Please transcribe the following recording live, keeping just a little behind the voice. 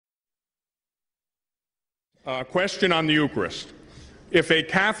Question on the Eucharist. If a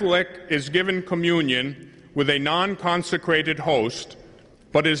Catholic is given communion with a non-consecrated host,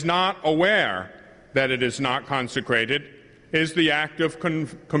 but is not aware that it is not consecrated, is the act of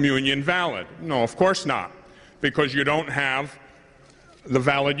communion valid? No, of course not, because you don't have the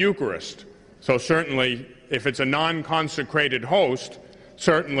valid Eucharist. So certainly, if it's a non-consecrated host,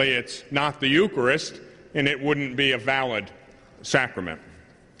 certainly it's not the Eucharist, and it wouldn't be a valid sacrament.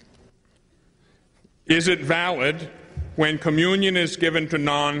 Is it valid when communion is given to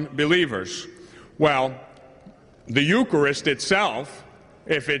non-believers? Well, the Eucharist itself,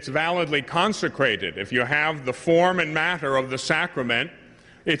 if it's validly consecrated, if you have the form and matter of the sacrament,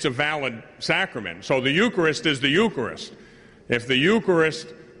 it's a valid sacrament. So the Eucharist is the Eucharist. If the Eucharist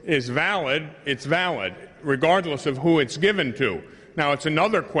is valid, it's valid, regardless of who it's given to. Now, it's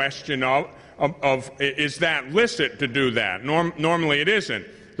another question of is that licit to do that? Normally it isn't.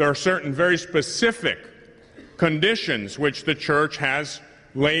 There are certain very specific conditions which the Church has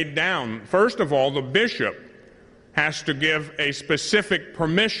laid down. First of all, the bishop has to give a specific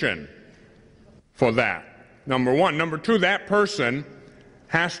permission for that, number one. Number two, that person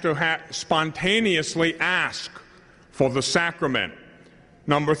has to spontaneously ask for the sacrament.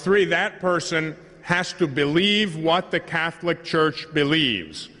 Number three, that person has to believe what the Catholic Church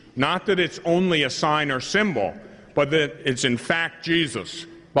believes. Not that it's only a sign or symbol, but that it's in fact Jesus,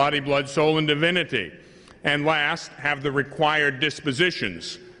 body, blood, soul, and divinity. And last, have the required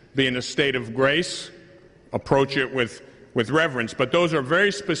dispositions. Be in a state of grace, approach it with reverence. But those are very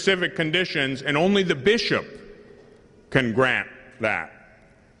specific conditions, and only the bishop can grant that.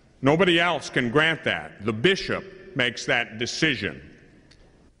 Nobody else can grant that. The bishop makes that decision.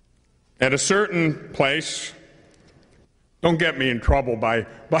 At a certain place, don't get me in trouble by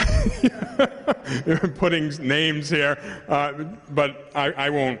putting names here, but I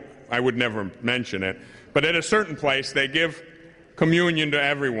won't. I would never mention it. But at a certain place, they give communion to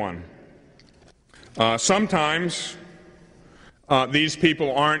everyone. Sometimes these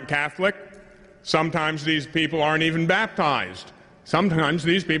people aren't Catholic. Sometimes these people aren't even baptized. Sometimes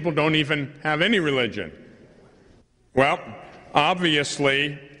these people don't even have any religion. Well,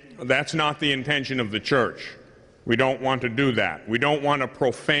 obviously, that's not the intention of the Church. We don't want to do that. We don't want to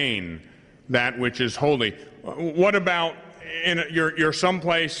profane that which is holy. What about you're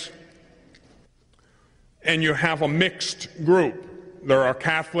someplace and you have a mixed group? There are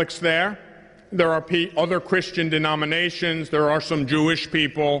Catholics there. There are other Christian denominations. There are some Jewish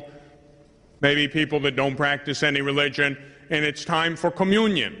people, maybe people that don't practice any religion, and it's time for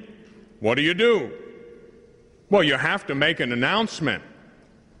communion. What do? Well, you have to make an announcement.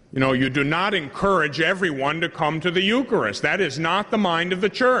 You do not encourage everyone to come to the Eucharist. That is not the mind of the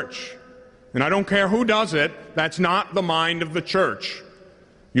Church. And I don't care who does it, that's not the mind of the Church.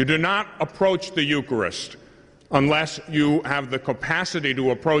 You do not approach the Eucharist unless you have the capacity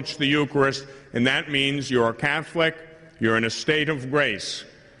to approach the Eucharist, and that means you're a Catholic, you're in a state of grace.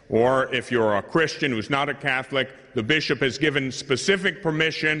 Or if you're a Christian who's not a Catholic, the bishop has given specific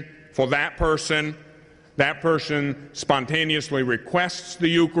permission for that person. That person spontaneously requests the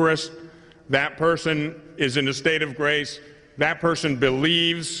Eucharist. That person is in a state of grace. That person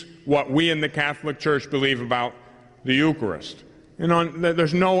believes what we in the Catholic Church believe about the Eucharist.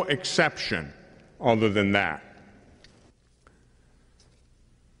 There's no exception other than that.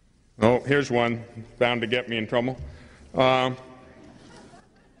 Oh, here's one bound to get me in trouble.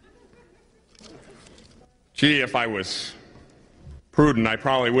 If I was prudent, I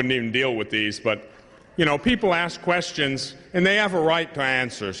probably wouldn't even deal with these, but people ask questions, and they have a right to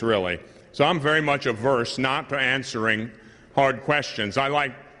answers, really. So I'm very much averse not to answering hard questions. I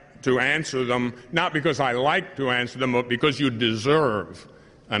like to answer them, not because I like to answer them, but because you deserve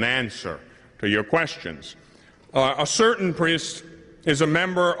an answer to your questions. A certain priest is a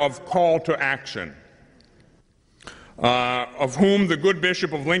member of Call to Action, of whom the good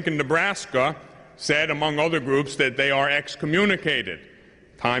Bishop of Lincoln, Nebraska, said, among other groups, that they are excommunicated.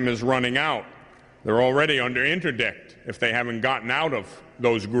 Time is running out. They're already under interdict if they haven't gotten out of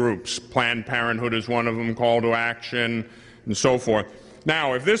those groups. Planned Parenthood is one of them, Call to Action, and so forth.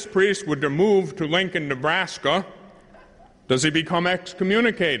 Now, if this priest were to move to Lincoln, Nebraska, does he become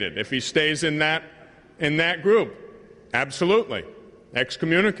excommunicated if he stays in that group? Absolutely.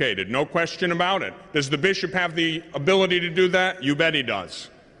 Excommunicated, no question about it. Does the bishop have the ability to do that? You bet he does.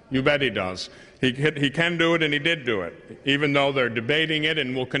 You bet he does. He can do it, and he did do it, even though they're debating it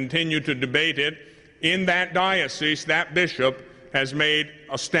and will continue to debate it. In that diocese, that bishop has made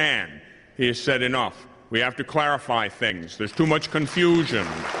a stand. He has said enough. We have to clarify things. There's too much confusion.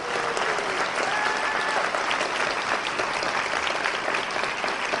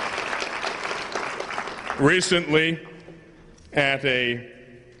 recently at a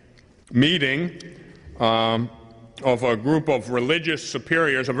meeting of a group of religious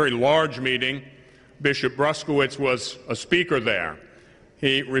superiors, a very large meeting. Bishop Bruskowitz was a speaker there.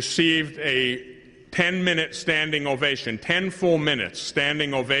 He received a 10-minute standing ovation, 10 full minutes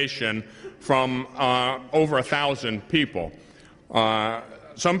standing ovation from over 1,000 people.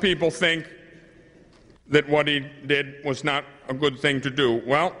 Some people think that what he did was not a good thing to do.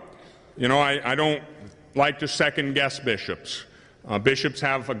 Well, you know, I don't like to second-guess bishops. Bishops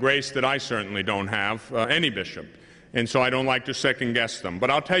have a grace that I certainly don't have, any bishop, and so I don't like to second-guess them.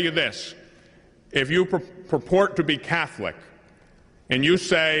 But I'll tell you this. If you purport to be Catholic and you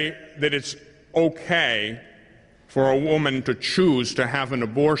say that it's okay for a woman to choose to have an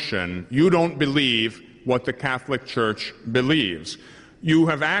abortion, you don't believe what the Catholic Church believes. You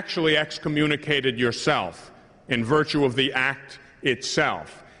have actually excommunicated yourself in virtue of the act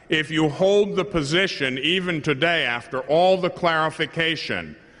itself. If you hold the position, even today, after all the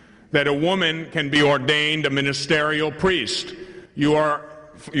clarification, that a woman can be ordained a ministerial priest,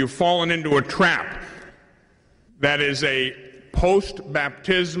 you've fallen into a trap. That is a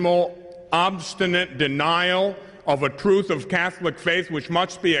post-baptismal, obstinate denial of a truth of Catholic faith which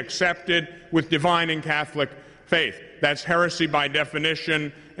must be accepted with divine and Catholic faith. That's heresy by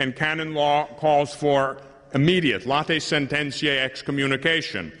definition, and canon law calls for immediate, late sententiae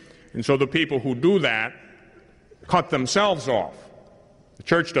excommunication. And so the people who do that cut themselves off. The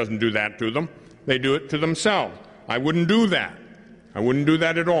Church doesn't do that to them. They do it to themselves. I wouldn't do that. I wouldn't do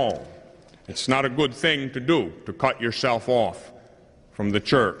that at all. It's not a good thing to do, to cut yourself off from the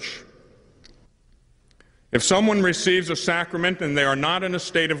Church. If someone receives a sacrament and they are not in a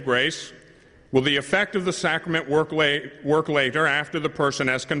state of grace, will the effect of the sacrament work later after the person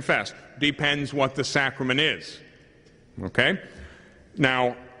has confessed? Depends what the sacrament is. Okay?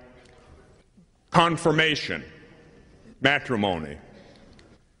 Now, confirmation, matrimony,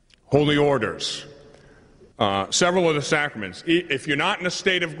 holy orders, several of the sacraments. If you're not in a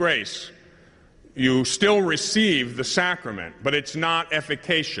state of grace, you still receive the sacrament, but it's not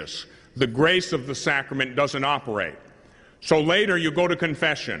efficacious. The grace of the sacrament doesn't operate. So later you go to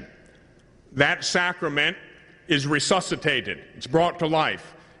confession. That sacrament is resuscitated. It's brought to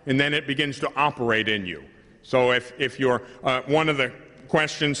life, and then it begins to operate in you. So if you're, one of the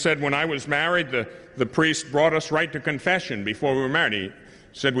questions said, when I was married, the priest brought us right to confession before we were married.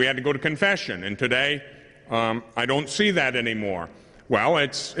 He said we had to go to confession, and today I don't see that anymore. Well,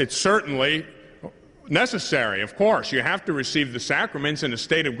 it's certainly necessary, of course. You have to receive the sacraments in a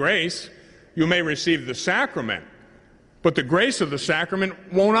state of grace. You may receive the sacrament, but the grace of the sacrament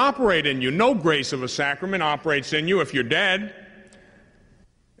won't operate in you. No grace of a sacrament operates in you if you're dead,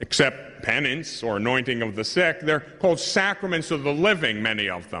 except penance or anointing of the sick. They're called sacraments of the living, many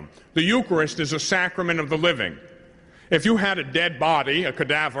of them. The Eucharist is a sacrament of the living. If you had a dead body, a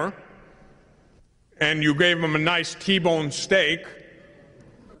cadaver, and you gave him a nice T-bone steak,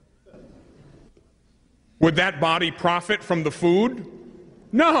 would that body profit from the food?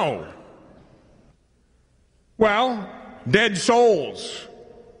 No. Well, dead souls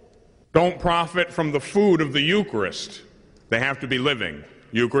don't profit from the food of the Eucharist. They have to be living.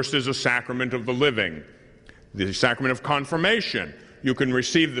 Eucharist is a sacrament of the living. The sacrament of confirmation. You can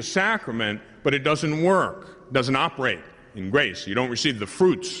receive the sacrament, but it doesn't work. It doesn't operate in grace. You don't receive the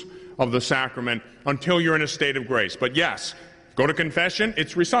fruits of the sacrament until you're in a state of grace. But yes, go to confession,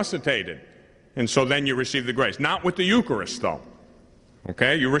 it's resuscitated. And so then you receive the grace. Not with the Eucharist, though.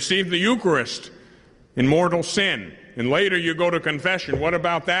 Okay? You receive the Eucharist in mortal sin, and later you go to confession. What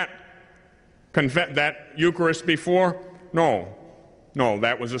about that? That Eucharist before? No. No,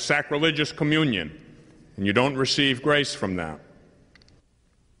 that was a sacrilegious communion, and you don't receive grace from that.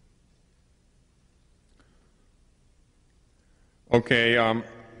 Okay,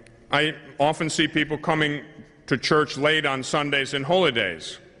 I often see people coming to church late on Sundays and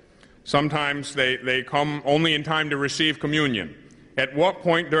holidays. Sometimes they come only in time to receive communion. At what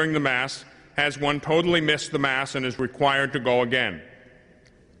point during the Mass has one totally missed the Mass and is required to go again?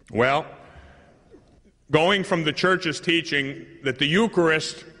 Well, going from the Church's teaching that the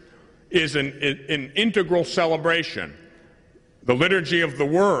Eucharist is an integral celebration, the liturgy of the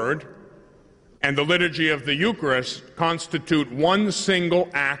Word and the liturgy of the Eucharist constitute one single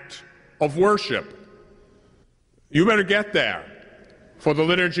act of worship. You better get there for the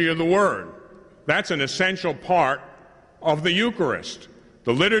liturgy of the Word. That's an essential part of the Eucharist.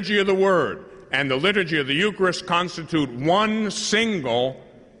 The liturgy of the Word and the liturgy of the Eucharist constitute one single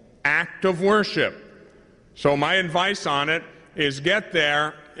act of worship. So my advice on it is get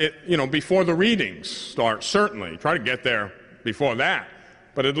there, before the readings start, certainly. Try to get there before that.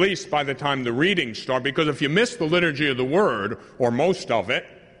 but at least by the time the readings start, because if you miss the liturgy of the Word, or most of it,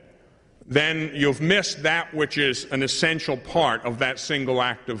 then you've missed that which is an essential part of that single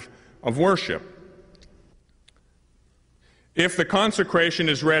act of worship. If the consecration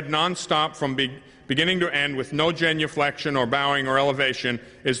is read nonstop from beginning to end with no genuflection or bowing or elevation,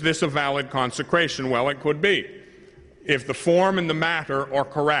 is this a valid consecration? Well, it could be, if the form and the matter are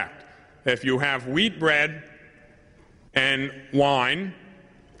correct. If you have wheat bread and wine,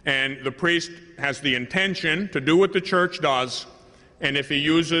 and the priest has the intention to do what the church does, and if he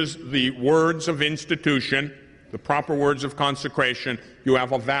uses the words of institution, the proper words of consecration, you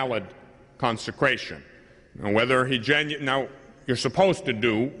have a valid consecration. Now, whether he now, you're supposed to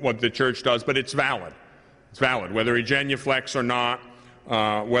do what the church does, but it's valid. It's valid. Whether he genuflects or not,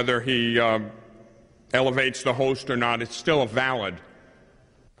 whether he elevates the host or not, it's still a valid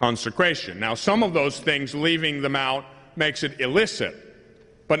consecration. Now, some of those things, leaving them out, makes it illicit,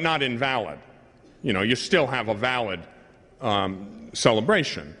 but not invalid. You know, you still have a valid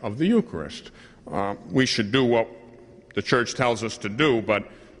celebration of the Eucharist. We should do what the Church tells us to do, but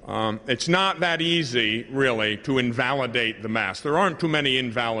it's not that easy, really, to invalidate the Mass. There aren't too many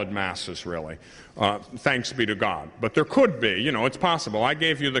invalid Masses, really, thanks be to God. But there could be. You know, it's possible. I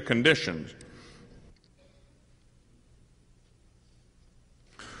gave you the conditions.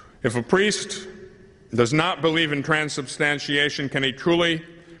 If a priest does not believe in transubstantiation, can he truly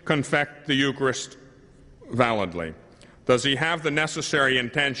confect the Eucharist validly? Does he have the necessary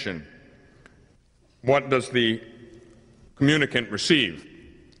intention? What does the communicant receive?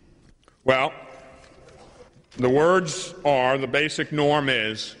 Well, the words are, the basic norm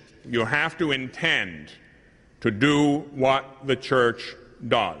is, you have to intend to do what the Church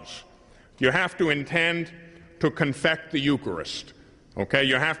does. You have to intend to confect the Eucharist. Okay,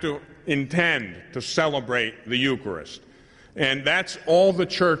 you have to intend to celebrate the Eucharist. And that's all the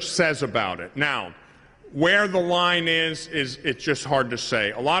Church says about it. Now, where the line is it's just hard to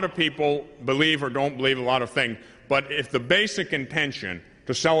say. A lot of people believe or don't believe a lot of things, but if the basic intention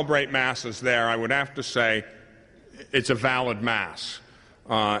to celebrate Mass is there, I would have to say it's a valid Mass.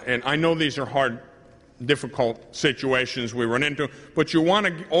 And I know these are hard, difficult situations we run into, but you want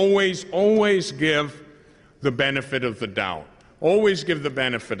to always give the benefit of the doubt. Always give the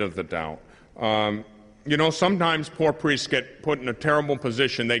benefit of the doubt. You know, sometimes poor priests get put in a terrible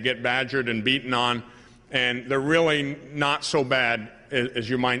position. They get badgered and beaten on, and they're really not so bad as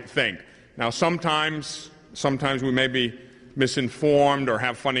you might think. Now, sometimes we may be misinformed or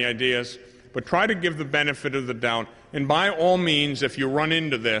have funny ideas, but try to give the benefit of the doubt. And by all means, if you run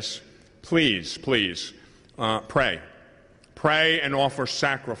into this, please, pray. Pray and offer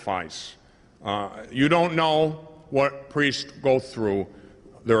sacrifice. You don't know what priests go through.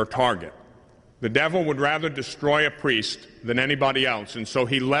 They're a target. The devil would rather destroy a priest than anybody else, and so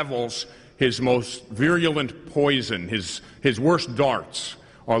he levels his most virulent poison, his worst darts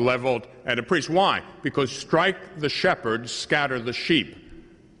are leveled at a priest. Why? Because strike the shepherd, scatter the sheep.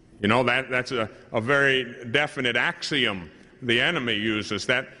 You know, that's a very definite axiom the enemy uses.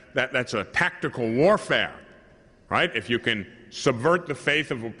 That's a tactical warfare, right? If you can subvert the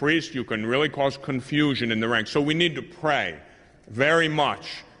faith of a priest, you can really cause confusion in the ranks. So we need to pray very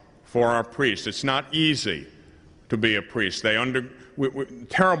much for our priests. It's not easy to be a priest. They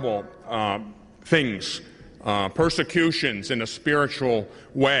terrible things, persecutions in a spiritual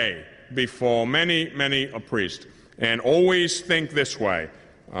way befall many a priest. And always think this way,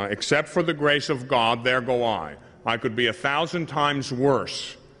 except for the grace of God, there go I. I could be 1,000 times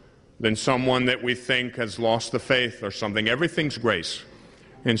worse than someone that we think has lost the faith or something. Everything's grace.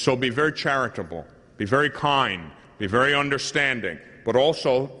 And so be very charitable, be very kind, be very understanding, but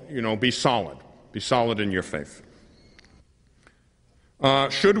also, you know, be solid. Be solid in your faith.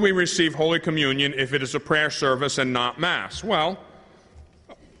 Should we receive Holy Communion if it is a prayer service and not Mass? Well,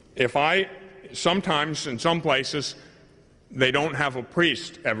 sometimes in some places they don't have a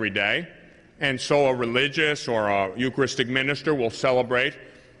priest every day, and so a religious or a Eucharistic minister will celebrate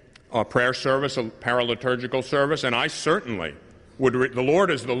a prayer service, a paraliturgical service, and I certainly would. The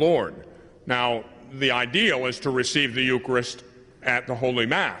Lord is the Lord. Now, the ideal is to receive the Eucharist at the Holy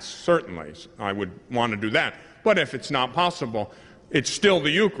Mass, certainly. I would want to do that. But if it's not possible, it's still the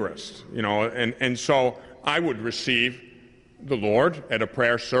Eucharist, you know, and so I would receive the Lord at a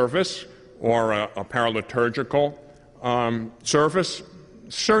prayer service or a paraliturgical service,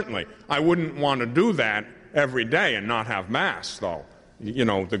 certainly. I wouldn't want to do that every day and not have Mass, though. You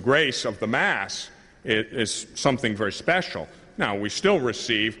know, the grace of the Mass is something very special. Now, we still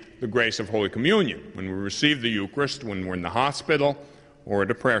receive the grace of Holy Communion when we receive the Eucharist, when we're in the hospital or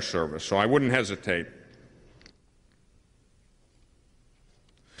at a prayer service, so I wouldn't hesitate.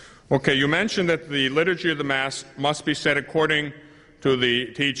 Okay, you mentioned that the liturgy of the Mass must be said according to the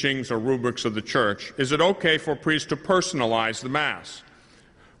teachings or rubrics of the Church. Is it okay for priests to personalize the Mass?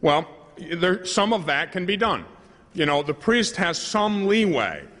 Well, some of that can be done. The priest has some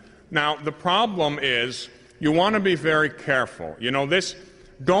leeway. Now, the problem is you want to be very careful.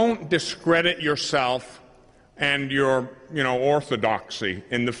 Don't discredit yourself and your, orthodoxy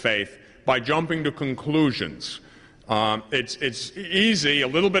in the faith by jumping to conclusions. It's easy. A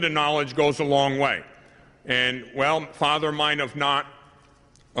little bit of knowledge goes a long way. And, Father might have not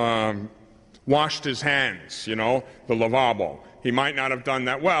washed his hands, the lavabo. He might not have done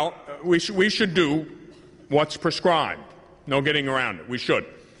that. Well, we should do what's prescribed. No getting around it. We should.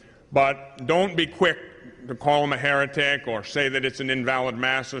 But don't be quick to call him a heretic or say that it's an invalid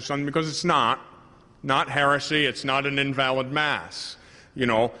Mass or something, because it's not. Not heresy. It's not an invalid Mass.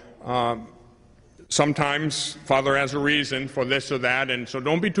 Sometimes Father has a reason for this or that, and so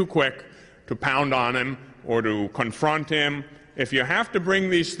don't be too quick to pound on him or to confront him. If you have to bring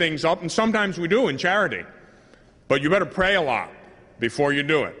these things up, and sometimes we do in charity, but you better pray a lot before you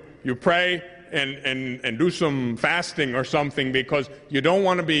do it. You pray and do some fasting or something, because you don't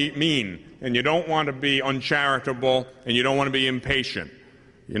want to be mean, and you don't want to be uncharitable, and you don't want to be impatient.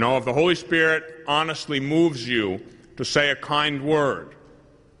 If the Holy Spirit honestly moves you to say a kind word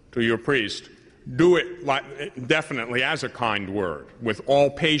to your priest, do it definitely as a kind word, with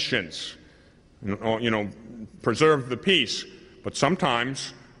all patience. Preserve the peace. But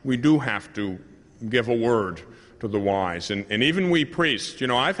sometimes we do have to give a word to the wise. And even we priests,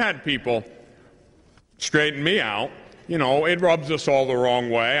 I've had people straighten me out. It rubs us all the wrong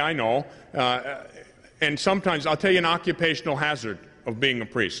way, I know. And sometimes, I'll tell you an occupational hazard of being a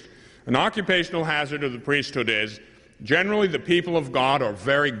priest. An occupational hazard of the priesthood is, generally the people of God are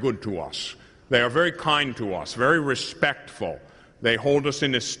very good to us. They are very kind to us, very respectful. They hold us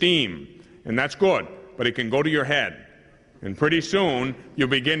in esteem, and that's good, but it can go to your head. And pretty soon, you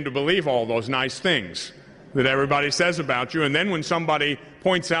begin to believe all those nice things that everybody says about you, and then when somebody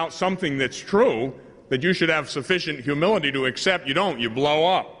points out something that's true, that you should have sufficient humility to accept, you don't. You blow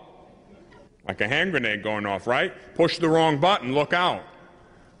up. Like a hand grenade going off, right? Push the wrong button, look out.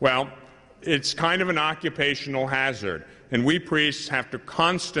 Well, it's kind of an occupational hazard, and we priests have to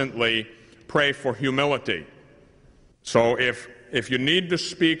constantly pray for humility. So if you need to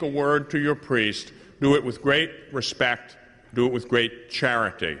speak a word to your priest, do it with great respect, do it with great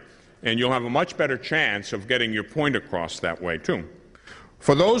charity, and you'll have a much better chance of getting your point across that way too.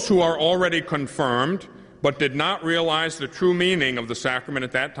 For those who are already confirmed but did not realize the true meaning of the sacrament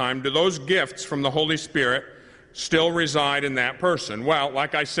at that time, do those gifts from the Holy Spirit still reside in that person? Well,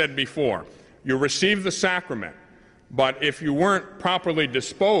 like I said before, you receive the sacrament, but if you weren't properly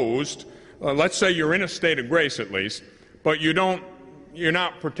disposed, let's say you're in a state of grace at least, but you're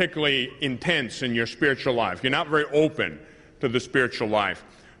not particularly intense in your spiritual life. You're not very open to the spiritual life.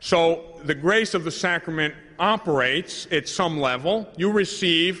 So the grace of the sacrament operates at some level. You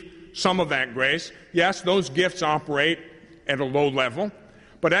receive some of that grace. Yes, those gifts operate at a low level,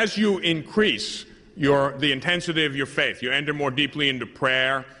 but as you increase the intensity of your faith, you enter more deeply into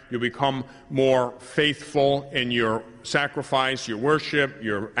prayer, you become more faithful in your sacrifice, your worship,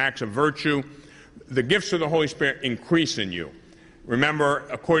 your acts of virtue, the gifts of the Holy Spirit increase in you. Remember,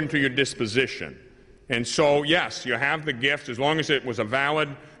 according to your disposition. And so, yes, you have the gifts. As long as it was a valid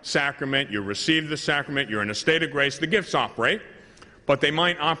sacrament, you received the sacrament, you're in a state of grace, the gifts operate, but they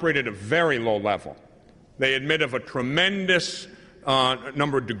might operate at a very low level. They admit of a tremendous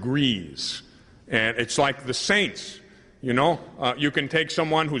number of degrees. And it's like the saints, you can take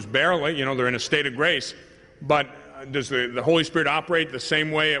someone who's barely, they're in a state of grace, but does the Holy Spirit operate the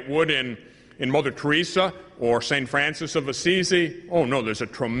same way it would in Mother Teresa or St. Francis of Assisi? Oh no, there's a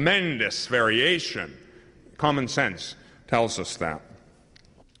tremendous variation. Common sense tells us that.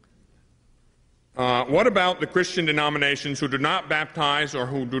 What about the Christian denominations who do not baptize or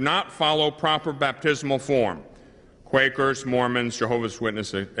who do not follow proper baptismal form? Quakers, Mormons, Jehovah's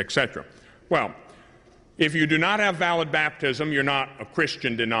Witnesses, etc. Well, if you do not have valid baptism, you're not a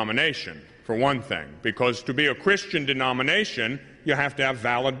Christian denomination, for one thing, because to be a Christian denomination, you have to have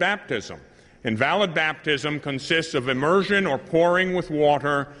valid baptism. And valid baptism consists of immersion or pouring with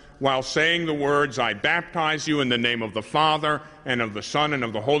water while saying the words, "I baptize you in the name of the Father and of the Son and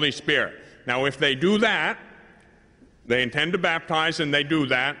of the Holy Spirit." Now, if they do that, they intend to baptize and they do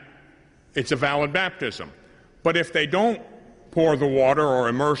that, it's a valid baptism. But if they don't pour the water or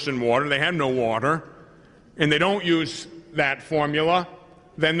immerse in water, they have no water, and they don't use that formula,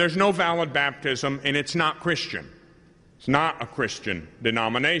 then there's no valid baptism, and it's not Christian. It's not a Christian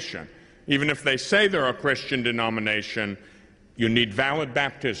denomination. Even if they say they're a Christian denomination, You need valid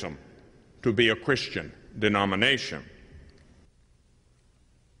baptism to be a Christian denomination.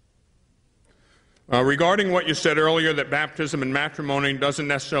 Regarding what you said earlier, that baptism and matrimony doesn't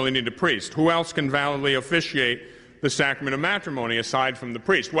necessarily need a priest, who else can validly officiate the sacrament of matrimony aside from the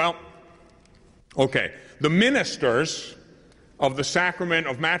priest? Well, okay, the ministers of the sacrament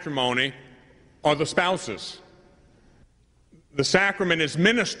of matrimony are the spouses. The sacrament is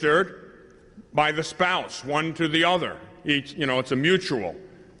ministered by the spouse, one to the other. It's a mutual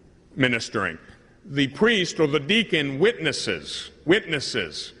ministering. The priest or the deacon witnesses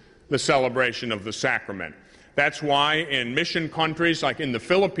the celebration of the sacrament. That's why in mission countries like in the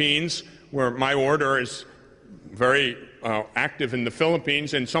Philippines, where my order is very active in the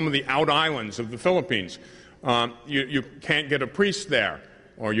Philippines and some of the out islands of the Philippines, you can't get a priest there,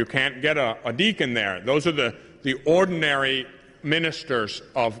 or you can't get a deacon there. Those are the ordinary ministers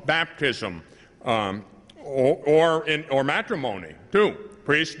of baptism or matrimony too.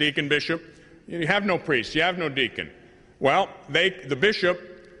 Priest, deacon, bishop. You have no priest, you have no deacon. Well, the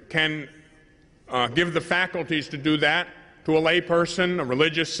bishop can give the faculties to do that to a layperson, a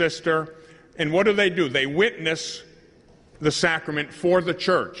religious sister. And what do? They witness the sacrament for the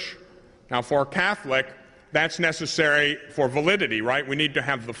church. Now, for a Catholic, that's necessary for validity, right? We need to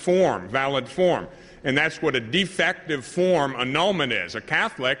have the form, valid form. And that's what a defective form annulment is. A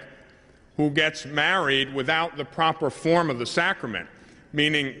Catholic who gets married without the proper form of the sacrament,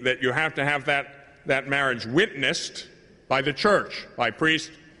 meaning that you have to have that marriage witnessed by the church, by priest,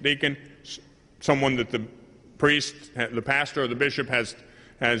 deacon, someone that the priest, the pastor, or the bishop has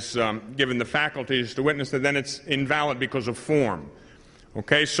given the faculties to witness it, then it's invalid because of form.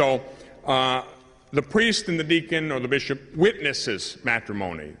 Okay, so the priest and the deacon or the bishop witnesses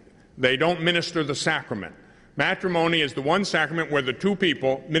matrimony. They don't minister the sacrament. Matrimony is the one sacrament where the two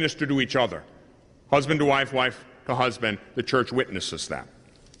people minister to each other. Husband to wife, wife to husband. The church witnesses that.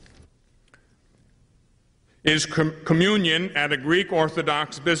 Is communion at a Greek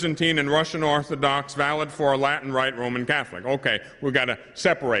Orthodox, Byzantine, and Russian Orthodox valid for a Latin Rite Roman Catholic? Okay, we've got to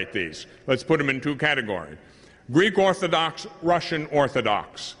separate these. Let's put them in two categories. Greek Orthodox, Russian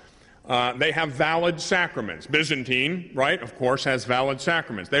Orthodox. They have valid sacraments. Byzantine, right, of course, has valid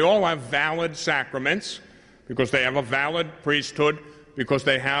sacraments. They all have valid sacraments because they have a valid priesthood, because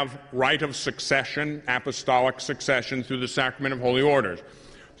they have right of succession, apostolic succession through the sacrament of holy orders.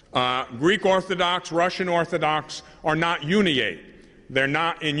 Greek Orthodox, Russian Orthodox are not uniate. They're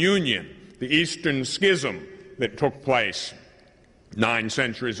not in union. The Eastern Schism that took place 9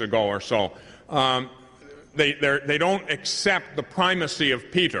 centuries ago or so, they don't accept the primacy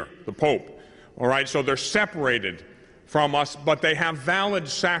of Peter, the Pope. All right, so they're separated from us, but they have valid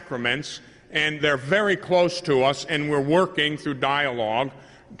sacraments, and they're very close to us, and we're working through dialogue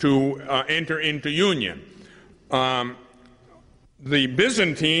to enter into union. The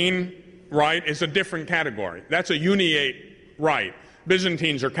Byzantine rite is a different category. That's a uniate rite.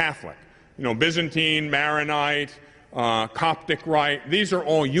 Byzantines are Catholic. Byzantine, Maronite, Coptic rite, these are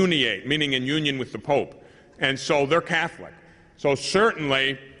all uniate, meaning in union with the Pope. And so they're Catholic. So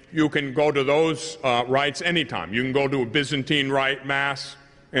certainly you can go to those rites anytime. You can go to a Byzantine rite Mass,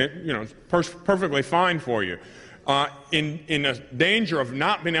 and, it's perfectly fine for you. In a danger of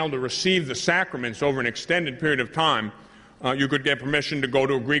not being able to receive the sacraments over an extended period of time, you could get permission to go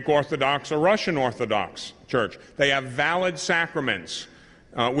to a Greek Orthodox or Russian Orthodox church. They have valid sacraments.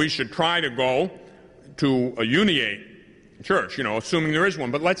 We should try to go to a uniate church, assuming there is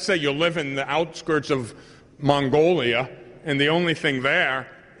one. But let's say you live in the outskirts of Mongolia, and the only thing there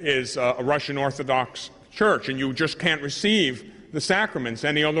is a Russian Orthodox church, and you just can't receive the sacraments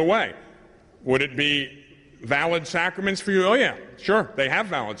any other way. Would it be valid sacraments for you? Oh, yeah, sure, they have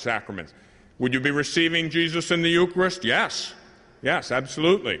valid sacraments. Would you be receiving Jesus in the Eucharist? Yes. Yes,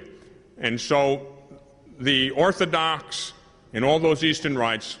 absolutely. And so the Orthodox and all those Eastern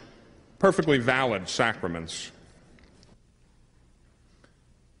rites, perfectly valid sacraments.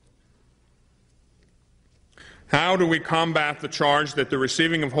 How do we combat the charge that the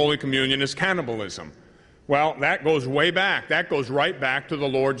receiving of Holy Communion is cannibalism? Well, that goes way back. That goes right back to the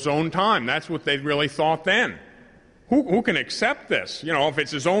Lord's own time. That's what they really thought then. Who can accept this? If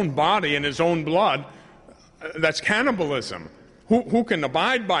it's his own body and his own blood, that's cannibalism. Who can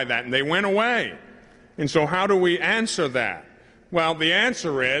abide by that? And they went away. And so how do we answer that? Well, the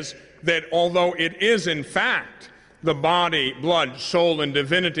answer is that although it is in fact the body, blood, soul, and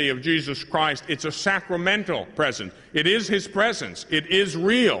divinity of Jesus Christ, it's a sacramental presence. It is his presence. It is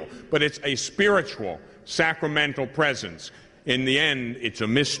real, but it's a spiritual, sacramental presence. In the end, it's a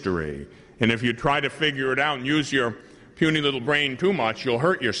mystery. And if you try to figure it out and use your puny little brain too much, you'll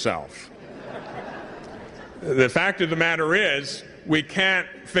hurt yourself. The fact of the matter is, we can't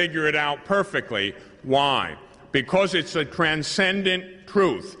figure it out perfectly. Why? Because it's a transcendent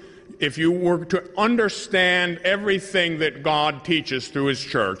truth. If you were to understand everything that God teaches through His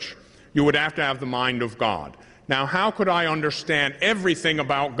church, you would have to have the mind of God. Now, how could I understand everything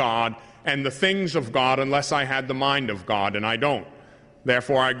about God and the things of God unless I had the mind of God? And I don't.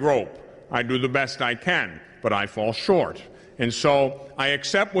 Therefore, I grope. I do the best I can, but I fall short. And so I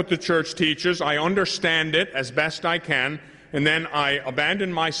accept what the church teaches, I understand it as best I can, and then I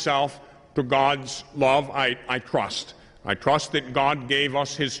abandon myself to God's love. I trust. I trust that God gave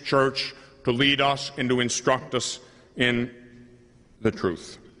us His church to lead us and to instruct us in the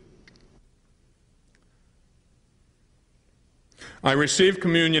truth. I received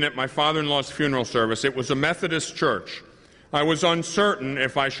communion at my father-in-law's funeral service. It was a Methodist church. I was uncertain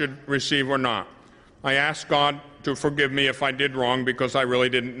if I should receive or not. I asked God to forgive me if I did wrong because I really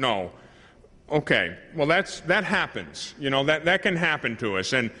didn't know. Okay, well that happens. You know, that can happen to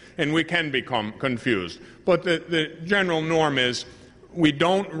us, and we can become confused. But the general norm is we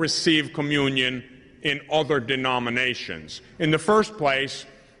don't receive communion in other denominations. In the first place,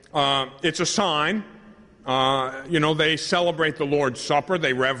 it's a sign. They celebrate the Lord's Supper,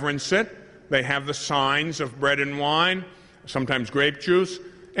 they reverence it, they have the signs of bread and wine, sometimes grape juice,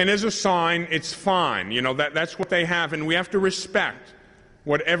 and as a sign, it's fine. That's what they have, and we have to respect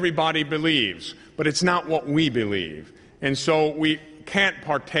what everybody believes, but it's not what we believe. And so we can't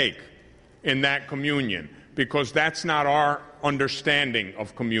partake in that communion because that's not our understanding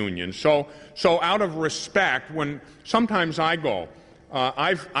of communion. So out of respect, when sometimes I go,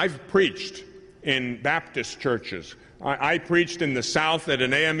 I've preached in Baptist churches. I preached in the South at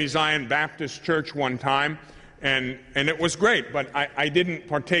an AME Zion Baptist church one time, and it was great, but I didn't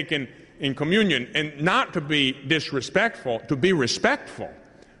partake in communion, and not to be disrespectful, to be respectful.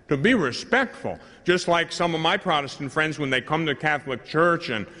 To be respectful. Just like some of my Protestant friends, when they come to Catholic Church,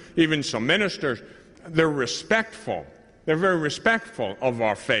 and even some ministers, they're respectful. They're very respectful of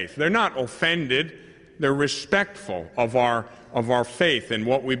our faith. They're not offended. They're respectful of our faith and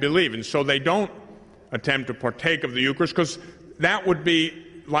what we believe. And so they don't attempt to partake of the Eucharist, because that would be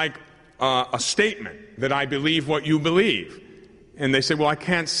like a statement that I believe what you believe. And they say, well, I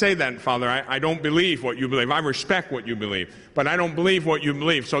can't say that, Father. I don't believe what you believe. I respect what you believe, but I don't believe what you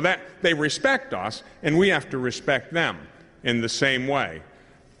believe. So that they respect us, and we have to respect them in the same way.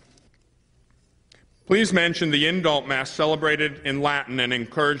 Please mention the indult Mass celebrated in Latin and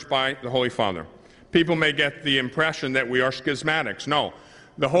encouraged by the Holy Father. People may get the impression that we are schismatics. No.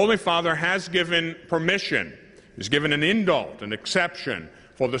 The Holy Father has given permission, has given an indult, an exception,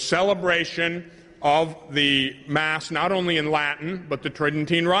 for the celebration of the Mass, not only in Latin, but the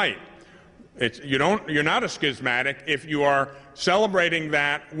Tridentine Rite. You're not a schismatic if you are celebrating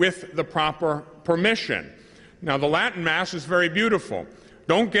that with the proper permission. Now, the Latin Mass is very beautiful.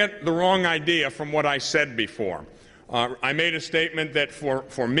 Don't get the wrong idea from what I said before. I made a statement that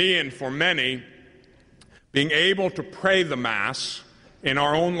for me and for many, being able to pray the Mass in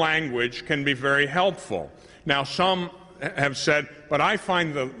our own language can be very helpful. Now, some have said, but I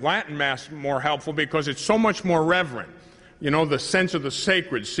find the Latin Mass more helpful because it's so much more reverent. The sense of the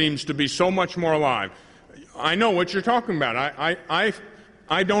sacred seems to be so much more alive. I know what you're talking about.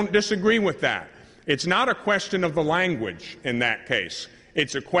 I don't disagree with that. It's not a question of the language in that case.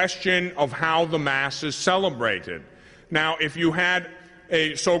 It's a question of how the Mass is celebrated. Now, if you had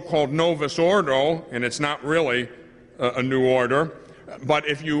a so-called Novus Ordo, and it's not really a new order, but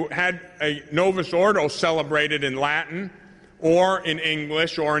if you had a Novus Ordo celebrated in Latin or in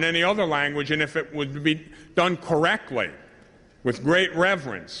English or in any other language, and if it would be done correctly, with great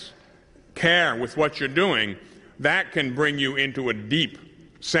reverence, care with what you're doing, that can bring you into a deep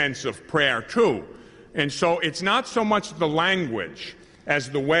sense of prayer too. And so it's not so much the language as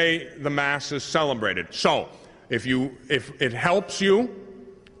the way the Mass is celebrated. So if it helps you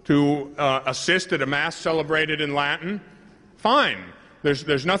to assist at a Mass celebrated in Latin, fine.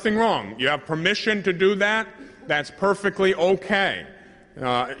 There's nothing wrong. You have permission to do that. That's perfectly okay.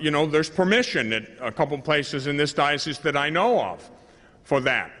 There's permission at a couple places in this diocese that I know of for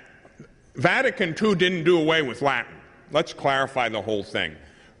that. Vatican II didn't do away with Latin. Let's clarify the whole thing.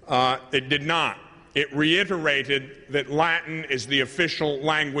 It did not. It reiterated that Latin is the official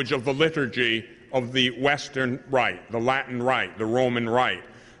language of the liturgy of the Western Rite, the Latin Rite, the Roman Rite.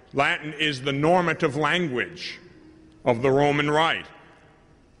 Latin is the normative language of the Roman Rite.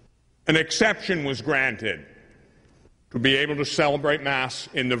 An exception was granted to be able to celebrate Mass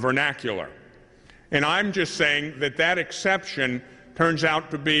in the vernacular. And I'm just saying that exception turns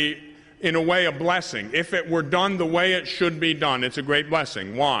out to be, in a way, a blessing. If it were done the way it should be done, it's a great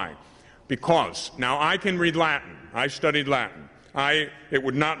blessing. Why? Because, now I can read Latin. I studied Latin. It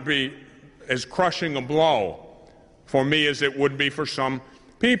would not be as crushing a blow for me as it would be for some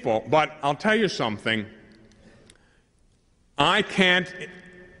people. But I'll tell you something. I can't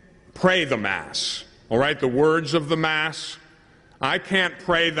pray the Mass, all right, the words of the Mass. I can't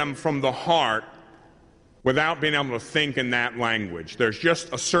pray them from the heart without being able to think in that language. There's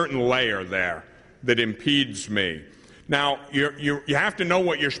just a certain layer there that impedes me. Now, you have to know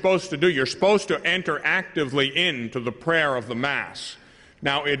what you're supposed to do. You're supposed to enter actively into the prayer of the Mass.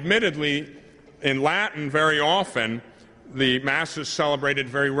 Now, admittedly, in Latin, very often, the Mass is celebrated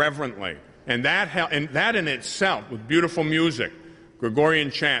very reverently. And that in itself, with beautiful music,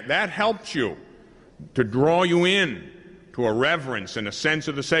 Gregorian chant, that helps you to draw you in to a reverence and a sense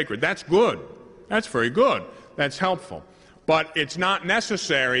of the sacred. That's good. That's very good. That's helpful. But it's not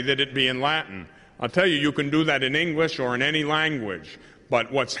necessary that it be in Latin. I'll tell you, you can do that in English or in any language.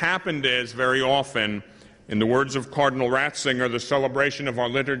 But what's happened is, very often, in the words of Cardinal Ratzinger, the celebration of our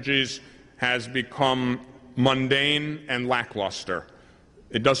liturgies has become mundane and lackluster.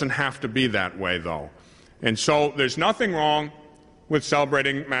 It doesn't have to be that way, though. And so there's nothing wrong with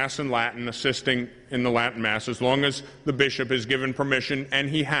celebrating Mass in Latin, assisting in the Latin Mass, as long as the bishop is given permission, and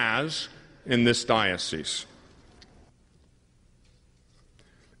he has in this diocese.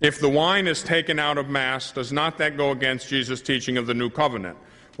 If the wine is taken out of Mass, does not that go against Jesus' teaching of the New Covenant?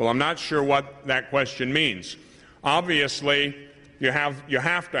 Well, I'm not sure what that question means. Obviously, you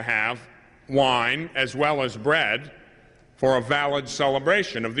have to have wine as well as bread for a valid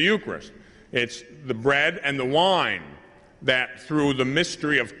celebration of the Eucharist. It's the bread and the wine that, through the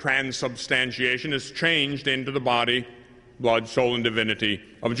mystery of transubstantiation, is changed into the body, blood, soul, and divinity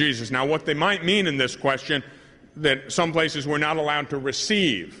of Jesus. Now, what they might mean in this question, that some places we're not allowed to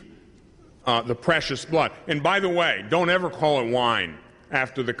receive the precious blood. And by the way, don't ever call it wine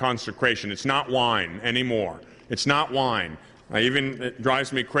after the consecration. It's not wine anymore. It's not wine. It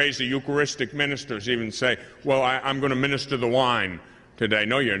drives me crazy. Eucharistic ministers even say, well, I'm going to minister the wine today.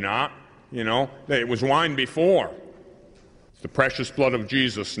 No, you're not. You know, it was wine before. It's the precious blood of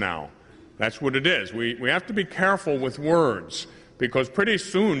Jesus now. That's what it is. We have to be careful with words, because pretty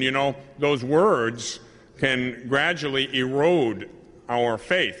soon, you know, those words can gradually erode our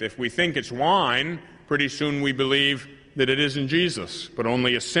faith. If we think it's wine, pretty soon we believe that it isn't Jesus, but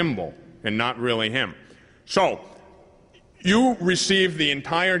only a symbol and not really him. So, you receive the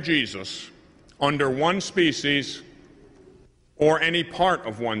entire Jesus under one species or any part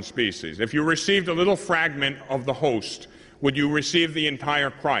of one species. If you received a little fragment of the host, would you receive the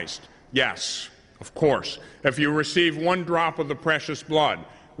entire Christ? Yes, of course. If you receive one drop of the precious blood,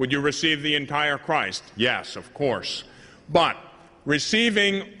 would you receive the entire Christ? Yes, of course. But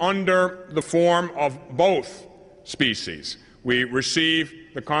receiving under the form of both species, we receive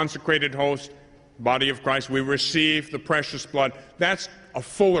the consecrated host, body of Christ, we receive the precious blood. That's a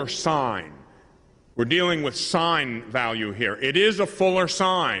fuller sign. We're dealing with sign value here. It is a fuller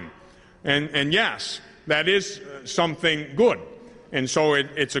sign. And yes, that is something good. And so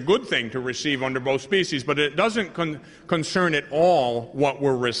it's a good thing to receive under both species, but it doesn't concern at all what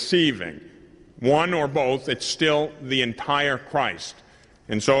we're receiving. One or both, it's still the entire Christ.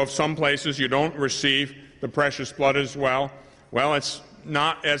 And so if some places you don't receive the precious blood as well, it's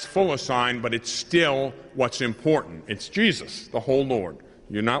not as full a sign, but it's still what's important. It's Jesus, the whole Lord.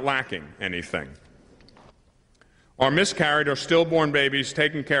 You're not lacking anything. Are miscarried or stillborn babies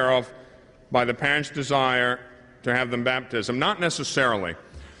taken care of by the parents' desire to have them baptism? Not necessarily.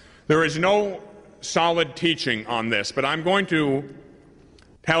 There is no solid teaching on this, but I'm going to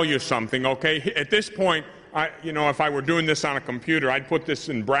tell you something, okay? At this point, if I were doing this on a computer, I'd put this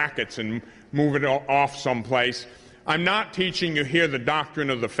in brackets and move it off someplace. I'm not teaching you here the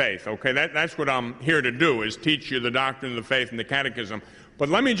doctrine of the faith, okay? That's what I'm here to do, is teach you the doctrine of the faith and the Catechism. But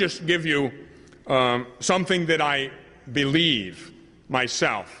let me just give you something that I believe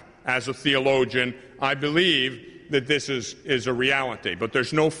myself as a theologian. I believe that this is a reality, but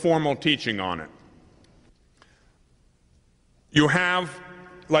there's no formal teaching on it. You have,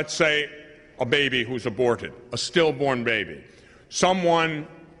 let's say, a baby who's aborted, a stillborn baby, someone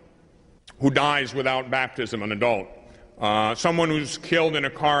who dies without baptism, an adult, someone who's killed in a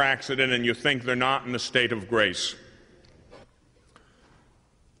car accident and you think they're not in a state of grace.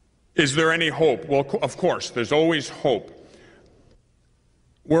 Is there any hope? Well, of course, there's always hope.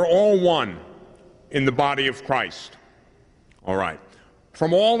 We're all one in the body of Christ. All right.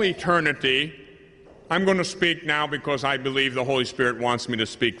 From all eternity, I'm going to speak now because I believe the Holy Spirit wants me to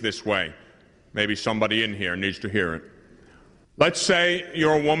speak this way. Maybe somebody in here needs to hear it. Let's say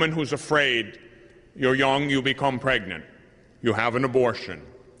you're a woman who's afraid. You're young, you become pregnant. You have an abortion.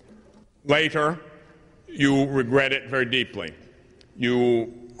 Later, you regret it very deeply.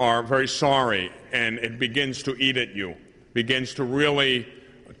 You are very sorry, and it begins to eat at you, begins to really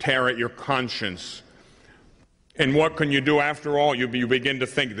tear at your conscience. And what can you do after all? You begin to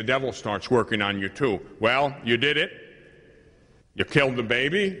think the devil starts working on you too. Well, you did it. You killed the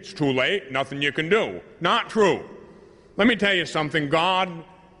baby. It's too late. Nothing you can do. Not true. Let me tell you something. God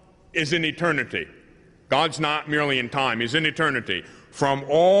is in eternity. God's not merely in time. He's in eternity. From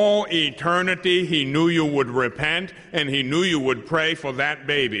all eternity, he knew you would repent, and he knew you would pray for that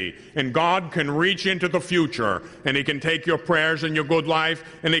baby. And God can reach into the future, and he can take your prayers and your good life,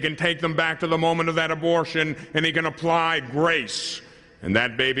 and he can take them back to the moment of that abortion, and he can apply grace. And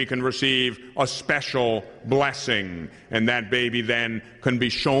that baby can receive a special blessing, and that baby then can be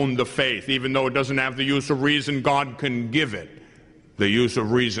shown the faith. Even though it doesn't have the use of reason, God can give it the use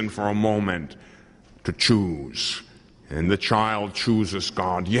of reason for a moment to choose. And the child chooses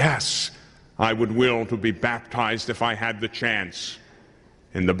God. Yes, I would will to be baptized if I had the chance.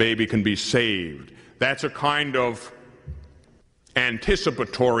 And the baby can be saved. That's a kind of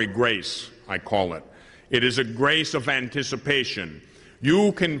anticipatory grace, I call it. It is a grace of anticipation.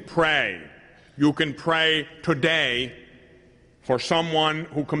 You can pray. You can pray today for someone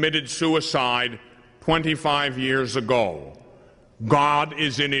who committed suicide 25 years ago. God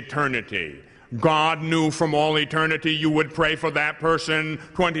is in eternity. God knew from all eternity you would pray for that person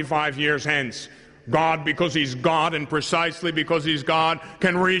 25 years hence. God, because he's God, and precisely because he's God,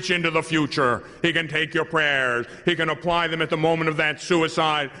 can reach into the future. He can take your prayers. He can apply them at the moment of that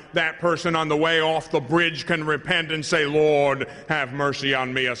suicide. That person on the way off the bridge can repent and say, Lord, have mercy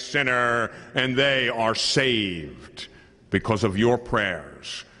on me, a sinner. And they are saved because of your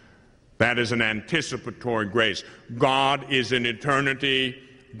prayers. That is an anticipatory grace. God is in eternity.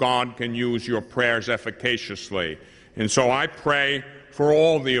 God can use your prayers efficaciously. And so I pray for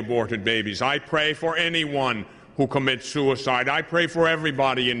all the aborted babies. I pray for anyone who commits suicide. I pray for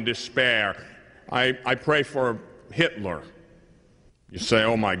everybody in despair. I pray for Hitler. You say,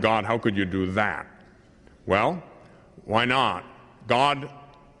 oh my God, how could you do that? Well, why not? God,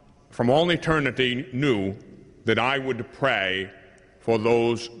 from all eternity, knew that I would pray for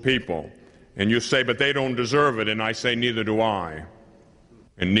those people. And you say, but they don't deserve it. And I say, neither do I.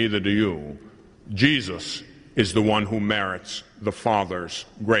 And neither do you. Jesus is the one who merits the Father's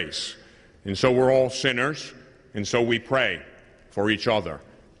grace. And so we're all sinners, and so we pray for each other.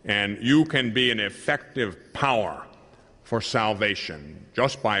 And you can be an effective power for salvation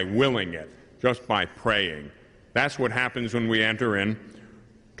just by willing it, just by praying. That's what happens when we enter in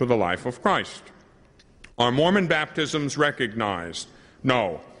to the life of Christ. Are Mormon baptisms recognized?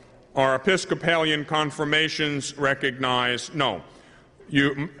 No. Are Episcopalian confirmations recognized? No.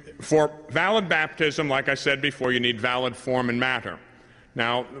 For valid baptism, like I said before, you need valid form and matter.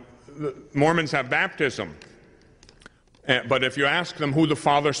 Now, the Mormons have baptism, but if you ask them who the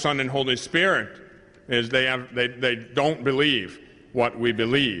Father, Son, and Holy Spirit is, they don't believe what we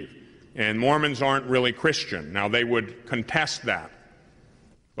believe. And Mormons aren't really Christian. Now, they would contest that,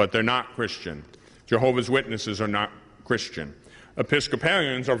 but they're not Christian. Jehovah's Witnesses are not Christian.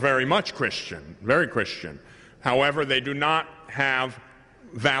 Episcopalians are very much Christian, very Christian. However, they do not have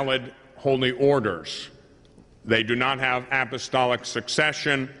valid holy orders. They do not have apostolic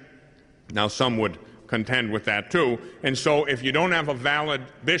succession. Now, some would contend with that too. And so if you don't have a valid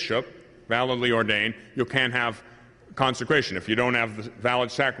bishop, validly ordained, you can't have consecration. If you don't have the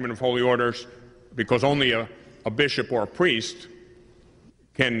valid sacrament of holy orders, because only a bishop or a priest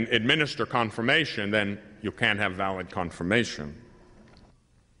can administer confirmation, then you can't have valid confirmation.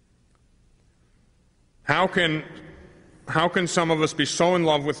 How can some of us be so in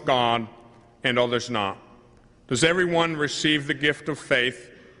love with God and others not? Does everyone receive the gift of faith?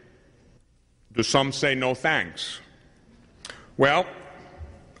 Do some say no thanks? Well,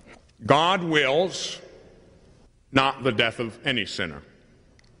 God wills not the death of any sinner.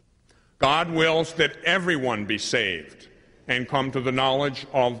 God wills that everyone be saved and come to the knowledge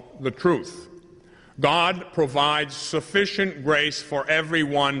of the truth. God provides sufficient grace for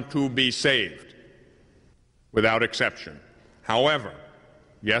everyone to be saved, without exception. However,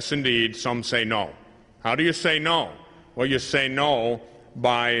 yes, indeed, some say no. How do you say no? Well, you say no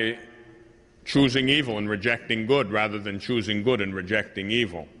by choosing evil and rejecting good rather than choosing good and rejecting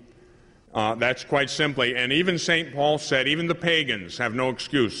evil. That's quite simply, and even St. Paul said, even the pagans have no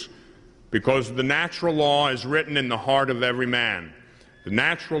excuse, because the natural law is written in the heart of every man. The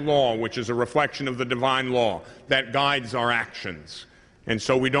natural law, which is a reflection of the divine law, that guides our actions. And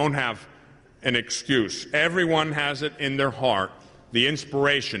so we don't have an excuse. Everyone has it in their heart, the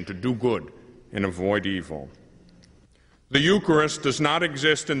inspiration to do good and avoid evil. The Eucharist does not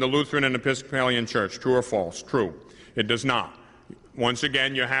exist in the Lutheran and Episcopalian Church. True or false? True. It does not. Once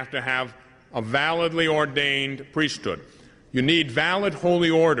again, you have to have a validly ordained priesthood. You need valid holy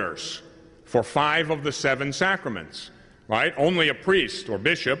orders for 5 of the 7 sacraments, right? Only a priest or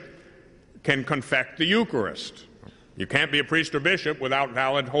bishop can confect the Eucharist. You can't be a priest or bishop without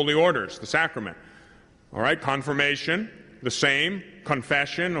valid holy orders, the sacrament. All right, confirmation, the same,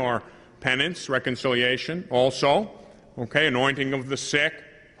 confession or penance, reconciliation also. Okay, anointing of the sick,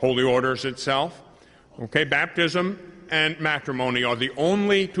 holy orders itself. Okay, baptism and matrimony are the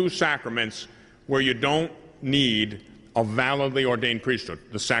only 2 sacraments where you don't need a validly ordained priesthood,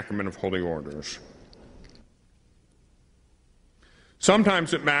 the sacrament of holy orders.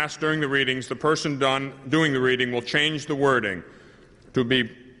 Sometimes at Mass, during the readings, the person doing the reading will change the wording to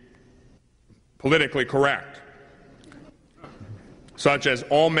be politically correct, such as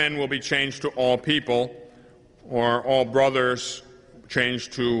all men will be changed to all people, or all brothers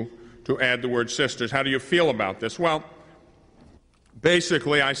changed to add the word sisters. How do you feel about this? Well,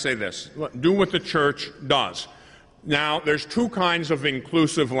 basically I say this: do what the Church does. Now, there's 2 kinds of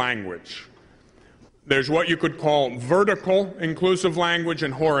inclusive language. There's what you could call vertical inclusive language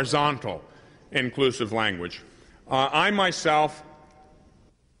and horizontal inclusive language. I myself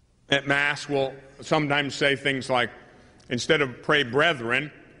at Mass will sometimes say things like, instead of pray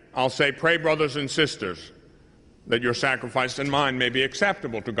brethren, I'll say pray brothers and sisters, that your sacrifice and mine may be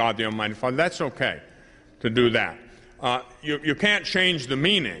acceptable to God the Almighty Father. That's okay to do that. You can't change the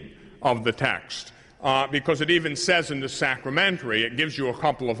meaning of the text because it even says in the sacramentary, it gives you a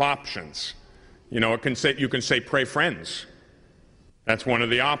couple of options. You know, you can say pray friends. That's one of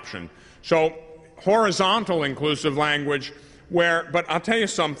the options. So horizontal inclusive language but I'll tell you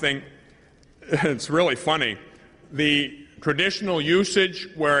something, it's really funny. The traditional usage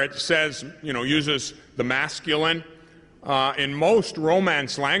where it says, uses the masculine, in most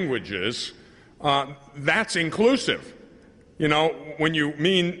Romance languages, that's inclusive. When you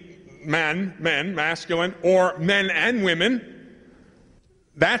mean men, masculine, or men and women,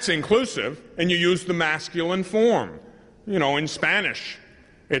 that's inclusive, and you use the masculine form. In Spanish,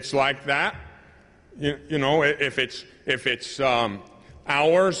 it's like that. If it's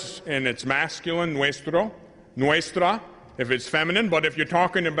ours and it's masculine, nuestro, nuestra, if it's feminine, but if you're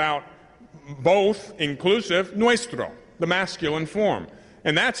talking about both inclusive, nuestro, the masculine form.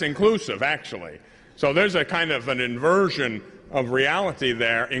 And that's inclusive, actually. So there's a kind of an inversion of reality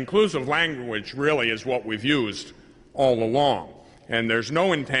there. Inclusive language really is what we've used all along. And there's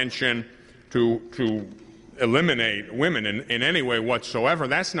no intention to eliminate women in any way whatsoever.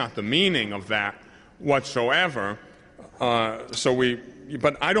 That's not the meaning of that whatsoever.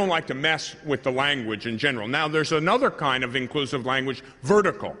 But I don't like to mess with the language in general. Now, there's another kind of inclusive language,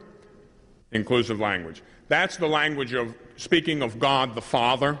 vertical inclusive language. That's the language of speaking of God the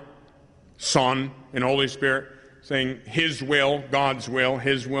Father, Son, and Holy Spirit, saying His will, God's will,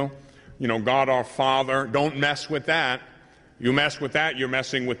 His will. God our Father. Don't mess with that. You mess with that, you're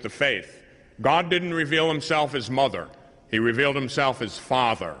messing with the faith. God didn't reveal Himself as Mother. He revealed Himself as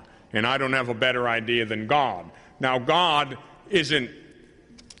Father. And I don't have a better idea than God. Now, God isn't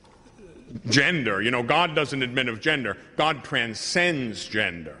gender. God doesn't admit of gender. God transcends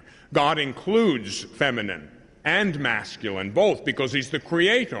gender. God includes feminine and masculine, both, because He's the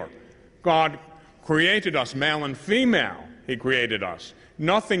Creator. God created us, male and female. He created us.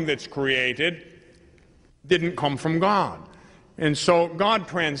 Nothing that's created didn't come from God. And so God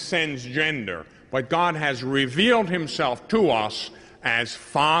transcends gender, but God has revealed Himself to us as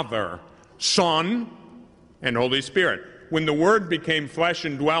Father, Son, and Holy Spirit. When the Word became flesh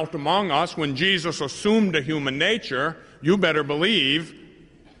and dwelt among us, when Jesus assumed a human nature, you better believe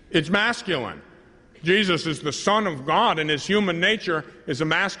it's masculine. Jesus is the Son of God, and His human nature is a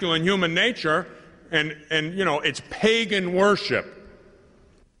masculine human nature, and it's pagan worship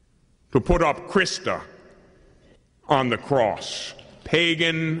to put up Christa on the cross.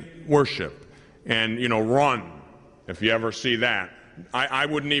 Pagan worship. And, run, if you ever see that. I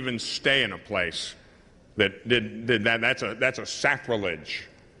wouldn't even stay in a place that did that. That's a sacrilege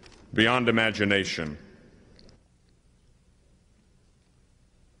beyond imagination.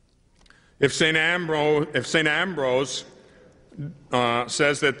 If St. Ambrose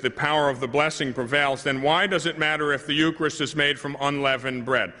says that the power of the blessing prevails, then why does it matter if the Eucharist is made from unleavened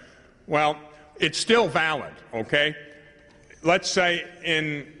bread? Well, it's still valid, okay? Let's say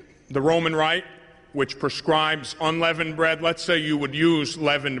in the Roman Rite, which prescribes unleavened bread, let's say you would use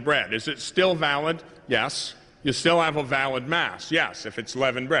leavened bread. Is it still valid? Yes. You still have a valid Mass. Yes, if it's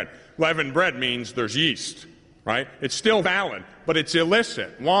leavened bread. Leavened bread means there's yeast, right? It's still valid, but it's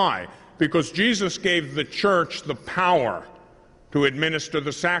illicit. Why? Because Jesus gave the church the power to administer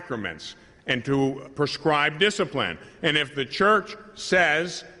the sacraments and to prescribe discipline. And if the church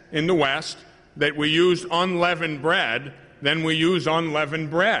says in the West that we use unleavened bread, then we use unleavened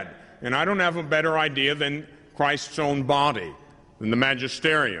bread. And I don't have a better idea than Christ's own body, than the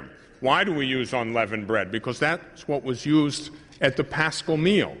magisterium. Why do we use unleavened bread? Because that's what was used at the Paschal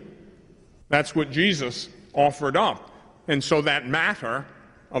meal. That's what Jesus offered up. And so that matter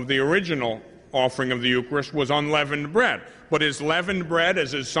of the original offering of the Eucharist was unleavened bread. But is leavened bread,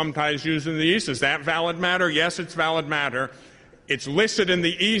 as is sometimes used in the East, is that valid matter? Yes, it's valid matter. It's licit in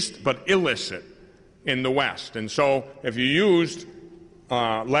the East, but illicit in the West. And so if you used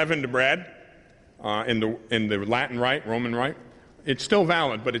leavened bread in the Latin Rite, Roman Rite, it's still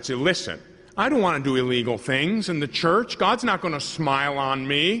valid, but it's illicit. I don't want to do illegal things in the church. God's not going to smile on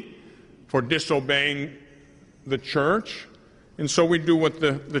me for disobeying the church. And so we do what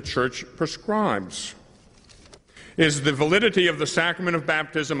the church prescribes. Is the validity of the sacrament of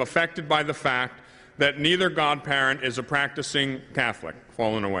baptism affected by the fact that neither godparent is a practicing Catholic,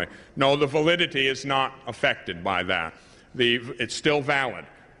 fallen away? No, the validity is not affected by that. It's still valid.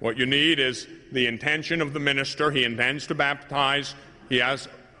 What you need is the intention of the minister. He intends to baptize. He has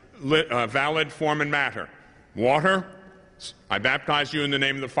a valid form and matter. Water, I baptize you in the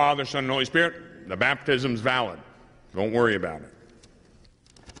name of the Father, Son, and Holy Spirit. The baptism's valid. Don't worry about it.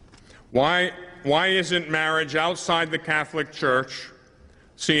 Why isn't marriage outside the Catholic Church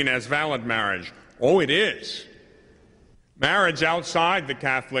seen as valid marriage? Oh, it is. Marriage outside the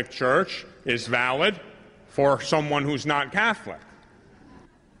Catholic Church is valid for someone who's not Catholic.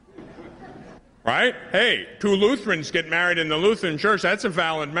 Right? Hey, two Lutherans get married in the Lutheran Church, that's a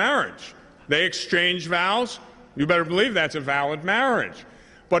valid marriage. They exchange vows, you better believe that's a valid marriage.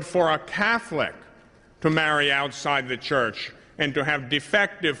 But for a Catholic to marry outside the church and to have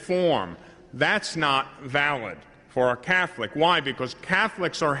defective form, that's not valid for a Catholic. Why? Because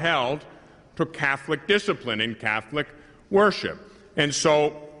Catholics are held to Catholic discipline in Catholic worship. And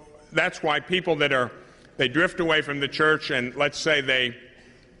so that's why people they drift away from the church, and let's say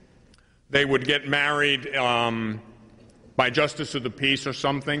they would get married by justice of the peace or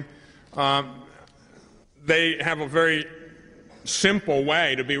something. They have a very simple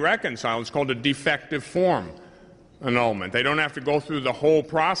way to be reconciled. It's called a defective form annulment. They don't have to go through the whole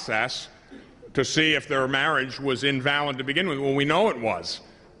process to see if their marriage was invalid to begin with. Well, we know it was,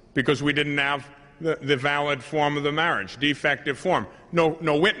 because we didn't have the valid form of the marriage, defective form. No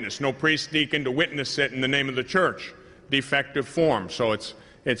witness, no priest, deacon to witness it in the name of the church. Defective form, so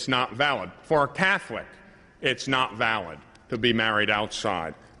it's not valid. For a Catholic, it's not valid to be married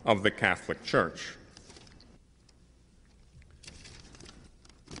outside of the Catholic Church.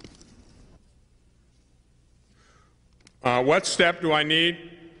 What step do I need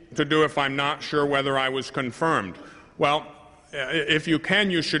to do if I'm not sure whether I was confirmed? Well, if you can,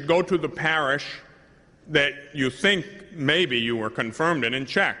 you should go to the parish that you think maybe you were confirmed in and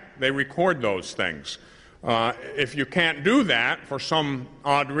check. They record those things. If you can't do that for some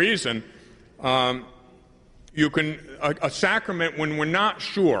odd reason, you can a sacrament when we're not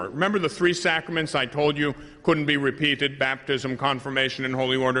sure. Remember the three sacraments I told you couldn't be repeated: baptism, confirmation, and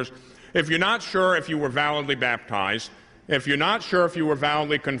holy orders. If you're not sure if you were validly baptized, if you're not sure if you were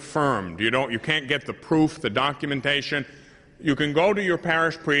validly confirmed, you can't get the proof, the documentation, you can go to your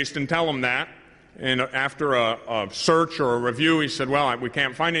parish priest and tell him that. And after a search or a review, he said, well, we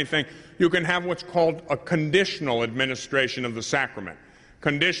can't find anything. You can have what's called a conditional administration of the sacrament.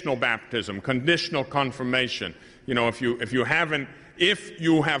 Conditional baptism, conditional confirmation. If you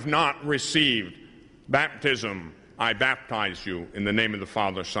have not received baptism, I baptize you in the name of the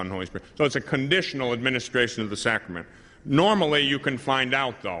Father, Son, Holy Spirit. So it's a conditional administration of the sacrament. Normally, you can find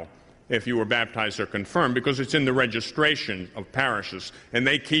out, though, if you were baptized or confirmed, because it's in the registration of parishes, and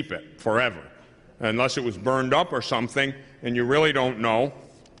they keep it forever. Unless it was burned up or something, and you really don't know,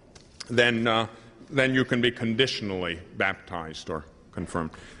 then you can be conditionally baptized or confirmed.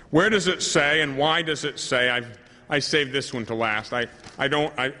 Where does it say, and why does it say? I saved this one to last.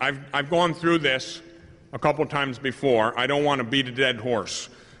 I've gone through this a couple times before. I don't want to beat a dead horse,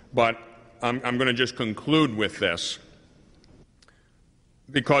 but I'm going to just conclude with this,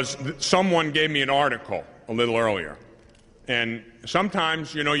 because someone gave me an article a little earlier. And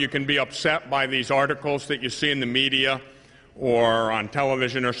sometimes, you can be upset by these articles that you see in the media or on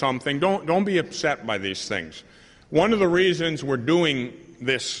television or something. Don't be upset by these things. One of the reasons we're doing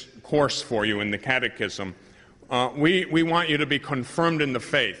this course for you in the Catechism, we want you to be confirmed in the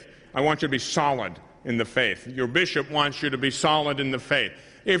faith. I want you to be solid in the faith. Your bishop wants you to be solid in the faith.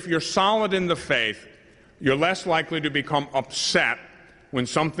 If you're solid in the faith, you're less likely to become upset when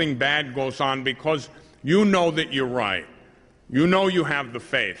something bad goes on because you know that you're right. You know you have the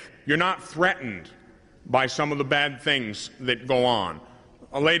faith. You're not threatened by some of the bad things that go on.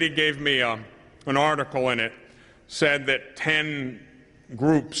 A lady gave me an article in it, said that 10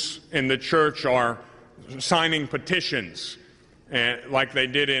 groups in the church are signing petitions, like they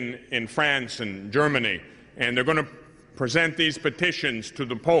did in France and Germany, and they're going to present these petitions to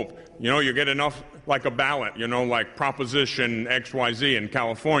the Pope. You know, you get enough, like a ballot, you know, like Proposition XYZ in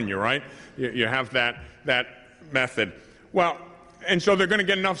California, right? You have that method. Well, and so they're going to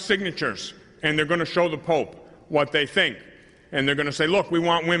get enough signatures, and they're going to show the Pope what they think. And they're going to say, look, we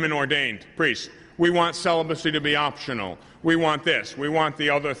want women ordained priests. We want celibacy to be optional. We want this. We want the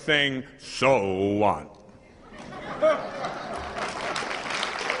other thing. So what?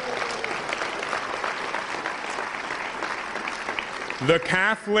 The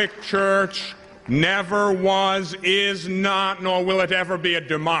Catholic Church never was, is not, nor will it ever be a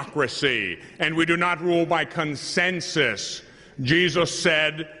democracy. And we do not rule by consensus. Jesus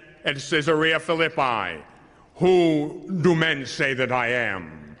said at Caesarea Philippi, "Who do men say that I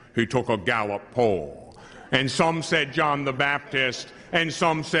am?" He took a Gallup poll. And some said John the Baptist, and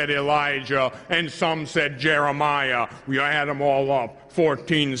some said Elijah, and some said Jeremiah. We add them all up.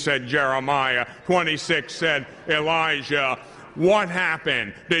 14 said Jeremiah, 26 said Elijah. What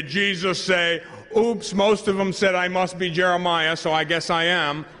happened? Did Jesus say, oops, most of them said I must be Jeremiah, so I guess I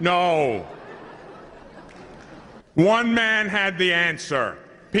am? No. One man had the answer.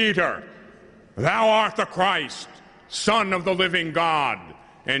 Peter, thou art the Christ, Son of the living God.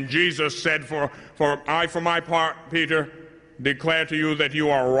 And Jesus said, for I, for my part, Peter, declare to you that you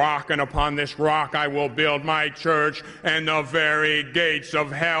are a rock, and upon this rock I will build my church, and the very gates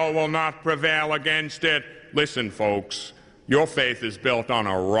of hell will not prevail against it. Listen, folks, your faith is built on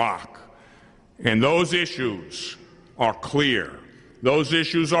a rock, and those issues are clear. Those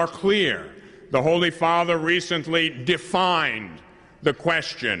issues are clear. The Holy Father recently defined the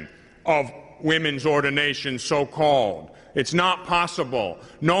question of women's ordination, so-called. It's not possible.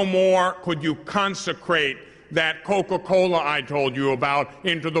 No more could you consecrate that Coca-Cola I told you about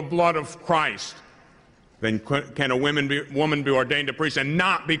into the blood of Christ than can a woman be ordained a priest, and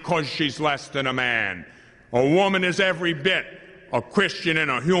not because she's less than a man. A woman is every bit a Christian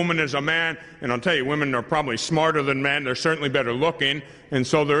and a human as a man, and I'll tell you, women are probably smarter than men. They're certainly better looking, and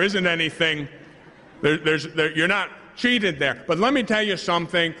so there isn't anything, you're not cheated there. But let me tell you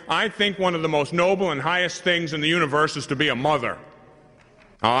something. I think one of the most noble and highest things in the universe is to be a mother.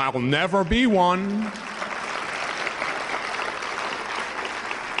 I'll never be one.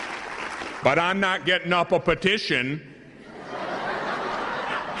 But I'm not getting up a petition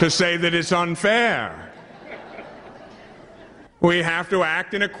to say that it's unfair. We have to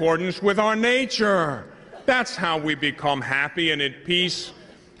act in accordance with our nature. That's how we become happy and at peace.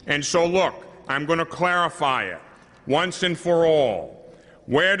 And so look, I'm going to clarify it once and for all.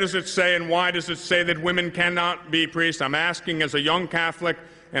 Where does it say and why does it say that women cannot be priests? I'm asking as a young Catholic,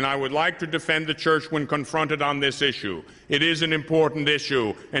 and I would like to defend the Church when confronted on this issue. It is an important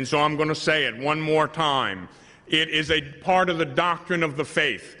issue, and so I'm going to say it one more time. It is a part of the doctrine of the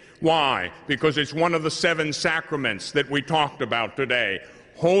faith. Why? Because it's one of the 7 sacraments that we talked about today.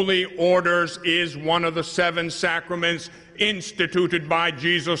 Holy orders is one of the 7 sacraments instituted by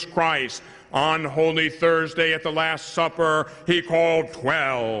Jesus Christ. On Holy Thursday at the Last Supper, he called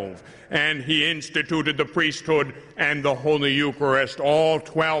 12, and he instituted the priesthood and the Holy Eucharist. All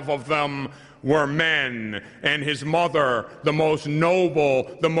 12 of them were men, and his mother, the most noble,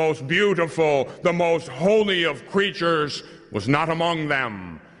 the most beautiful, the most holy of creatures, was not among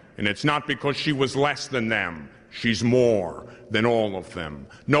them. And it's not because she was less than them. She's more than all of them.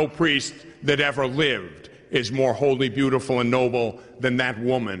 No priest that ever lived is more holy, beautiful, and noble than that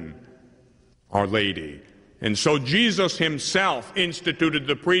woman, Our Lady. And so Jesus himself instituted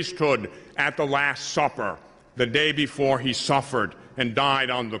the priesthood at the Last Supper, the day before he suffered and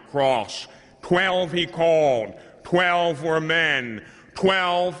died on the cross. 12 he called. 12 were men.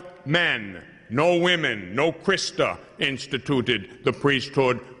 12 men. No women, no Christa instituted the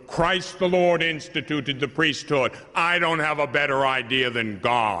priesthood. Christ the Lord instituted the priesthood. I don't have a better idea than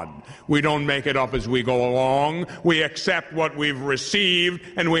God. We don't make it up as we go along. We accept what we've received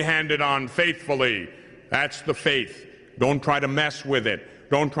and we hand it on faithfully. That's the faith. Don't try to mess with it.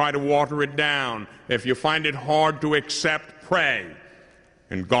 Don't try to water it down. If you find it hard to accept, pray,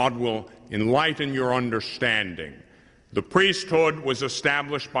 and God will enlighten your understanding. The priesthood was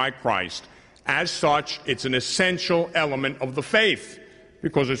established by Christ. As such, it's an essential element of the faith,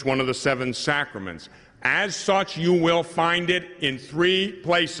 because it's one of the 7 sacraments. As such, you will find it in 3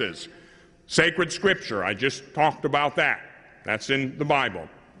 places. Sacred Scripture, I just talked about that. That's in the Bible,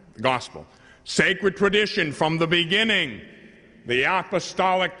 the Gospel. Sacred tradition from the beginning. The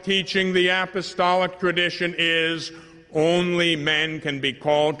apostolic teaching, the apostolic tradition is only men can be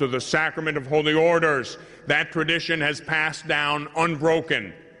called to the sacrament of holy orders. That tradition has passed down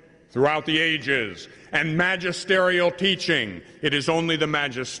unbroken throughout the ages. And magisterial teaching, it is only the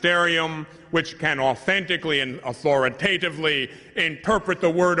magisterium which can authentically and authoritatively interpret the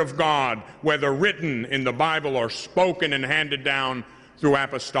Word of God, whether written in the Bible or spoken and handed down through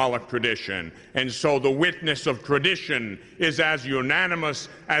apostolic tradition. And so the witness of tradition is as unanimous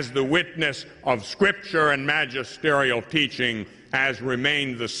as the witness of Scripture, and magisterial teaching has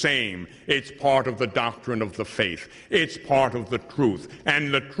remained the same. It's part of the doctrine of the faith. It's part of the truth.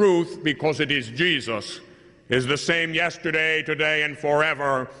 And the truth, because it is Jesus, is the same yesterday, today, and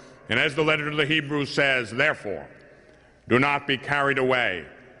forever. And as the letter to the Hebrews says, therefore, do not be carried away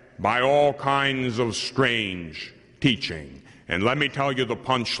by all kinds of strange teaching. And let me tell you the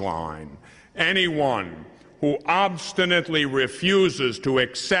punchline. Anyone who obstinately refuses to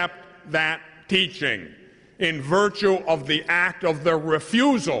accept that teaching in virtue of the act of their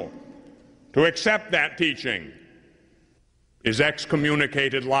refusal to accept that teaching is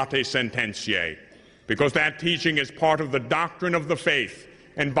excommunicated late sententiae, because that teaching is part of the doctrine of the faith,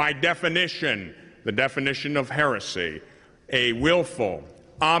 and by definition, the definition of heresy, a willful,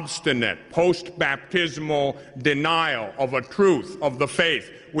 obstinate, post-baptismal denial of a truth of the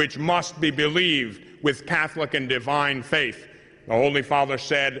faith which must be believed with Catholic and divine faith. The Holy Father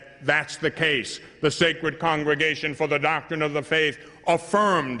said, that's the case. The Sacred Congregation for the Doctrine of the Faith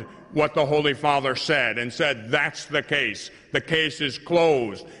affirmed what the Holy Father said and said, that's the case. The case is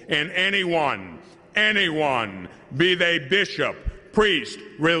closed. And anyone, be they bishop, priest,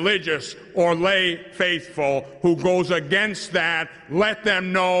 religious, or lay faithful, who goes against that, let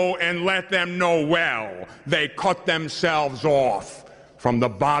them know, and let them know well, they cut themselves off from the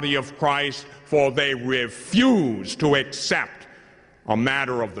body of Christ, for they refuse to accept a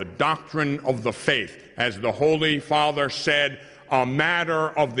matter of the doctrine of the faith, as the Holy Father said, a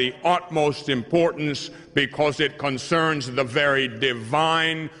matter of the utmost importance, because it concerns the very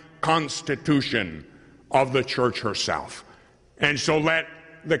divine constitution of the Church herself. And so let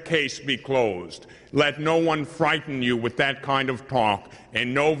the case be closed. Let no one frighten you with that kind of talk,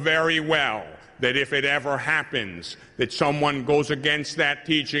 and know very well that if it ever happens that someone goes against that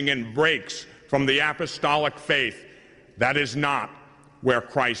teaching and breaks from the apostolic faith, that is not where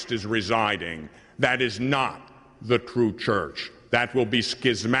Christ is residing. That is not the true church. That will be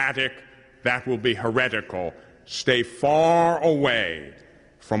schismatic. That will be heretical. Stay far away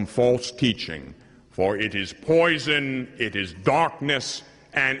from false teaching, for it is poison, it is darkness,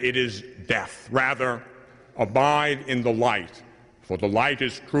 and it is death. Rather, abide in the light, for the light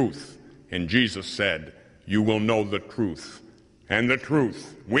is truth. And Jesus said, you will know the truth, and the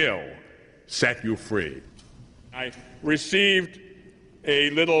truth will set you free. I received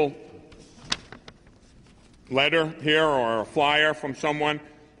a little letter here, or a flyer from someone.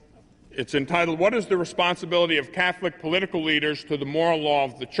 It's entitled, What is the Responsibility of Catholic Political Leaders to the Moral Law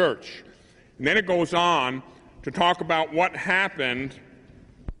of the Church? And then it goes on to talk about what happened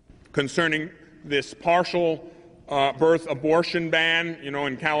concerning this partial birth abortion ban. You know,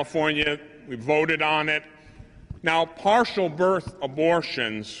 in California, we voted on it. Now, partial birth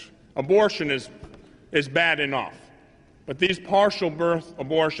abortion is bad enough. But these partial birth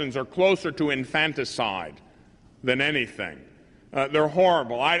abortions are closer to infanticide than anything. They're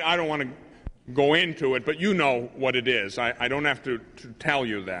horrible. I don't want to go into it, but you know what it is. I don't have to tell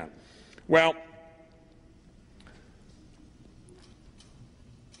you that. Well,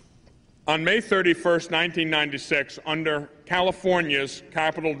 on May 31st, 1996, under California's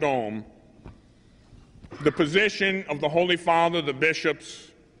Capitol Dome, the position of the Holy Father, the bishops,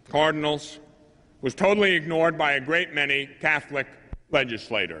 cardinals, was totally ignored by a great many Catholic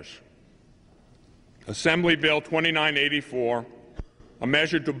legislators. Assembly Bill 2984, a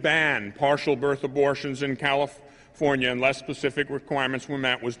measure to ban partial birth abortions in California unless specific requirements were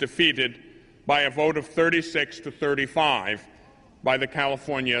met, was defeated by a vote of 36 to 35 by the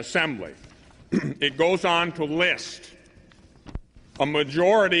California Assembly. It goes on to list a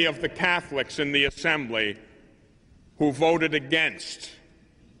majority of the Catholics in the Assembly who voted against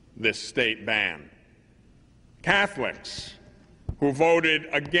this state ban. Catholics who voted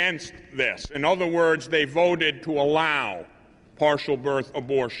against this. In other words, they voted to allow partial birth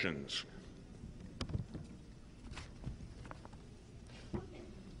abortions.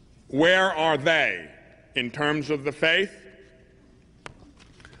 Where are they in terms of the faith?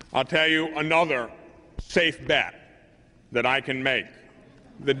 I'll tell you another safe bet that I can make.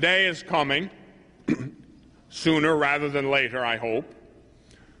 The day is coming sooner rather than later, I hope,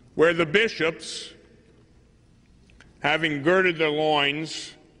 where the bishops, having girded their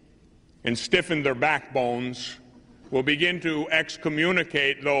loins and stiffened their backbones, will begin to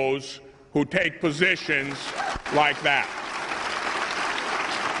excommunicate those who take positions like that.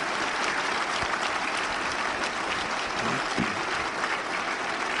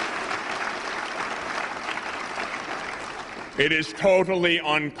 It is totally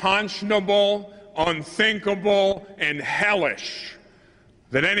unconscionable, unthinkable, and hellish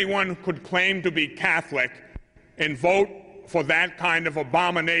that anyone could claim to be Catholic and vote for that kind of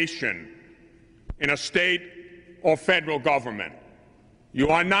abomination in a state or federal government. You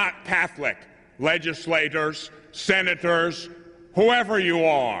are not Catholic, legislators, senators, whoever you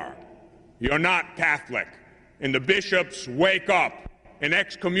are. You're not Catholic. And the bishops wake up and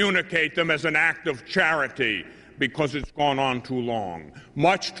excommunicate them as an act of charity because it's gone on too long,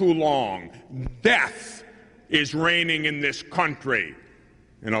 much too long. Death is reigning in this country.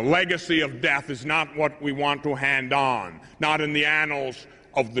 And a legacy of death is not what we want to hand on, not in the annals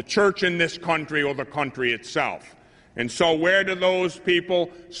of the church in this country or the country itself. And so where do those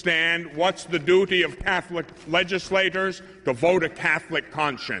people stand? What's the duty of Catholic legislators? To vote a Catholic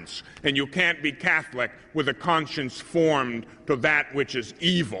conscience. And you can't be Catholic with a conscience formed to that which is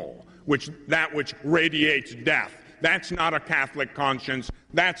evil, that which radiates death. That's not a Catholic conscience.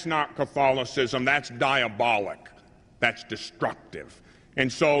 That's not Catholicism. That's diabolic. That's destructive. And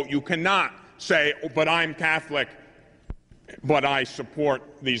so you cannot say, oh, but I'm Catholic, but I support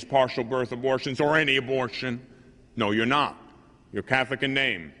these partial birth abortions or any abortion. No, you're not. You're Catholic in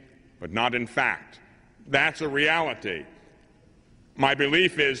name, but not in fact. That's a reality. My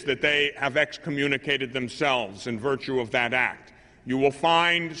belief is that they have excommunicated themselves in virtue of that act. You will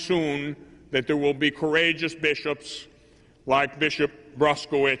find soon that there will be courageous bishops like Bishop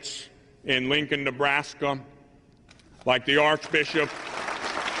Bruskowitz in Lincoln, Nebraska, like the Archbishop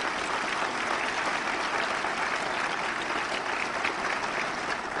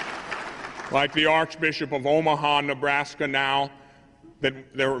of Omaha, Nebraska now,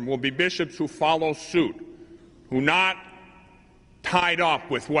 that there will be bishops who follow suit, who not tied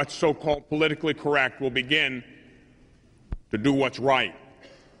up with what's so-called politically correct will begin to do what's right,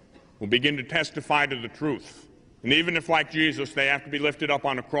 will begin to testify to the truth. And even if, like Jesus, they have to be lifted up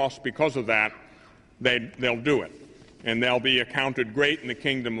on a cross because of that, they'll do it. And they'll be accounted great in the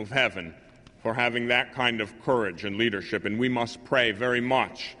kingdom of heaven for having that kind of courage and leadership. And we must pray very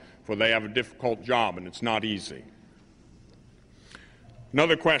much, for they have a difficult job, and it's not easy.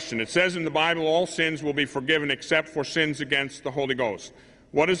 Another question. It says in the Bible, all sins will be forgiven except for sins against the Holy Ghost.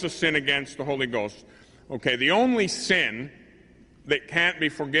 What is a sin against the Holy Ghost? Okay, the only sin that can't be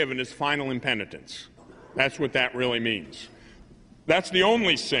forgiven is final impenitence. That's what that really means. That's the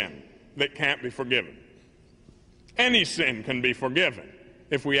only sin that can't be forgiven. Any sin can be forgiven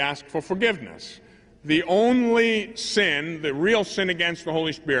if we ask for forgiveness. The only sin, the real sin against the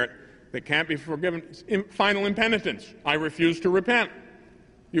Holy Spirit that can't be forgiven is final impenitence. I refuse to repent.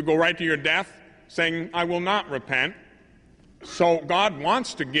 You go right to your death saying, I will not repent. So God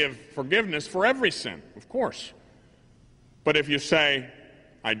wants to give forgiveness for every sin, of course. But if you say,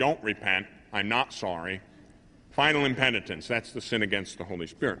 I don't repent, I'm not sorry, final impenitence, that's the sin against the Holy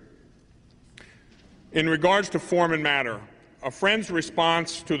Spirit. In regards to form and matter, a friend's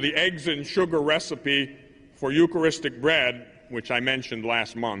response to the eggs and sugar recipe for Eucharistic bread, which I mentioned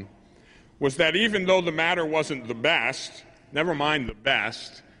last month, was that even though the matter wasn't the best, never mind the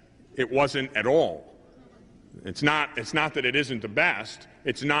best, it wasn't at all. It's not that it isn't the best,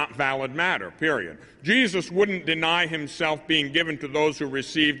 it's not valid matter, period. Jesus wouldn't deny himself being given to those who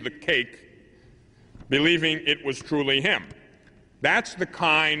received the cake, believing it was truly him. That's the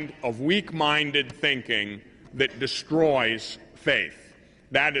kind of weak-minded thinking that destroys faith.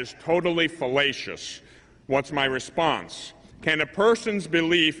 That is totally fallacious. What's my response? Can a person's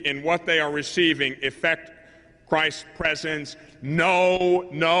belief in what they are receiving affect Christ's presence? No,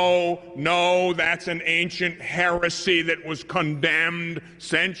 no, no. That's an ancient heresy that was condemned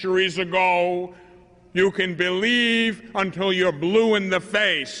centuries ago. You can believe until you're blue in the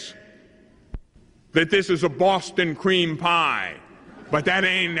face that this is a Boston cream pie, but that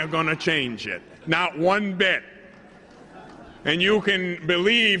ain't going to change it. Not one bit. And you can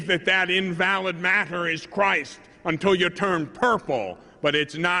believe that that invalid matter is Christ until you turn purple, but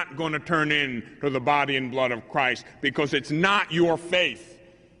it's not going to turn into the body and blood of Christ, because it's not your faith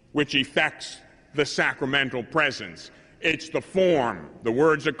which effects the sacramental presence. It's the form, the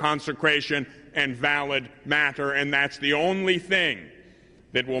words of consecration, and valid matter, and that's the only thing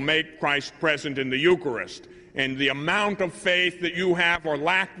that will make Christ present in the Eucharist. And the amount of faith that you have or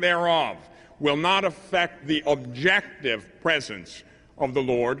lack thereof will not affect the objective presence of the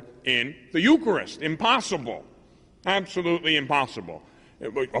Lord in the Eucharist. Impossible. Absolutely impossible.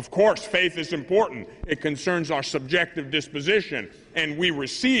 Of course, faith is important. It concerns our subjective disposition, and we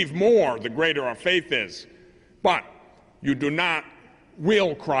receive more the greater our faith is. But you do not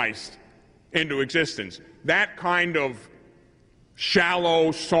will Christ into existence. That kind of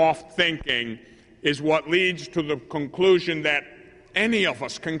shallow, soft thinking is what leads to the conclusion that any of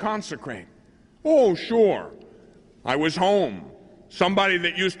us can consecrate. Oh, sure. I was home. Somebody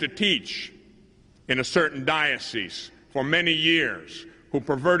that used to teach in a certain diocese for many years, who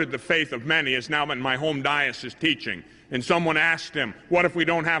perverted the faith of many, is now in my home diocese teaching. And someone asked him, what if we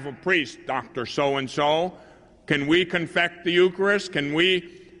don't have a priest, Dr. So-and-so? Can we confect the Eucharist? Can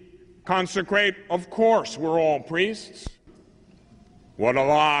we consecrate? Of course, we're all priests. What a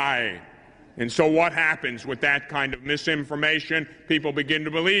lie. And so what happens with that kind of misinformation? People begin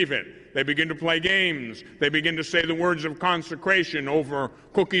to believe it. They begin to play games. They begin to say the words of consecration over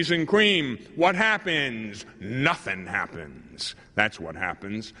cookies and cream. What happens? Nothing happens. That's what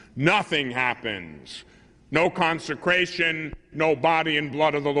happens. Nothing happens. No consecration, no body and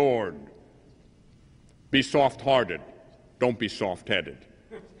blood of the Lord. Be soft-hearted. Don't be soft-headed.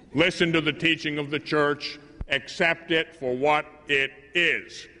 Listen to the teaching of the Church. Accept it for what it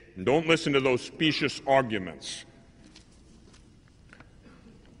is. And don't listen to those specious arguments.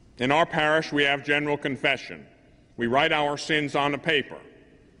 In our parish, we have general confession. We write our sins on a paper.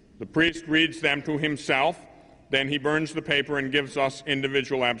 The priest reads them to himself, then he burns the paper and gives us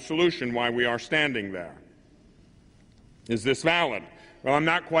individual absolution while we are standing there. Is this valid? Well, I'm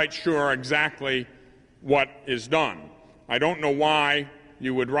not quite sure exactly what is done. I don't know why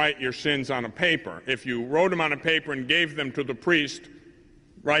you would write your sins on a paper. If you wrote them on a paper and gave them to the priest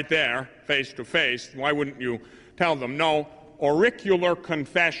right there, face to face, why wouldn't you tell them? No, auricular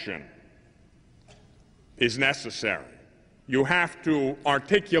confession is necessary. You have to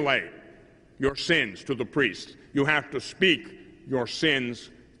articulate your sins to the priest. You have to speak your sins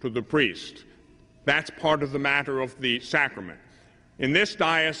to the priest. That's part of the matter of the sacrament. In this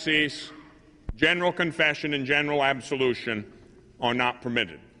diocese, general confession and general absolution are not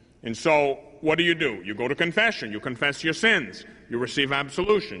permitted. And so, what do? You go to confession. You confess your sins. You receive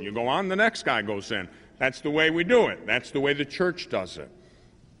absolution. You go on, the next guy goes in. That's the way we do it. That's the way the Church does it.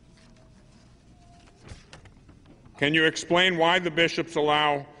 Can you explain why the bishops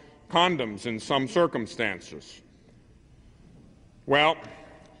allow condoms in some circumstances? Well,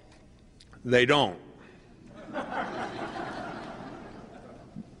 they don't.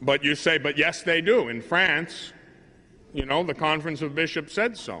 But you say, but yes, they do. In France, you know, the Conference of Bishops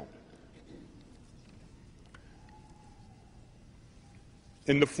said so.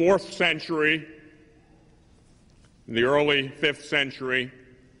 In the 4th century, in the early 5th century,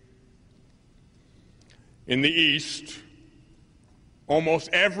 in the East, almost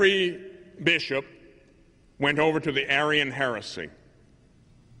every bishop went over to the Arian heresy.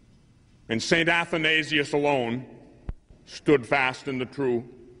 And St. Athanasius alone stood fast in the true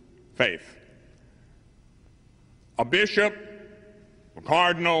faith. A bishop, a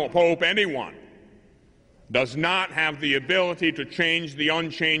cardinal, a pope, anyone does not have the ability to change the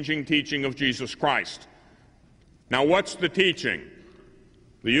unchanging teaching of Jesus Christ. Now, what's the teaching?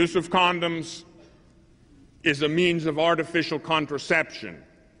 The use of condoms is a means of artificial contraception.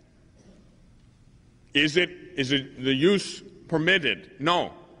 Is it the use permitted?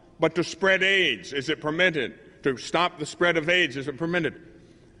 No. But to spread AIDS, is it permitted? To stop the spread of AIDS, is it permitted?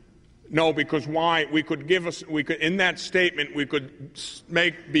 No, because why? In that statement, we could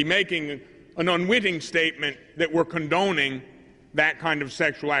be making an unwitting statement that we're condoning that kind of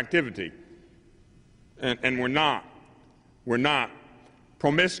sexual activity. And we're not. We're not.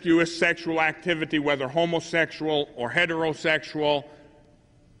 Promiscuous sexual activity, whether homosexual or heterosexual,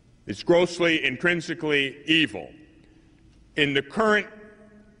 is grossly, intrinsically evil. In the current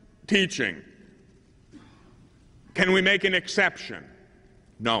teaching, can we make an exception?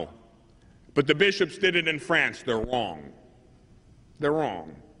 No. But the bishops did it in France. They're wrong. They're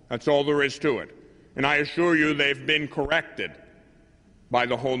wrong. That's all there is to it. And I assure you they've been corrected by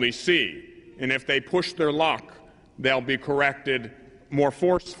the Holy See. And if they push their luck, they'll be corrected more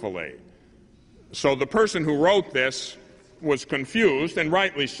forcefully. So the person who wrote this was confused, and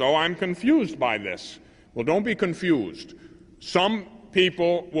rightly so. I'm confused by this. Well, don't be confused. Some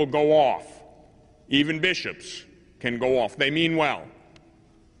people will go off. Even bishops can go off. They mean well.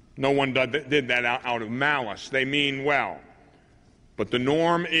 No one did that out of malice. They mean well. But the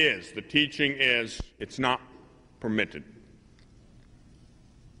norm is, the teaching is, it's not permitted.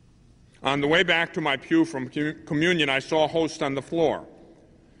 On the way back to my pew from communion, I saw a host on the floor.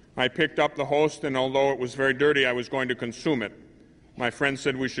 I picked up the host, and although it was very dirty, I was going to consume it. My friend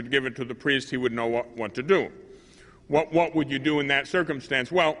said we should give it to the priest. He would know what to do. What would you do in that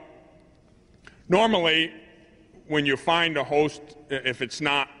circumstance? Well, normally, when you find a host, if it's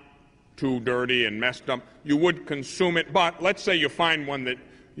not too dirty and messed up, you would consume it. But let's say you find one that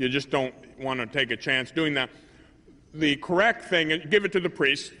you just don't want to take a chance doing that. The correct thing is give it to the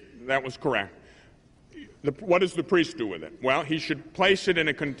priest. That was correct. What does the priest do with it? Well, he should place it in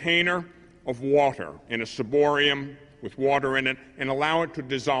a container of water, in a ciborium with water in it, and allow it to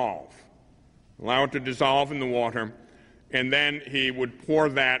dissolve. Allow it to dissolve in the water, and then he would pour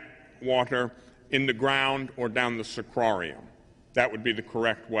that water in the ground or down the sacrarium. That would be the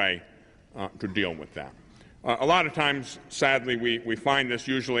correct way to deal with that. A lot of times, sadly, we find this.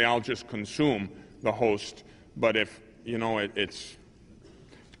 Usually I'll just consume the host, but if, it's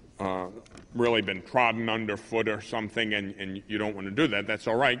really been trodden underfoot or something and you don't want to do that, that's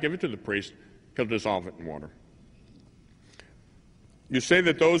all right. Give it to the priest. He'll dissolve it in water. You say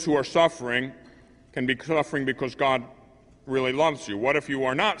that those who are suffering can be suffering because God really loves you. What if you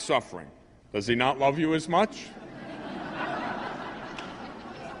are not suffering? Does he not love you as much?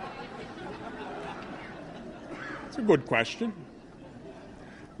 It's a good question.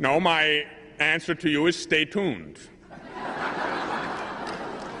 No, my answer to you is stay tuned.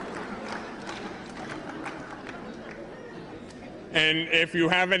 And if you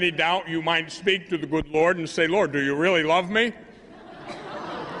have any doubt, you might speak to the good Lord and say, Lord, do you really love me?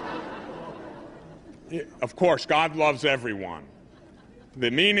 Of course, God loves everyone.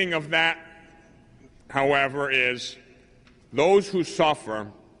 The meaning of that, however, is those who suffer,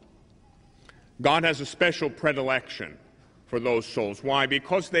 God has a special predilection for those souls. Why?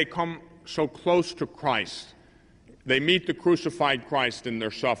 Because they come so close to Christ. They meet the crucified Christ in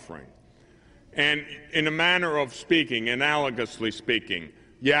their suffering. And in a manner of speaking, analogously speaking,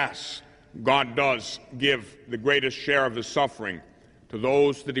 yes, God does give the greatest share of his suffering to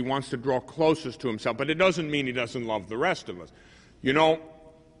those that he wants to draw closest to himself. But it doesn't mean he doesn't love the rest of us.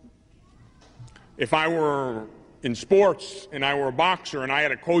 If I were in sports and I were a boxer and I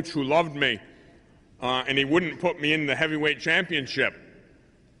had a coach who loved me and he wouldn't put me in the heavyweight championship,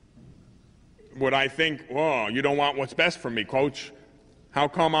 would I think, oh, you don't want what's best for me, coach? How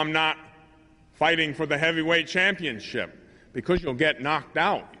come I'm not fighting for the heavyweight championship? Because you'll get knocked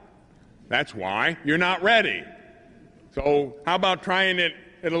out. That's why. You're not ready. So how about trying it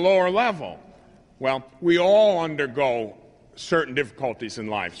at a lower level? Well, we all undergo certain difficulties in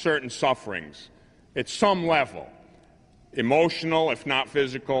life, certain sufferings at some level. Emotional, if not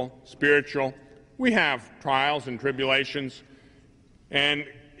physical, spiritual. We have trials and tribulations. And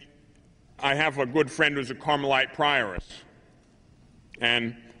I have a good friend who's a Carmelite prioress.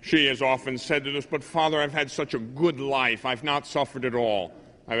 And she has often said to us, but Father, I've had such a good life. I've not suffered at all.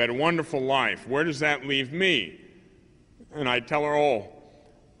 I've had a wonderful life. Where does that leave me? And I tell her, oh,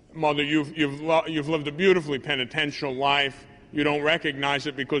 Mother, you've lived a beautifully penitential life. You don't recognize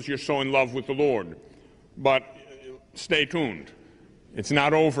it because you're so in love with the Lord. But stay tuned. It's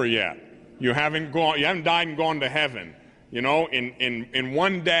not over yet. You haven't died and gone to heaven. In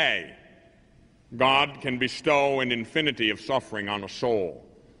one day, God can bestow an infinity of suffering on a soul.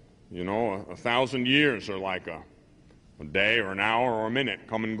 1,000 years are like a day or an hour or a minute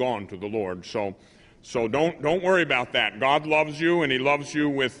come and gone to the Lord. So don't worry about that. God loves you, and he loves you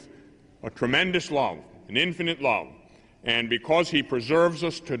with a tremendous love, an infinite love. And because he preserves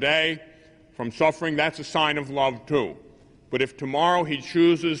us today from suffering, that's a sign of love too. But if tomorrow he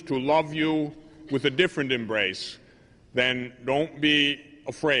chooses to love you with a different embrace, then don't be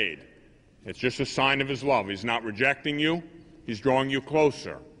afraid. It's just a sign of his love. He's not rejecting you. He's drawing you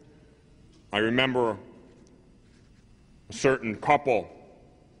closer. I remember a certain couple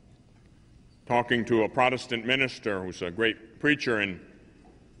talking to a Protestant minister who's a great preacher, and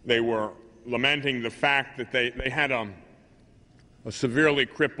they were lamenting the fact that they had a severely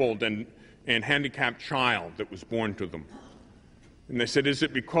crippled and handicapped child that was born to them. And they said, is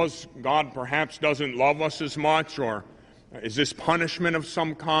it because God perhaps doesn't love us as much, or is this punishment of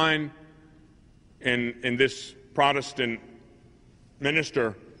some kind? And this Protestant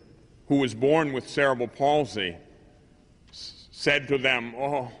minister, who was born with cerebral palsy, said to them,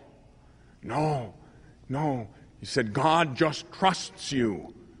 oh, no. He said, God just trusts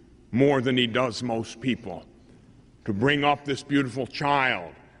you more than he does most people to bring up this beautiful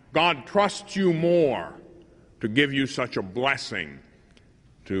child. God trusts you more to give you such a blessing,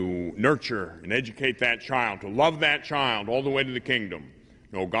 to nurture and educate that child, to love that child all the way to the kingdom.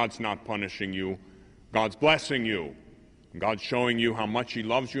 No, God's not punishing you. God's blessing you. God's showing you how much he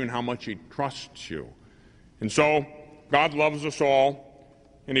loves you and how much he trusts you. And so, God loves us all.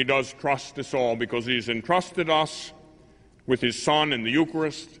 and he does trust us all, because he's entrusted us with his Son in the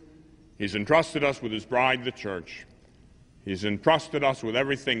Eucharist. He's entrusted us with his bride, the Church. He's entrusted us with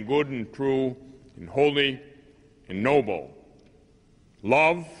everything good and true and holy and noble.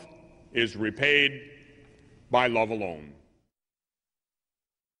 Love is repaid by love alone.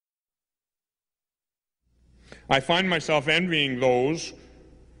 I find myself envying those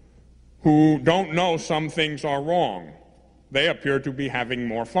who don't know some things are wrong. They appear to be having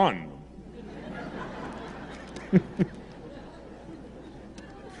more fun.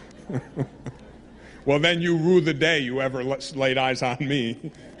 Well, then you rue the day you ever laid eyes on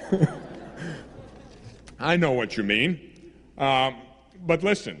me. I know what you mean. But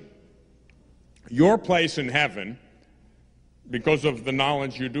listen, your place in heaven, because of the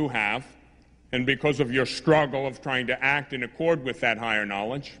knowledge you do have, and because of your struggle of trying to act in accord with that higher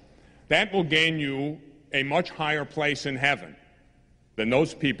knowledge, that will gain you a much higher place in heaven than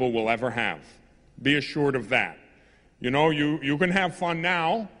those people will ever have. Be assured of that. You know, you can have fun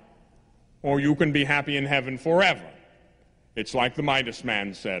now, or you can be happy in heaven forever. It's like the Midas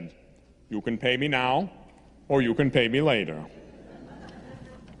man said, you can pay me now, or you can pay me later.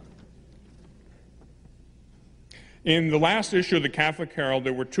 In the last issue of the Catholic Herald,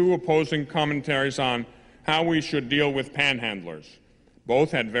 there were two opposing commentaries on how we should deal with panhandlers. Both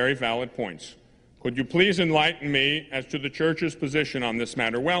had very valid points. Could you please enlighten me as to the Church's position on this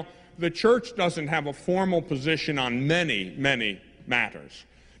matter? Well, the Church doesn't have a formal position on many, many matters.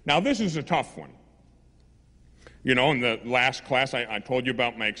 Now, this is a tough one. You know, in the last class, I told you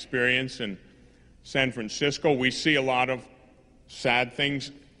about my experience in San Francisco. We see a lot of sad things.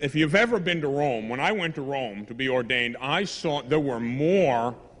 If you've ever been to Rome, when I went to Rome to be ordained, I saw there were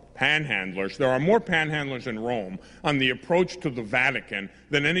more panhandlers. There are more panhandlers in Rome on the approach to the Vatican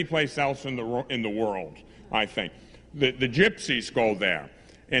than any place else in the world, I think. The gypsies go there,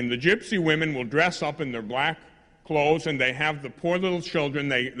 and the gypsy women will dress up in their black clothes, and they have the poor little children,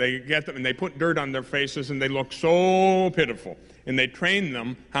 they get them, and they put dirt on their faces, and they look so pitiful, and they train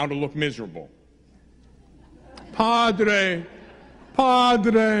them how to look miserable. Padre!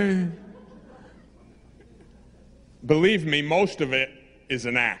 Padre! Believe me, most of it is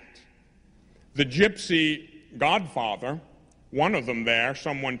an act. The gypsy godfather, one of them there,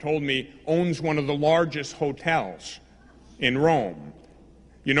 someone told me, owns one of the largest hotels in Rome.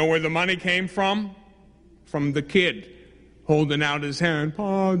 You know where the money came from? From the kid holding out his hand,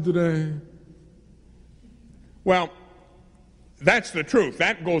 Padre. Well, that's the truth.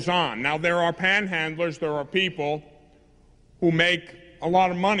 That goes on. Now, there are panhandlers, there are people who make a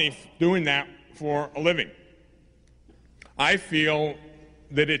lot of money doing that for a living. I feel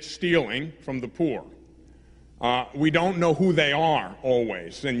that it's stealing from the poor. We don't know who they are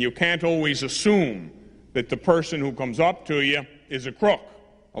always, and you can't always assume that the person who comes up to you is a crook.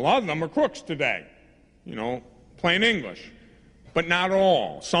 A lot of them are crooks today, you know, plain English. But not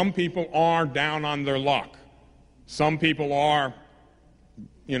all. Some people are down on their luck. Some people are,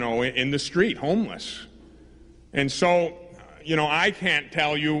 you know, in the street, homeless. And so, you know, I can't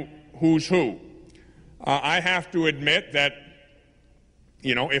tell you who's who. I have to admit that,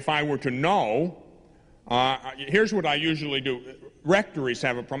 you know, if I were to know, here's what I usually do. Rectories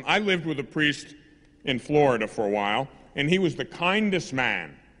have a problem. I lived with a priest in Florida for a while, and he was the kindest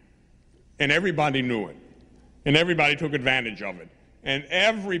man, and everybody knew it, and everybody took advantage of it. And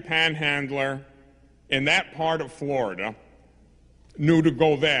every panhandler in that part of Florida knew to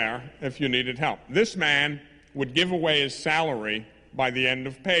go there if you needed help. This man would give away his salary by the end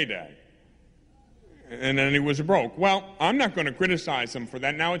of payday. And then he was broke. Well, I'm not going to criticize him for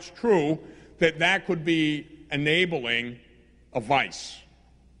that. Now, it's true that that could be enabling a vice.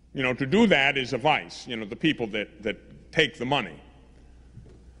 You know, to do that is a vice, you know, the people that take the money.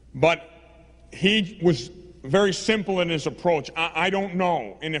 But he was very simple in his approach. I don't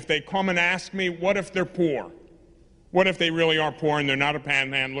know. And if they come and ask me, what if they're poor? What if they really are poor and they're not a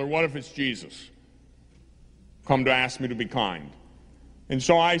panhandler? What if it's Jesus come to ask me to be kind? And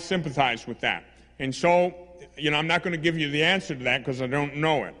so I sympathize with that. And so, you know, I'm not going to give you the answer to that because I don't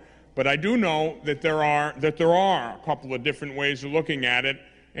know it. But I do know that there are a couple of different ways of looking at it,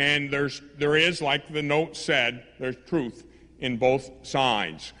 and there is, like the note said, there's truth in both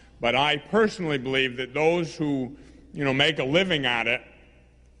sides. But I personally believe that those who, you know, make a living at it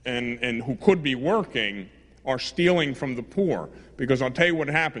and who could be working are stealing from the poor. Because I'll tell you what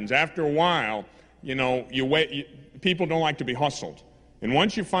happens. After a while, you know, people don't like to be hustled. And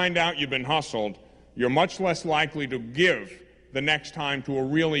once you find out you've been hustled, you're much less likely to give the next time to a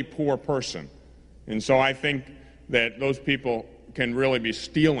really poor person. And so I think that those people can really be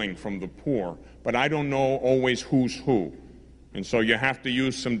stealing from the poor. But I don't know always who's who. And so you have to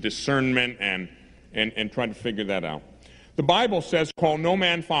use some discernment and try to figure that out. The Bible says, call no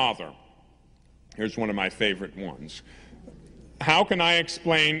man father. Here's one of my favorite ones. How can I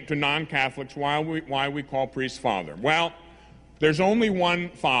explain to non-Catholics why we call priests father? Well, there's only one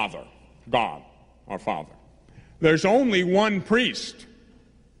Father, God, our Father. There's only one priest.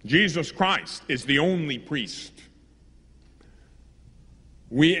 Jesus Christ is the only priest.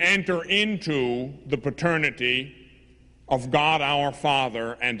 We enter into the paternity of God our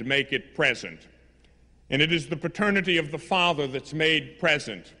Father and make it present. And it is the paternity of the Father that's made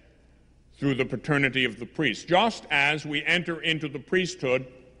present through the paternity of the priest, just as we enter into the priesthood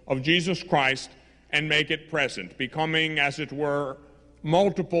of Jesus Christ and make it present, becoming, as it were,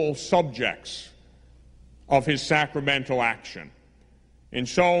 multiple subjects of his sacramental action. And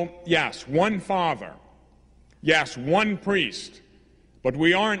so, yes, one Father, yes, one priest, but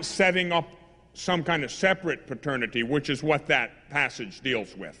we aren't setting up some kind of separate paternity, which is what that passage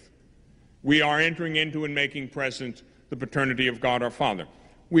deals with. We are entering into and making present the paternity of God our Father.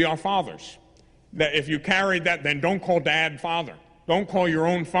 We are fathers. That if you carry that, then don't call dad father. Don't call your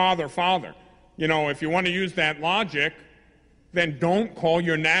own father father. You know, if you want to use that logic, then don't call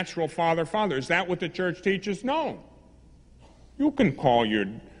your natural father father. Is that what the church teaches? No. You can call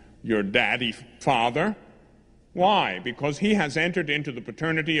your daddy father. Why? Because he has entered into the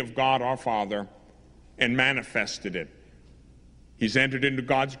paternity of God our Father and manifested it. He's entered into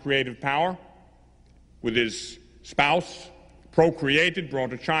God's creative power with his spouse, procreated,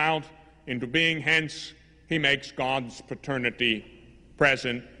 brought a child into being. Hence, he makes God's paternity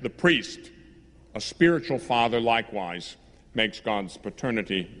present. The priest, a spiritual father likewise, makes God's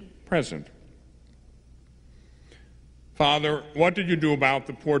paternity present. Father, what did you do about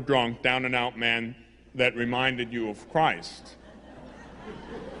the poor drunk, down-and-out man that reminded you of Christ?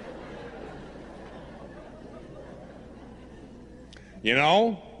 You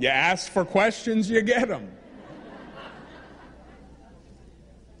know, you ask for questions, you get them.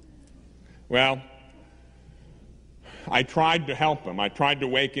 Well, I tried to help him. I tried to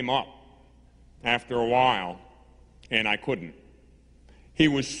wake him up after a while, and I couldn't. He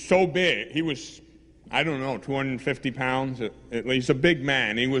was so big. He was, I don't know, 250 pounds at least, a big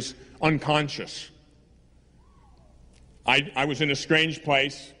man. He was unconscious. I was in a strange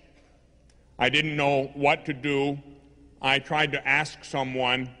place. I didn't know what to do. I tried to ask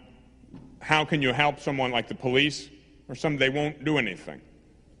someone, how can you help someone, like the police or something? They won't do anything.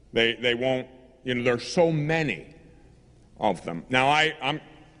 They won't, you know, there's so many of them. Now,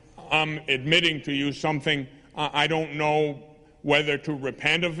 I'm admitting to you something. I don't know whether to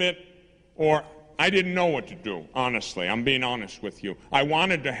repent of it, or I didn't know what to do, honestly. I'm being honest with you. I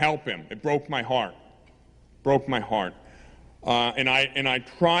wanted to help him. It broke my heart. Broke my heart. And I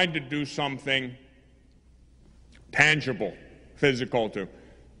tried to do something tangible, physical to,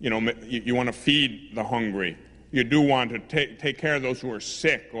 you know, you want to feed the hungry. You do want to take care of those who are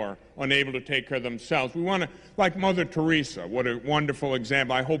sick or unable to take care of themselves. We want to, like Mother Teresa, what a wonderful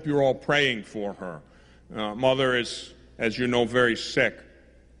example. I hope you're all praying for her. Mother is, as you know, very sick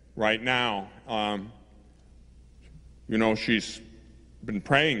right now. You know, she's been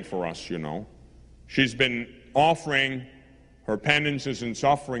praying for us, you know. She's been offering her penances and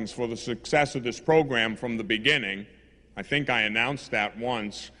sufferings for the success of this program from the beginning. I think I announced that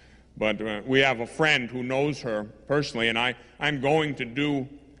once. But we have a friend who knows her personally, and I'm going to do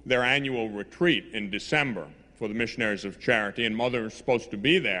their annual retreat in December for the Missionaries of Charity, and Mother is supposed to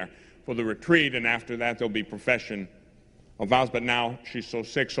be there for the retreat, and after that there'll be profession of vows, but now she's so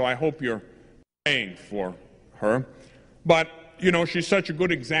sick, so I hope you're praying for her. But, you know, she's such a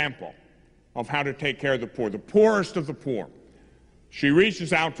good example of how to take care of the poorest of the poor. She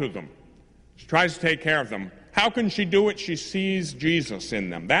reaches out to them. She tries to take care of them. How can she do it? She sees Jesus in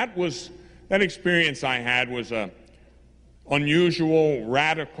them. That experience I had was a unusual,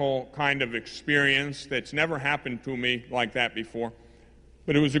 radical kind of experience that's never happened to me like that before.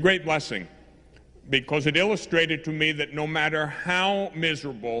 But it was a great blessing because it illustrated to me that no matter how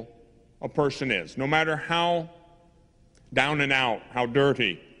miserable a person is, no matter how down and out, how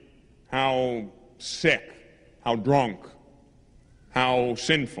dirty, how sick, how drunk, how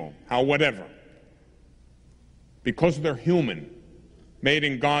sinful, how whatever, because they're human, made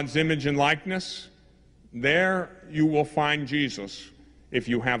in God's image and likeness, there you will find Jesus if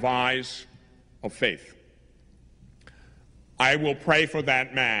you have eyes of faith. I will pray for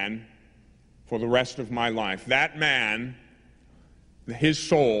that man for the rest of my life. That man, his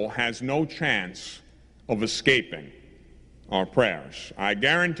soul has no chance of escaping our prayers. I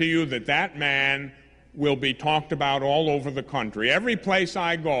guarantee you that that man will be talked about all over the country. Every place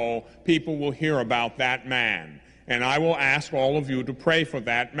I go, people will hear about that man and I will ask all of you to pray for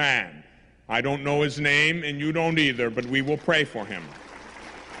that man. I don't know his name, and you don't either, but we will pray for him.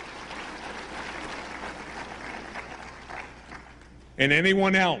 And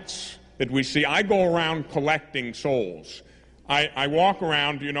anyone else that we see. I go around collecting souls. I walk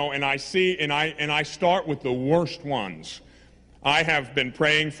around, and I see, and I start with the worst ones. I have been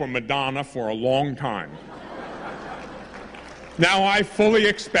praying for Madonna for a long time. Now I fully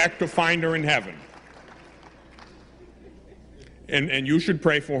expect to find her in heaven. And you should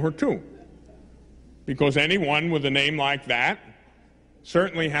pray for her too. Because anyone with a name like that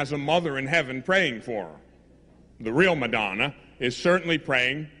certainly has a mother in heaven praying for her. The real Madonna is certainly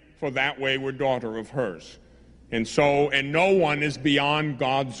praying for that wayward daughter of hers. And no one is beyond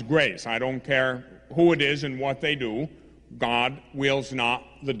God's grace. I don't care who it is and what they do. God wills not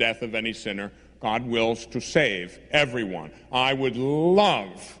the death of any sinner. God wills to save everyone. I would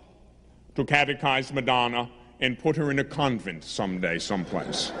love to catechize Madonna and put her in a convent someday,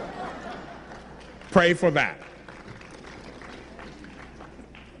 someplace. Pray for that.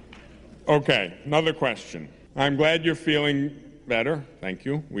 Okay, another question. I'm glad you're feeling better. Thank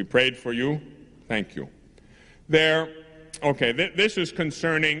you. We prayed for you. Thank you. This is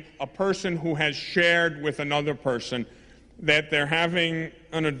concerning a person who has shared with another person that they're having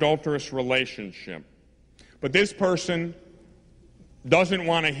an adulterous relationship. But this person doesn't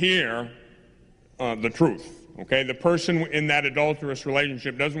want to hear the truth. Okay? The person in that adulterous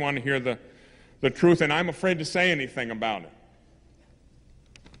relationship doesn't want to hear the truth, and I'm afraid to say anything about it.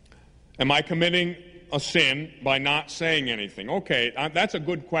 Am I committing a sin by not saying anything? Okay, that's a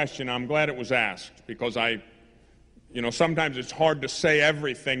good question. I'm glad it was asked, because sometimes it's hard to say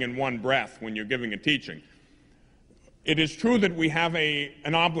everything in one breath when you're giving a teaching. It is true that we have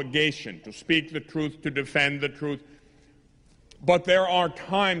an obligation to speak the truth, to defend the truth, but there are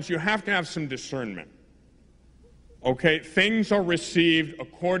times you have to have some discernment. Okay, things are received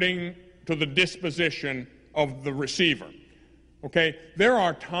according to the disposition of the receiver. Okay, there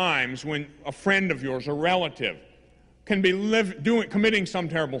are times when a friend of yours, a relative, can be committing some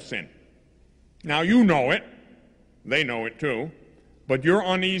terrible sin. Now you know it, they know it too, but you're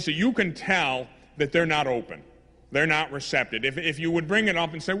uneasy. You can tell that they're not open. They're not receptive. If you would bring it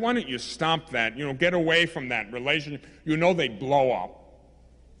up and say, why don't you stop that? Get away from that relationship. They'd blow up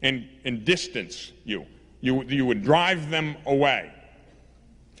and distance you. You would drive them away.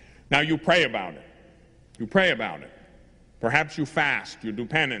 Now you pray about it. You pray about it. Perhaps you fast, you do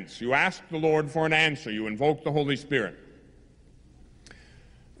penance, you ask the Lord for an answer, you invoke the Holy Spirit.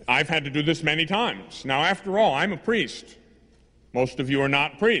 I've had to do this many times. Now, after all, I'm a priest. Most of you are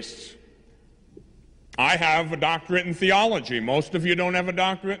not priests. I have a doctorate in theology. Most of you don't have a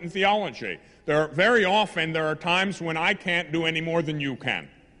doctorate in theology. Very often there are times when I can't do any more than you can.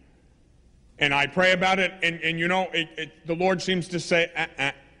 And I pray about it, and the Lord seems to say,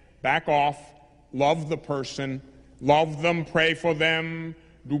 back off, love the person, love them, pray for them,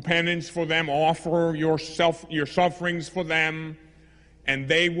 do penance for them, offer your sufferings for them, and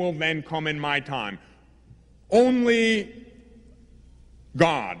they will then come in my time. Only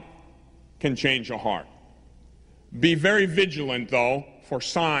God can change a heart. Be very vigilant, though, for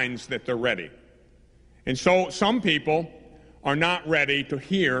signs that they're ready. And so some people are not ready to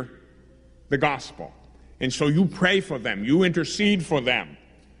hear the gospel. And so you pray for them, you intercede for them,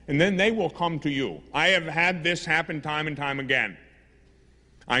 and then they will come to you. I have had this happen time and time again.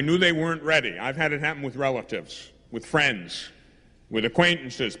 I knew they weren't ready. I've had it happen with relatives, with friends, with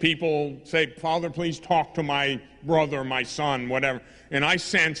acquaintances. People say, Father, please talk to my brother, my son, whatever. And I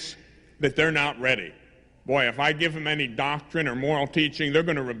sense that they're not ready. Boy, if I give them any doctrine or moral teaching, they're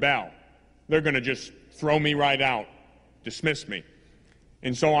going to rebel. They're going to just throw me right out, dismiss me.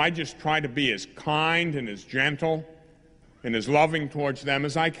 And so I just try to be as kind and as gentle and as loving towards them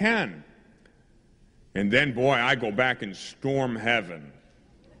as I can. And then, boy, I go back and storm heaven.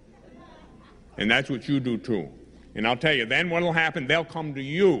 And that's what you do too. And I'll tell you, then what will happen, they'll come to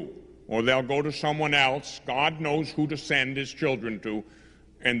you, or they'll go to someone else. God knows who to send his children to,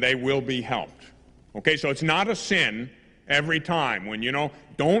 and they will be helped. Okay, so it's not a sin every time. When,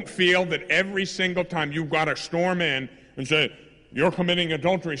 don't feel that every single time you've got to storm in and say, you're committing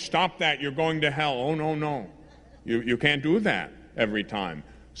adultery, stop that, you're going to hell. Oh, no. You can't do that every time.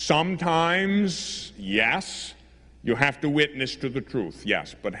 Sometimes, yes, you have to witness to the truth,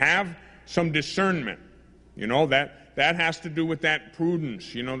 yes, but have some discernment. That has to do with that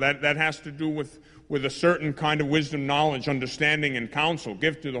prudence. That has to do with a certain kind of wisdom, knowledge, understanding, and counsel.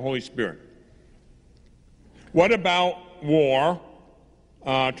 Give to the Holy Spirit. What about war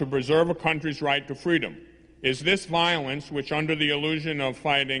to preserve a country's right to freedom? Is this violence, which under the illusion of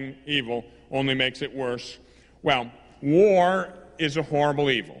fighting evil only makes it worse? Well, war is a horrible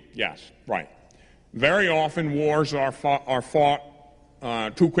evil. Yes, right. Very often wars are fought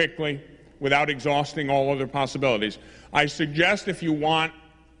too quickly without exhausting all other possibilities. I suggest, if you want,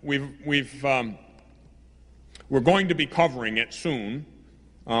 we're going to be covering it soon,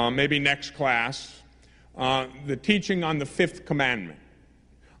 maybe next class, the teaching on the fifth commandment,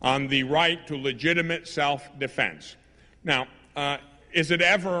 on the right to legitimate self-defense. Now, is it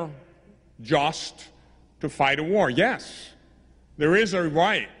ever just to fight a war? Yes. There is a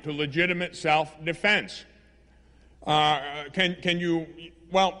right to legitimate self-defense. Can you,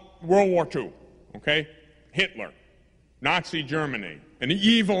 well, World War II, okay? Hitler, Nazi Germany, an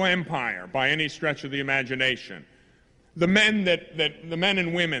evil empire by any stretch of the imagination. The men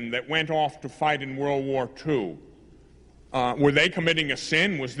and women that went off to fight in World War II, were they committing a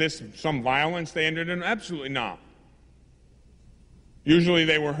sin? Was this some violence they entered in? Absolutely not. Usually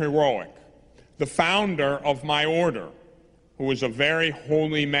they were heroic. The founder of my order, who was a very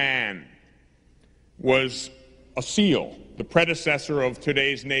holy man, was a SEAL, the predecessor of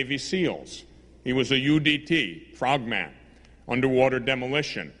today's Navy SEALs. He was a UDT, frogman, underwater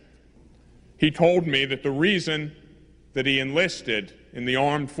demolition. He told me that the reason that he enlisted in the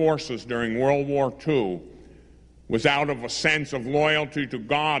armed forces during World War II was out of a sense of loyalty to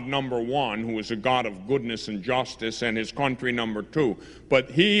God, number one, who is a God of goodness and justice, and his country, number two. But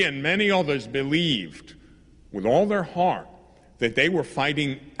he and many others believed with all their heart that they were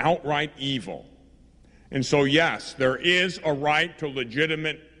fighting outright evil. And so, yes, there is a right to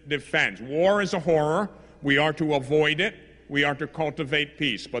legitimate defense. War is a horror. We are to avoid it. We are to cultivate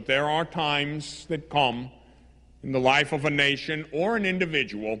peace. But there are times that come in the life of a nation or an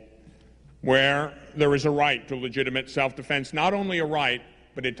individual where there is a right to legitimate self-defense, not only a right,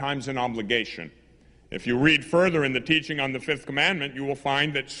 but at times an obligation. If you read further in the teaching on the Fifth Commandment, you will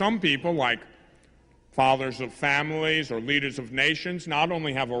find that some people, like fathers of families or leaders of nations, not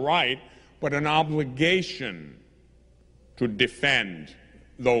only have a right, but an obligation to defend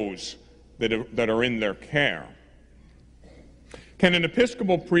those that are in their care. Can an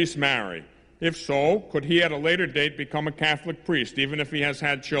Episcopal priest marry? If so, could he at a later date become a Catholic priest, even if he has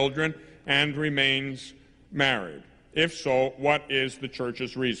had children and remains married? If so, what is the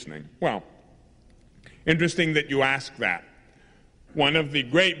Church's reasoning? Well, interesting that you ask that. One of the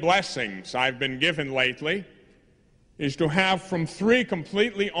great blessings I've been given lately is to have from three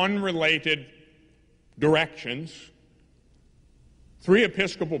completely unrelated directions, three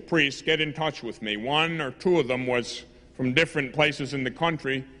Episcopal priests get in touch with me. One or two of them was from different places in the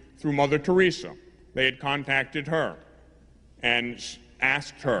country through Mother Teresa. They had contacted her and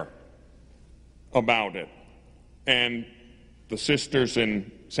asked her about it. And the sisters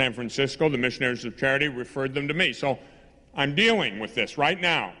in San Francisco, the Missionaries of Charity, referred them to me. So I'm dealing with this right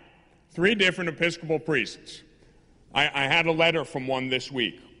now. Three different Episcopal priests. I had a letter from one this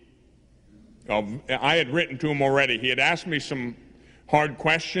week. I had written to him already. He had asked me some hard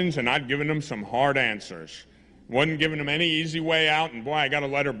questions, and I'd given him some hard answers. Wasn't giving him any easy way out, and boy, I got a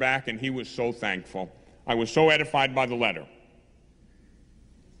letter back, and he was so thankful. I was so edified by the letter.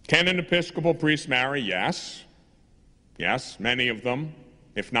 Can an Episcopal priest marry? Yes. Yes, many of them,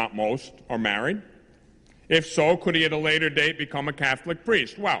 if not most, are married. If so, could he at a later date become a Catholic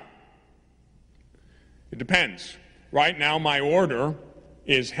priest? Well, it depends. Right now, my order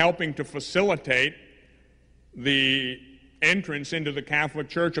is helping to facilitate the entrance into the Catholic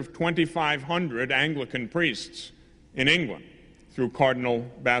Church of 2,500 Anglican priests in England through Cardinal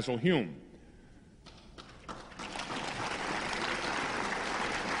Basil Hume.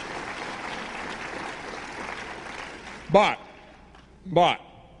 But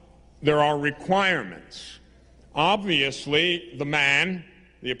there are requirements. Obviously, the man,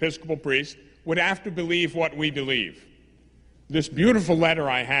 the Episcopal priest, would have to believe what we believe. This beautiful letter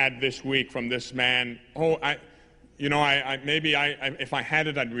I had this week from this man, if I had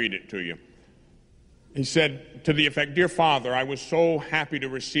it, I'd read it to you. He said to the effect, "Dear Father, I was so happy to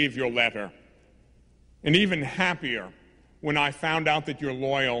receive your letter, and even happier when I found out that you're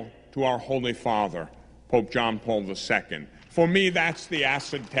loyal to our Holy Father, Pope John Paul II. For me, that's the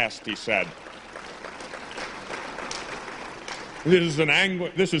acid test," he said.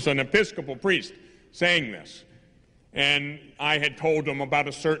 This is an Episcopal priest saying this. And I had told him about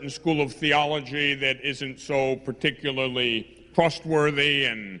a certain school of theology that isn't so particularly trustworthy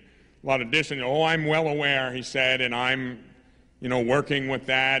and a lot of dissonance. "Oh, I'm well aware," he said, "and I'm, working with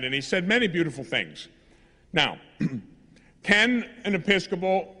that." And he said many beautiful things. Now, can an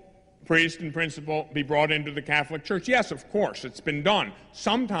Episcopal priest in principle be brought into the Catholic Church? Yes, of course. It's been done,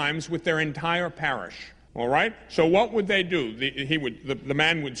 sometimes with their entire parish. All right? So what would they do? The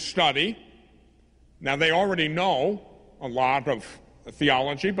man would study Now, they already know a lot of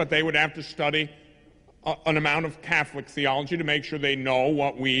theology, but they would have to study an amount of Catholic theology to make sure they know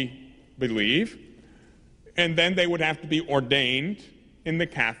what we believe. And then they would have to be ordained in the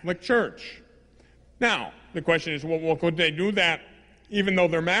Catholic Church. Now, the question is, well, could they do that even though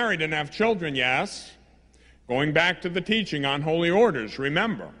they're married and have children? Yes. Going back to the teaching on holy orders,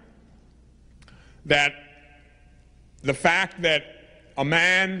 remember that the fact that a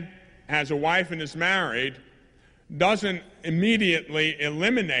man has a wife and is married doesn't immediately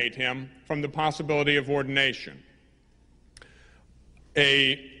eliminate him from the possibility of ordination.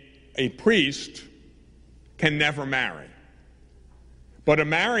 A priest can never marry. But a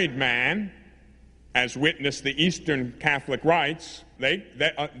married man, as witness the Eastern Catholic rites,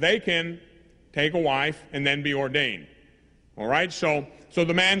 they can take a wife and then be ordained. All right? So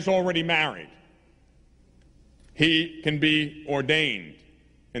the man's already married. He can be ordained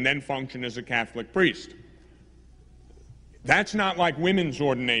and then function as a Catholic priest. That's not like women's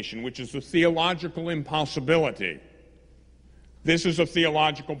ordination, which is a theological impossibility. This is a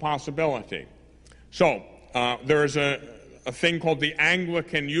theological possibility. So there is a thing called the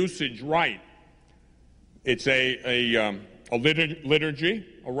Anglican usage rite. It's a liturgy,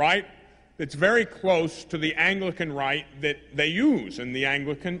 a rite that's very close to the Anglican rite that they use in the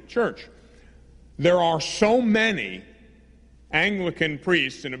Anglican Church. There are so many Anglican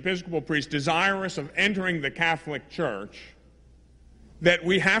priests and Episcopal priests desirous of entering the Catholic Church that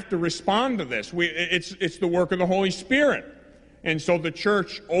we have to respond to this. It's the work of the Holy Spirit. And so the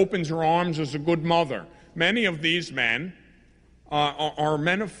Church opens her arms as a good mother. Many of these men are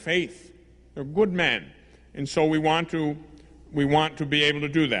men of faith. They're good men. And so we want to be able to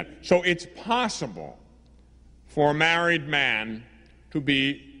do that. So it's possible for a married man to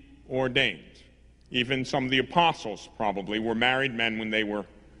be ordained. Even some of the apostles probably were married men when they were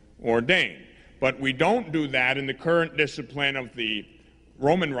ordained. But we don't do that in the current discipline of the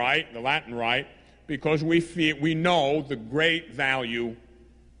Roman Rite, the Latin Rite, because we know the great value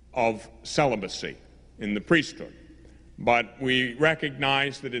of celibacy in the priesthood. But we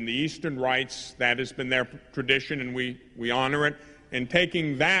recognize that in the Eastern rites, that has been their tradition, and we honor it. And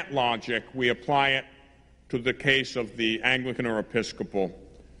taking that logic, we apply it to the case of the Anglican or Episcopal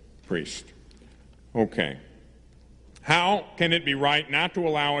priest. Okay. How can it be right not to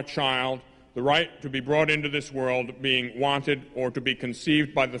allow a child the right to be brought into this world being wanted or to be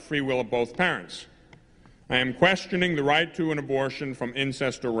conceived by the free will of both parents? I am questioning the right to an abortion from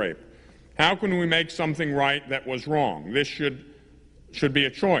incest or rape. How can we make something right that was wrong? This should be a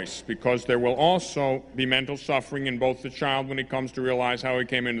choice, because there will also be mental suffering in both the child when he comes to realize how he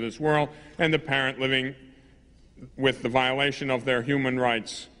came into this world and the parent living with the violation of their human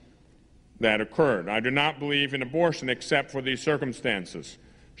rights that occurred. I do not believe in abortion except for these circumstances.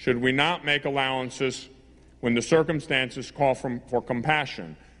 Should we not make allowances when the circumstances call for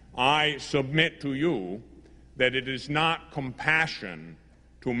compassion? I submit to you that it is not compassion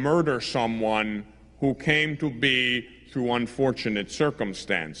to murder someone who came to be through unfortunate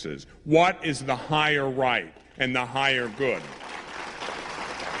circumstances. What is the higher right and the higher good?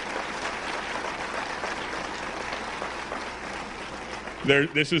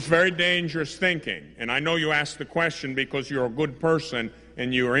 This is very dangerous thinking, and I know you asked the question because you're a good person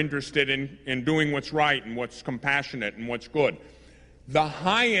and you're interested in doing what's right and what's compassionate and what's good. The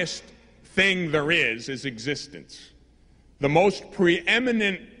highest thing there is existence. The most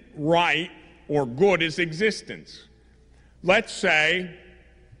preeminent right or good is existence. Let's say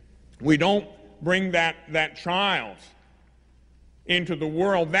we don't bring that child into the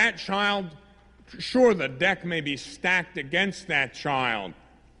world. That child, sure, the deck may be stacked against that child,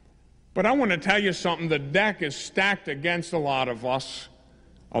 but I want to tell you something. The deck is stacked against a lot of us.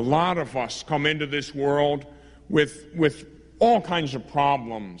 A lot of us come into this world with all kinds of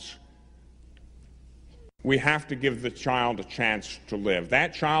problems. We have to give the child a chance to live.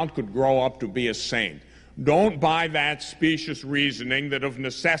 That child could grow up to be a saint. Don't buy that specious reasoning that of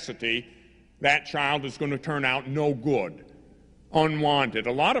necessity that child is going to turn out no good, unwanted.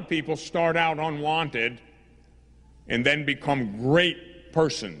 A lot of people start out unwanted and then become great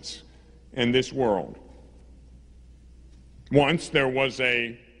persons in this world. Once there was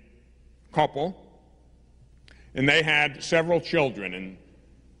a couple, and they had several children, and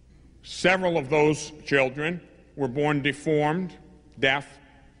several of those children were born deformed, deaf,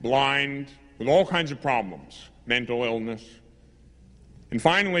 blind, with all kinds of problems, mental illness. And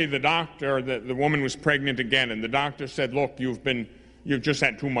finally, the doctor, the woman was pregnant again, and the doctor said, look, you've just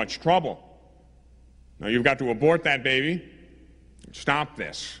had too much trouble. Now you've got to abort that baby. Stop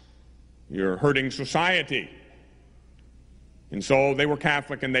this. You're hurting society. And so they were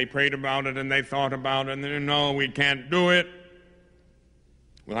Catholic, and they prayed about it, and they thought about it, and they, no, we can't do it.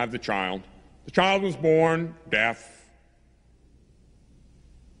 We'll have the child. The child was born deaf.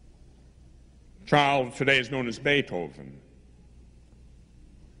 The child today is known as Beethoven.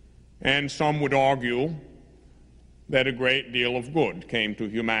 And some would argue that a great deal of good came to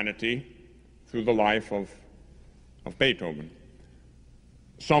humanity through the life of Beethoven.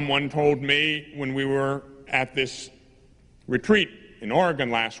 Someone told me when we were at this retreat in Oregon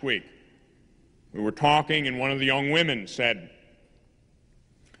last week, we were talking, and one of the young women said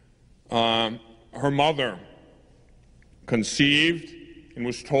her mother conceived and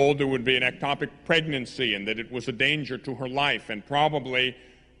was told there would be an ectopic pregnancy and that it was a danger to her life and probably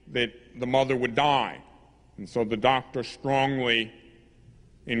that the mother would die. And so the doctor strongly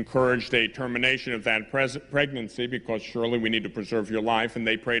encouraged a termination of that pregnancy because surely we need to preserve your life. And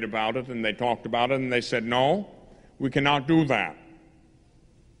they prayed about it and they talked about it and they said, no, we cannot do that.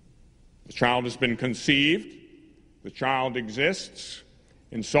 The child has been conceived, the child exists,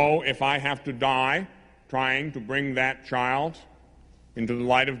 and so if I have to die trying to bring that child into the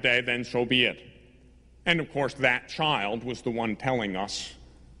light of day, then so be it. And of course that child was the one telling us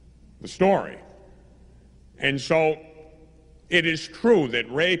the story. And so it is true that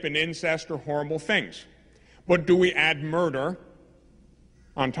rape and incest are horrible things. But do we add murder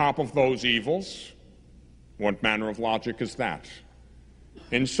on top of those evils? What manner of logic is that?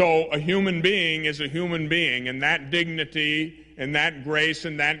 And so a human being is a human being, and that dignity and that grace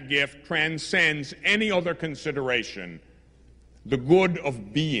and that gift transcends any other consideration. The good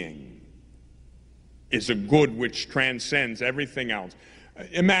of being is a good which transcends everything else.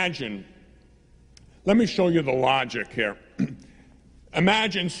 Imagine, let me show you the logic here.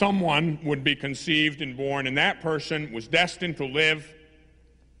 Imagine someone would be conceived and born, and that person was destined to live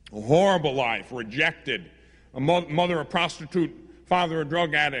a horrible life, rejected, a mother a prostitute, father a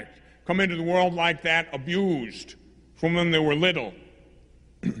drug addict, come into the world like that, abused from when they were little.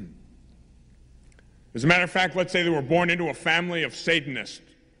 As a matter of fact, let's say they were born into a family of Satanists,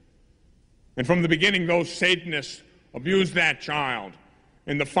 and from the beginning those Satanists abused that child,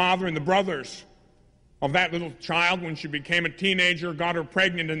 and the father and the brothers of that little child, when she became a teenager, got her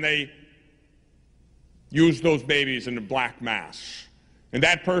pregnant, and they used those babies in a black mass. And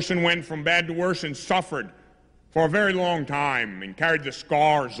that person went from bad to worse and suffered for a very long time and carried the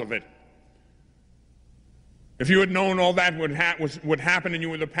scars of it. If you had known all that would happen and you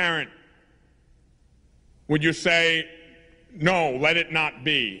were the parent, would you say, no, let it not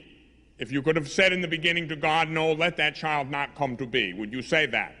be? If you could have said in the beginning to God, no, let that child not come to be, would you say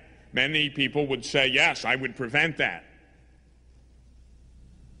that? Many people would say, yes, I would prevent that.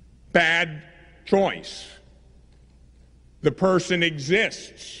 Bad choice. The person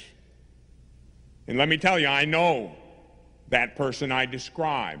exists. And let me tell you, I know that person I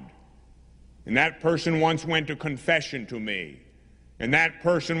described. And that person once went to confession to me. And that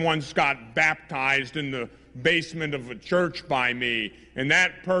person once got baptized in the basement of a church by me. And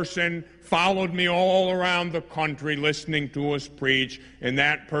that person followed me all around the country listening to us preach. And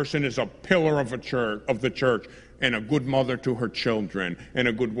that person is a pillar of the church, and a good mother to her children, and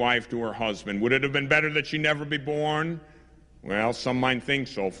a good wife to her husband. Would it have been better that she never be born? Well, some might think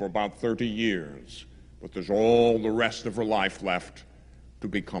so for about 30 years. But there's all the rest of her life left to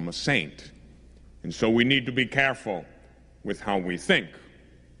become a saint. And so we need to be careful with how we think.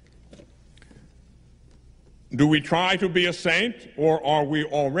 Do we try to be a saint, or are we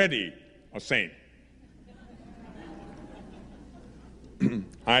already a saint?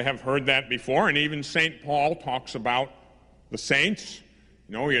 I have heard that before, and even St. Paul talks about the saints.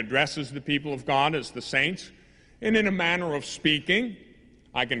 You know, he addresses the people of God as the saints. And in a manner of speaking,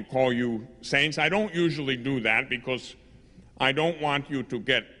 I can call you saints. I don't usually do that because I don't want you to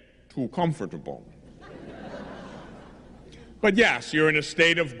get too comfortable. But yes, you're in a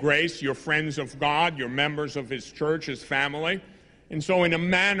state of grace, you're friends of God, you're members of His church, His family. And so in a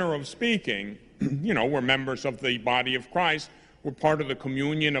manner of speaking, you know, we're members of the body of Christ. We're part of the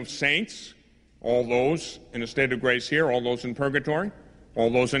communion of saints, all those in a state of grace here, all those in purgatory, all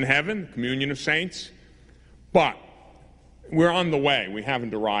those in heaven, communion of saints. But we're on the way. We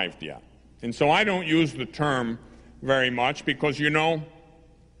haven't arrived yet. And so I don't use the term very much because, you know,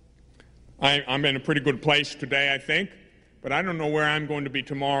 I'm in a pretty good place today, I think. But I don't know where I'm going to be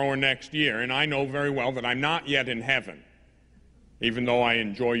tomorrow or next year, and I know very well that I'm not yet in heaven, even though I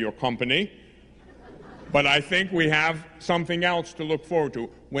enjoy your company. But I think we have something else to look forward to.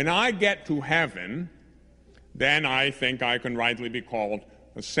 When I get to heaven, then I think I can rightly be called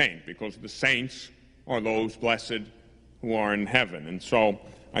a saint, because the saints are those blessed who are in heaven. And so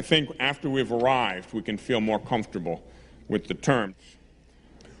I think after we've arrived, we can feel more comfortable with the terms.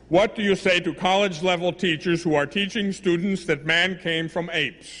 What do you say to college-level teachers who are teaching students that man came from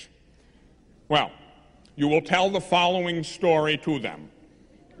apes? Well, you will tell the following story to them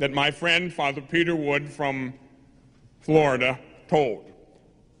that my friend Father Peter Wood from Florida told.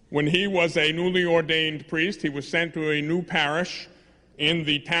 When he was a newly ordained priest, he was sent to a new parish in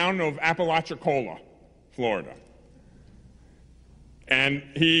the town of Apalachicola, Florida. And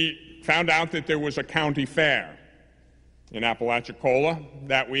he found out that there was a county fair in Apalachicola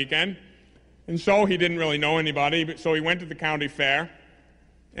that weekend. And so he didn't really know anybody, but so he went to the county fair,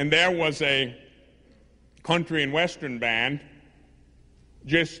 and there was a country and western band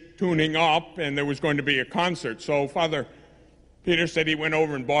just tuning up, and there was going to be a concert. So Father Peter said he went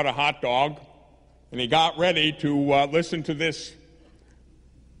over and bought a hot dog, and he got ready to listen to this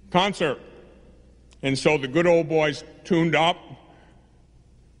concert. And so the good old boys tuned up,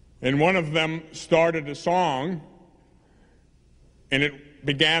 and one of them started a song, and it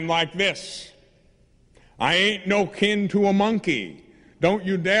began like this. I ain't no kin to a monkey. Don't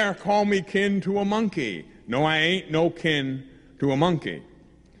you dare call me kin to a monkey. No, I ain't no kin to a monkey.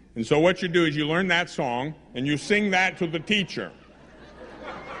 And so what you do is you learn that song, and you sing that to the teacher.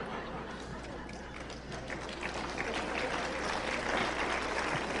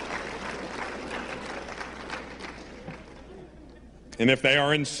 And if they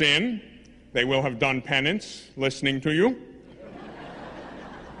are in sin, they will have done penance listening to you.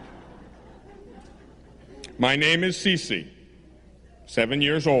 My name is Cece, 7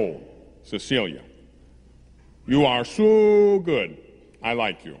 years old, Cecilia. You are so good. I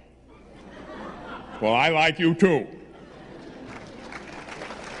like you. Well, I like you too.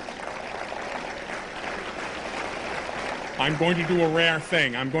 I'm going to do a rare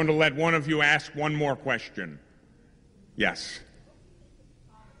thing. I'm going to let one of you ask one more question. Yes.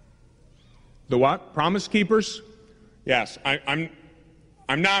 The what? Promise keepers? Yes. I'm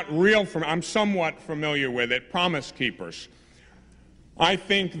somewhat familiar with it. Promise keepers. I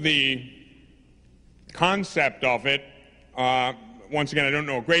think the concept of it, once again, I don't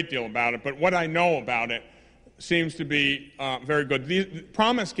know a great deal about it, but what I know about it seems to be very good. These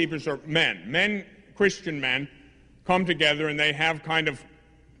promise keepers are men, Christian men, come together and they have kind of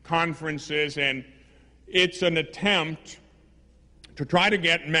conferences, and it's an attempt to try to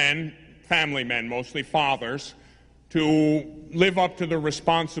get men, family men, mostly fathers, to live up to their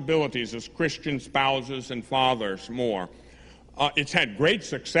responsibilities as Christian spouses and fathers more. It's had great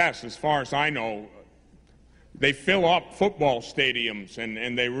success as far as I know. They fill up football stadiums,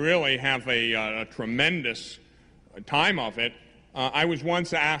 and they really have a tremendous time of it. I was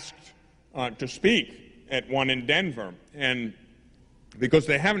once asked to speak at one in Denver, and because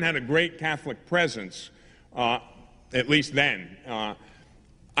they haven't had a great Catholic presence, at least then,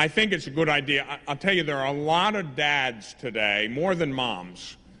 I think it's a good idea. I'll tell you, there are a lot of dads today, more than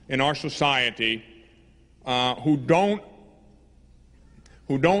moms, in our society who don't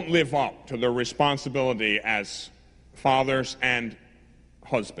live up to their responsibility as fathers and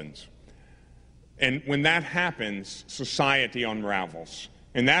husbands. And when that happens, society unravels.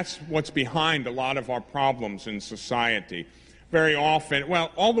 And that's what's behind a lot of our problems in society. Very often,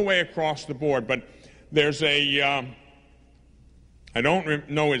 well, all the way across the board, but there's I don't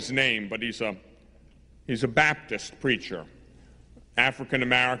know his name, but he's a Baptist preacher,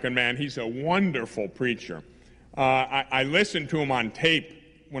 African-American man. He's a wonderful preacher. I listened to him on tape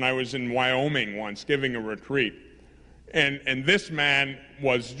when I was in Wyoming once giving a retreat. And this man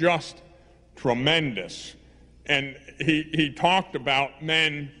was just tremendous. And he talked about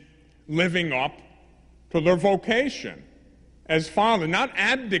men living up to their vocation as father, not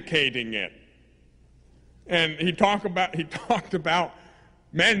abdicating it. And he talked about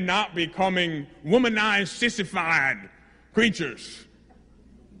men not becoming womanized, sissified creatures.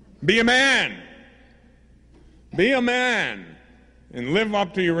 Be a man. Be a man. And live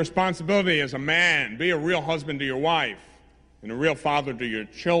up to your responsibility as a man. Be a real husband to your wife and a real father to your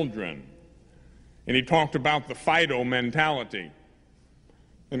children. And he talked about the Fido mentality.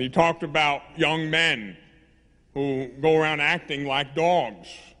 And he talked about young men who go around acting like dogs.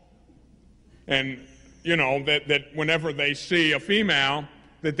 And, you know, that whenever they see a female,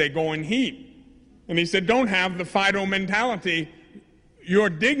 that they go in heat. And he said, don't have the Fido mentality. Your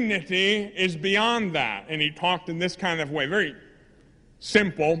dignity is beyond that. And he talked in this kind of way, very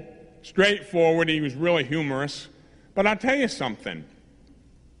simple, straightforward. He was really humorous. But I'll tell you something.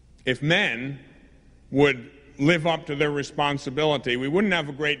 If men would live up to their responsibility, we wouldn't have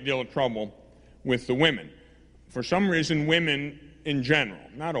a great deal of trouble with the women. For some reason, women in general,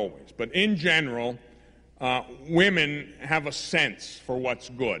 not always, but in general, women have a sense for what's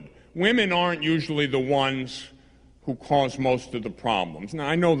good. Women aren't usually the ones who cause most of the problems. Now,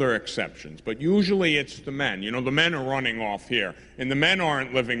 I know there are exceptions, but usually it's the men. You know, the men are running off here, and the men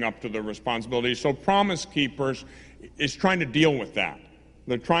aren't living up to their responsibilities. So Promise Keepers is trying to deal with that.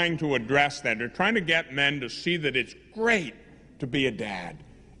 They're trying to address that. They're trying to get men to see that it's great to be a dad.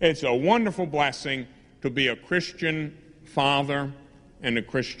 It's a wonderful blessing to be a Christian father and a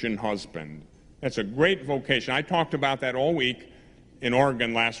Christian husband. That's a great vocation. I talked about that all week in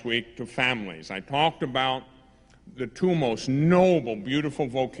Oregon last week to families. I talked about the two most noble, beautiful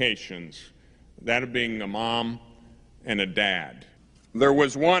vocations, that of being a mom and a dad. There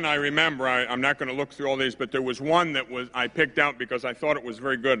was one I remember, I'm not going to look through all these, but there was one that I picked out because I thought it was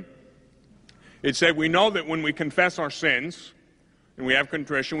very good. It said, we know that when we confess our sins and we have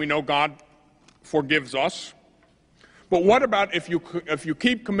contrition, we know God forgives us. But what about if you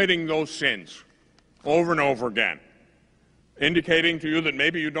keep committing those sins over and over again, indicating to you that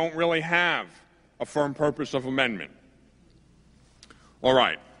maybe you don't really have a firm purpose of amendment? All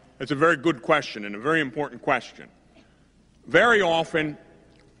right, that's a very good question and a very important question. Very often,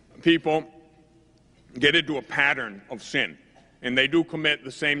 people get into a pattern of sin, and they do commit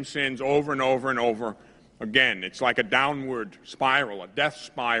the same sins over and over and over again. It's like a downward spiral, a death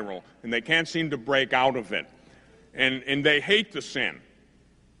spiral, and they can't seem to break out of it. And they hate the sin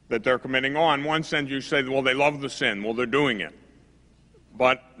that they're committing. On one sense, you say, well, they love the sin. Well, they're doing it.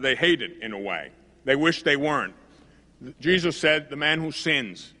 But they hate it in a way. They wish they weren't. Jesus said, the man who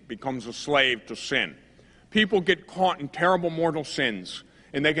sins becomes a slave to sin. People get caught in terrible mortal sins,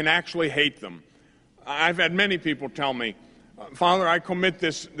 and they can actually hate them. I've had many people tell me, Father, I commit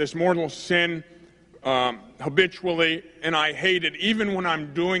this mortal sin habitually, and I hate it. Even when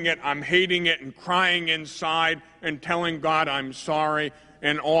I'm doing it, I'm hating it and crying inside and telling God I'm sorry.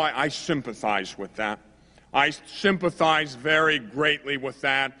 And I sympathize with that. I sympathize very greatly with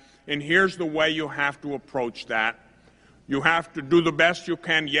that. And here's the way you have to approach that. You have to do the best you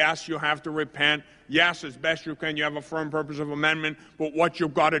can. Yes, you have to repent. Yes, as best you can, you have a firm purpose of amendment. But what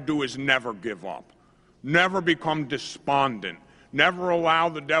you've got to do is never give up. Never become despondent. Never allow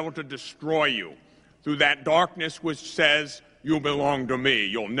the devil to destroy you through that darkness which says, you belong to me.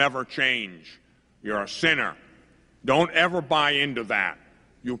 You'll never change. You're a sinner. Don't ever buy into that.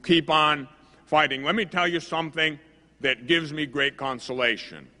 You keep on fighting. Let me tell you something that gives me great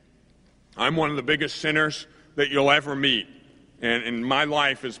consolation. I'm one of the biggest sinners that you'll ever meet. And my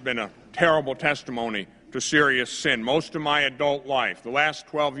life has been a terrible testimony to serious sin. Most of my adult life, the last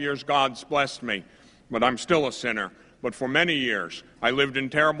 12 years, God's blessed me, but I'm still a sinner. But for many years, I lived in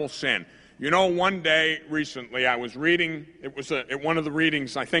terrible sin. You know, one day recently, I was reading, it was at one of the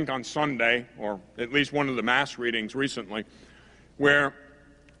readings, I think on Sunday, or at least one of the Mass readings recently, where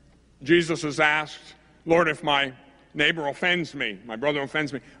Jesus is asked, Lord, if my neighbor offends me, my brother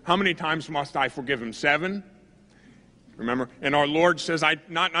offends me, how many times must I forgive him? 7? Remember? And our Lord says,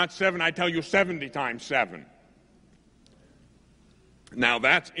 not 7, I tell you 70 times 7. Now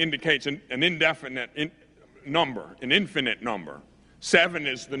that indicates an indefinite number, an infinite number. 7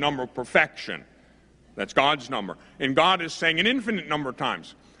 is the number of perfection. That's God's number. And God is saying an infinite number of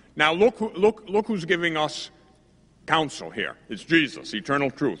times. Now look who's giving us counsel here. It's Jesus,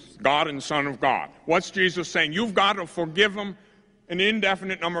 eternal truth, God and Son of God. What's Jesus saying? You've got to forgive him an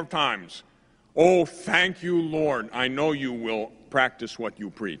indefinite number of times. Oh, thank you, Lord. I know you will practice what you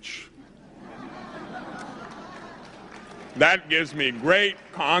preach. That gives me great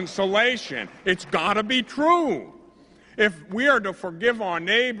consolation. It's got to be true. If we are to forgive our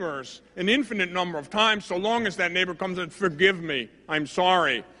neighbors an infinite number of times, so long as that neighbor comes and forgive me, I'm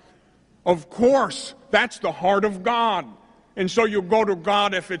sorry. Of course, that's the heart of God. And so you go to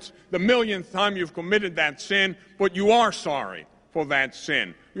God if it's the millionth time you've committed that sin, but you are sorry for that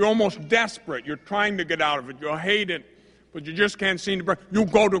sin. You're almost desperate. You're trying to get out of it. You hate it, but you just can't seem to break. You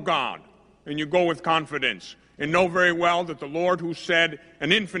go to God, and you go with confidence, and know very well that the Lord who said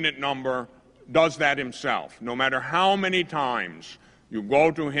an infinite number does that himself. No matter how many times you go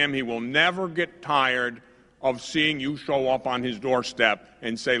to him, he will never get tired of seeing you show up on his doorstep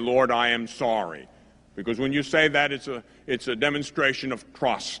and say, Lord, I am sorry. Because when you say that, it's a demonstration of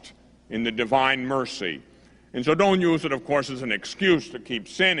trust in the divine mercy. And so don't use it, of course, as an excuse to keep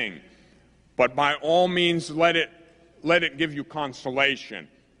sinning. But by all means, let it give you consolation.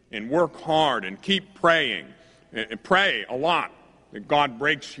 And work hard and keep praying. And pray a lot that God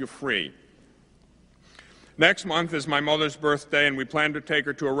breaks you free. Next month is my mother's birthday, and we plan to take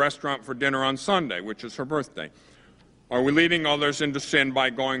her to a restaurant for dinner on Sunday, which is her birthday. Are we leading others into sin by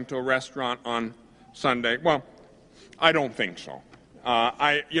going to a restaurant on Sunday? Well, I don't think so.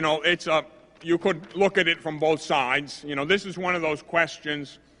 You could look at it from both sides. This is one of those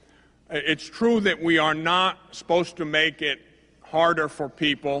questions. It's true that we are not supposed to make it harder for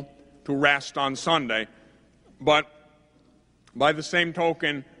people to rest on Sunday, but by the same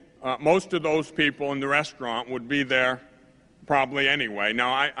token, most of those people in the restaurant would be there probably anyway.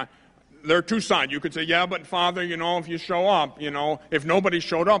 Now, there are two sides. You could say, yeah, but Father, if you show up, if nobody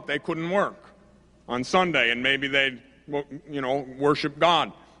showed up, they couldn't work on Sunday, and maybe they'd, worship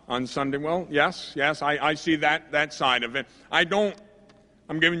God on Sunday. Well, yes, I see that side of it.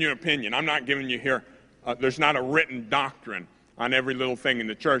 I'm giving you an opinion. I'm not giving you here, there's not a written doctrine on every little thing in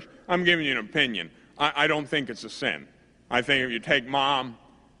the church. I'm giving you an opinion. I don't think it's a sin. I think if you take Mom,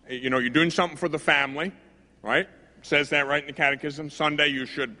 you're doing something for the family, right? It says that right in the Catechism. Sunday,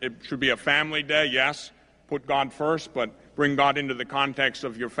 it should be a family day, yes. Put God first, but bring God into the context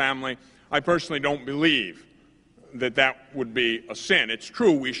of your family. I personally don't believe that would be a sin. It's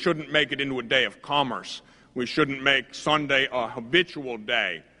true, we shouldn't make it into a day of commerce. We shouldn't make Sunday a habitual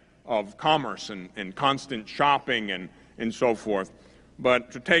day of commerce and constant shopping and so forth.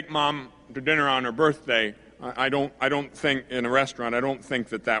 But to take Mom to dinner on her birthday, I don't think, in a restaurant, I don't think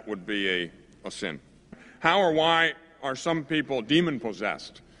that would be a sin. How or why are some people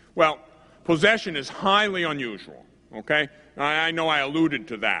demon-possessed? Well, possession is highly unusual, okay? I know I alluded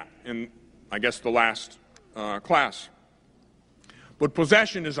to that in, I guess, the last class. But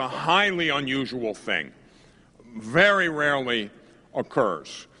possession is a highly unusual thing. Very rarely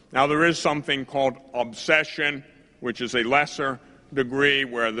occurs. Now, there is something called obsession, which is a lesser degree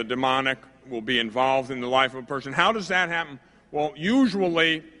where the demonic will be involved in the life of a person. How does that happen? Well,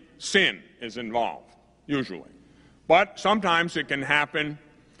 usually sin is involved, usually. But sometimes it can happen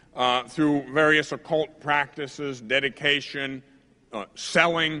through various occult practices, dedication,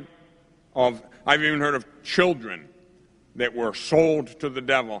 selling of, I've even heard of children that were sold to the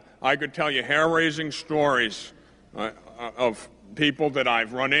devil. I could tell you hair-raising stories of people that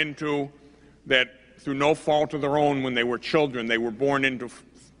I've run into that through no fault of their own, when they were children, they were born into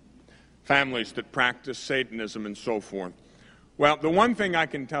families that practice Satanism and so forth. Well, the one thing I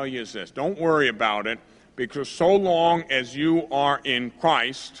can tell you is this. Don't worry about it, because so long as you are in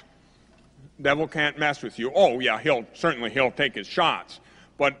Christ, the devil can't mess with you. Oh, yeah, he'll take his shots.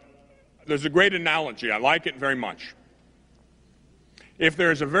 But there's a great analogy. I like it very much. If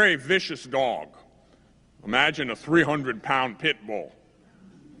there's a very vicious dog, imagine a 300-pound pit bull,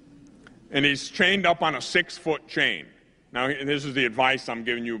 and he's chained up on a 6-foot chain. Now, this is the advice I'm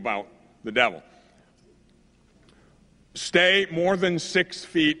giving you about the devil. Stay more than 6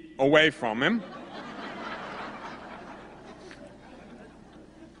 feet away from him,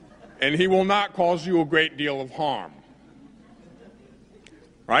 and he will not cause you a great deal of harm.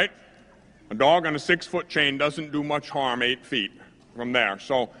 Right? A dog on a 6-foot chain doesn't do much harm 8 feet from there.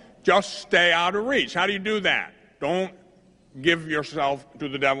 So just stay out of reach. How do you do that? Don't give yourself to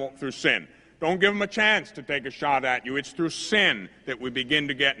the devil through sin. Don't give him a chance to take a shot at you. It's through sin that we begin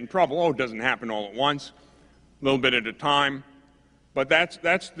to get in trouble. Oh, it doesn't happen all at once, a little bit at a time. But that's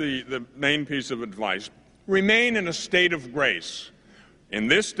the main piece of advice. Remain in a state of grace. In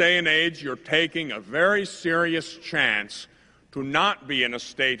this day and age, you're taking a very serious chance to not be in a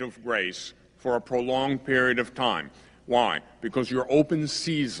state of grace for a prolonged period of time. Why? Because you're open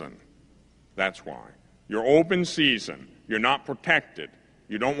season. That's why. You're open season. You're not protected.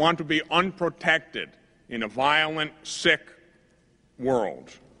 You don't want to be unprotected in a violent, sick world.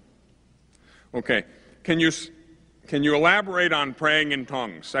 Okay. Can you elaborate on praying in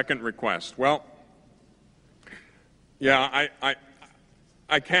tongues? Second request. Well, yeah,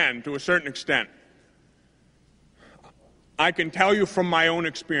 I can to a certain extent. I can tell you from my own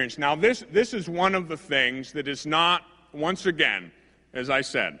experience. Now, this is one of the things that is not, once again, as I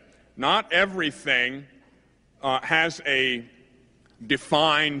said, not everything has a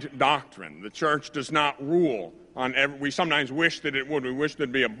defined doctrine. The church does not rule on we sometimes wish that it would. We wish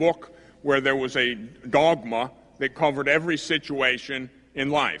there'd be a book where there was a dogma that covered every situation in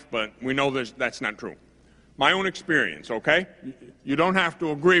life, but we know that's not true. My own experience, okay? You don't have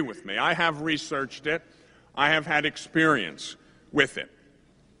to agree with me. I have researched it. I have had experience with it.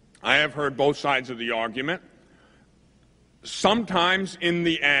 I have heard both sides of the argument. Sometimes, in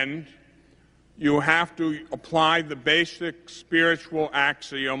the end, you have to apply the basic spiritual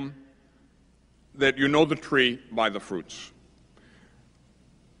axiom that you know the tree by the fruits.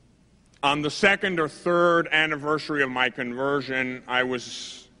 On the second or third anniversary of my conversion, I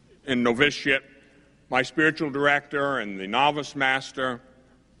was in novitiate. My spiritual director and the novice master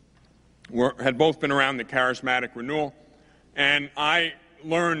had both been around the charismatic renewal, and I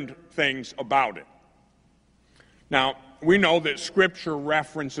learned things about it. Now, we know that Scripture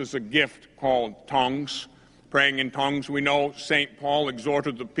references a gift called tongues, praying in tongues. We know St. Paul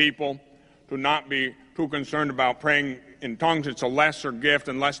exhorted the people to not be too concerned about praying in tongues. It's a lesser gift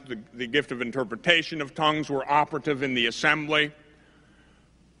unless the gift of interpretation of tongues were operative in the assembly.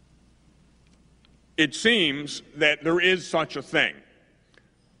 It seems that there is such a thing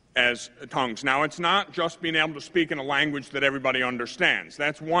as tongues. Now, it's not just being able to speak in a language that everybody understands.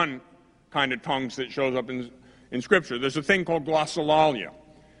 That's one kind of tongues that shows up in Scripture. There's a thing called glossolalia.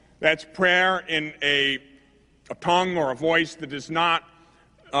 That's prayer in a tongue or a voice that is not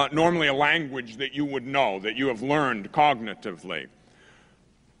normally a language that you would know, that you have learned cognitively.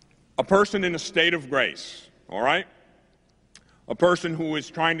 A person in a state of grace, all right? A person who is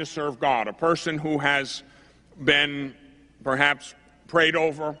trying to serve God, a person who has been perhaps prayed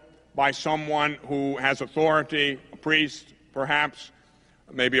over by someone who has authority, a priest perhaps,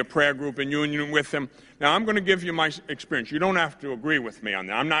 maybe a prayer group in union with him. Now, I'm going to give you my experience. You don't have to agree with me on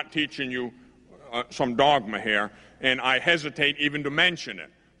that. I'm not teaching you some dogma here, and I hesitate even to mention it.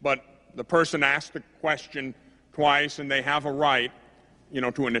 But the person asked the question twice, and they have a right,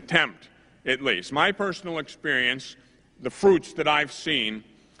 to an attempt, at least. My personal experience, the fruits that I've seen,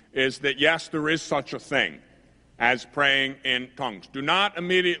 is that, yes, there is such a thing as praying in tongues. Do not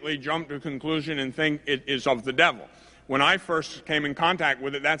immediately jump to a conclusion and think it is of the devil. When I first came in contact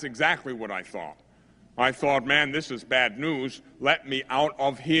with it, that's exactly what I thought. I thought, man, this is bad news. Let me out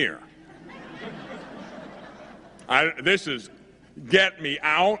of here. Get me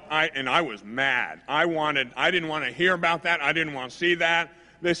out. And I was mad. I didn't want to hear about that. I didn't want to see that.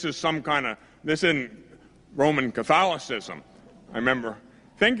 This isn't Roman Catholicism. I remember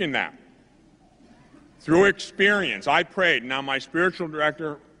thinking that. Through experience, I prayed. Now, my spiritual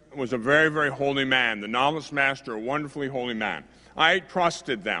director was a very, very holy man. The novice master, a wonderfully holy man. I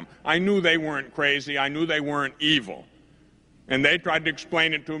trusted them. I knew they weren't crazy. I knew they weren't evil. And they tried to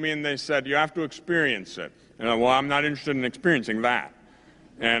explain it to me, and they said, you have to experience it. And well, I'm not interested in experiencing that.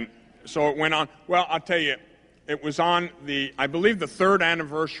 And so it went on. Well, I'll tell you, it was on I believe the 3rd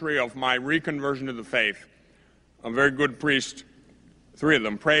anniversary of my reconversion to the faith. A very good priest, 3 of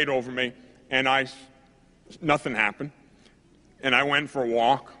them, prayed over me, and nothing happened. And I went for a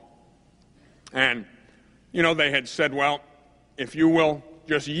walk. And, they had said, well, if you will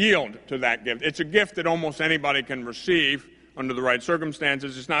just yield to that gift. It's a gift that almost anybody can receive under the right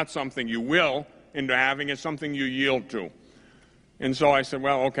circumstances. It's not something you will into having. It's something you yield to. And so I said,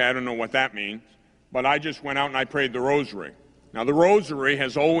 well, okay, I don't know what that means. But I just went out and I prayed the rosary. Now, the rosary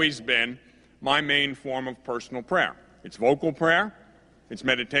has always been my main form of personal prayer. It's vocal prayer, it's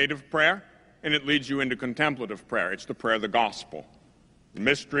meditative prayer, and it leads you into contemplative prayer. It's the prayer of the gospel. The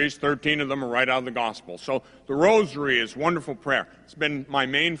mysteries, 13 of them are right out of the gospel. So the rosary is wonderful prayer. It's been my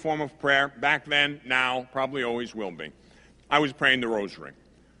main form of prayer back then, now, probably always will be. I was praying the rosary.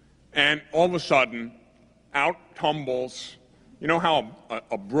 And all of a sudden, out tumbles, you know how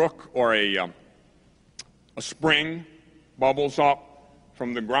a brook or a spring bubbles up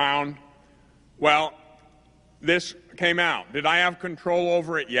from the ground? Well, this came out. Did I have control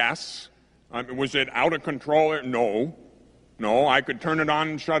over it? Yes. Was it out of control? No, I could turn it on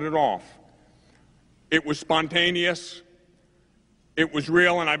and shut it off. It was spontaneous. It was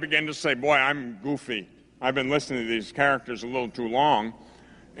real, and I began to say, boy, I'm goofy. I've been listening to these characters a little too long.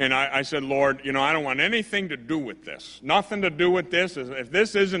 And I said, Lord, I don't want anything to do with this. Nothing to do with this. If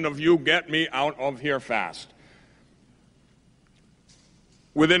this isn't of you, get me out of here fast.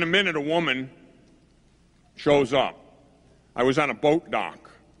 Within a minute, a woman shows up. I was on a boat dock.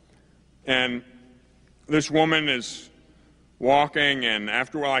 And this woman is walking, and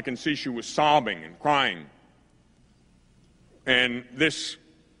after a while I can see she was sobbing and crying. And this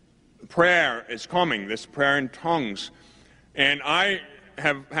prayer is coming, this prayer in tongues. And I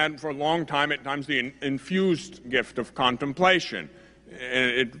have had for a long time, at times, the infused gift of contemplation.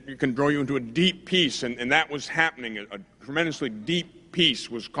 And it can draw you into a deep peace, and that was happening. A tremendously deep peace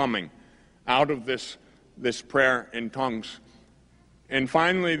was coming out of this prayer in tongues. And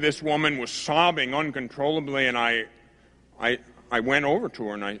finally, this woman was sobbing uncontrollably, and I went over to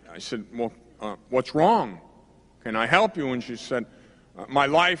her and I said, well, what's wrong? Can I help you? And she said, my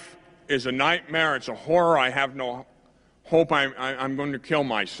life is a nightmare. It's a horror. I have no hope. I'm going to kill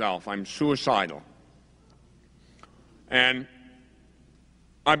myself. I'm suicidal. And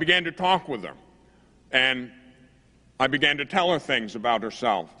I began to talk with her. And I began to tell her things about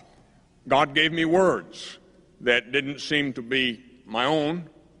herself. God gave me words that didn't seem to be my own.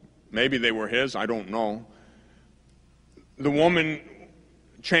 Maybe they were his. I don't know. The woman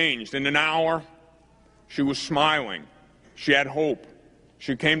changed. In an hour, she was smiling. She had hope.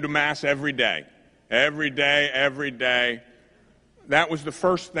 She came to Mass every day. Every day, every day. That was the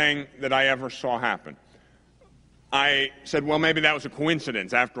first thing that I ever saw happen. I said, well, maybe that was a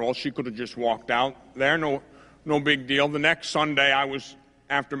coincidence. After all, she could have just walked out there. No big deal. The next Sunday, I was,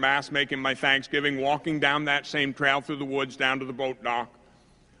 after Mass, making my Thanksgiving, walking down that same trail through the woods down to the boat dock.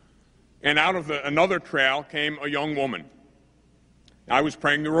 And out of another trail came a young woman. I was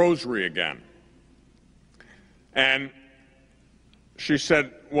praying the rosary again. And she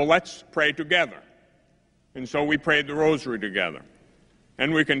said, well, let's pray together. And so we prayed the rosary together.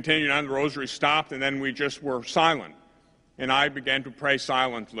 And we continued on. The rosary stopped, and then we just were silent. And I began to pray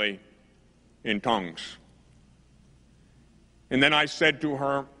silently in tongues. And then I said to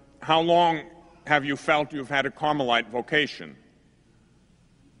her, how long have you felt you've had a Carmelite vocation?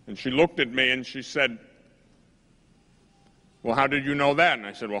 And she looked at me and she said, well, how did you know that? And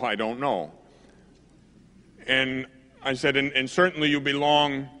I said, well, I don't know. And I said, and certainly you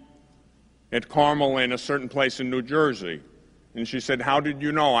belong at Carmel in a certain place in New Jersey. And she said, how did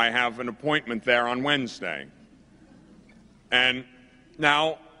you know? I have an appointment there on Wednesday. And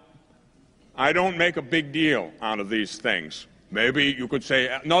now, I don't make a big deal out of these things. Maybe you could say,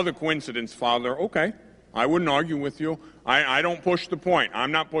 another coincidence, Father. Okay, I wouldn't argue with you. I don't push the point.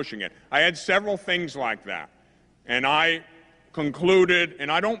 I'm not pushing it. I had several things like that. And I concluded, and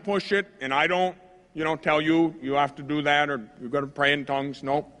I don't push it, and I don't, tell you have to do that or you've got to pray in tongues.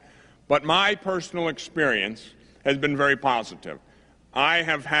 No. But my personal experience has been very positive. I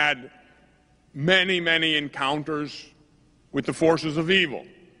have had many, many encounters with the forces of evil.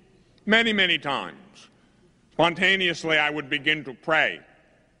 Many, many times. Spontaneously, I would begin to pray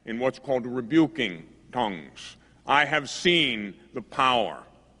in what's called rebuking tongues. I have seen the power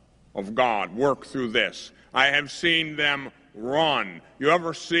of God work through this. I have seen them run. You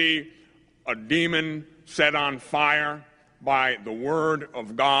ever see a demon set on fire by the Word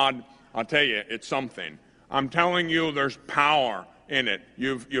of God? I'll tell you, it's something. I'm telling you, there's power in it.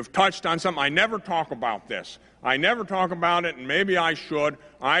 You've touched on something. I never talk about this. I never talk about it, and maybe I should.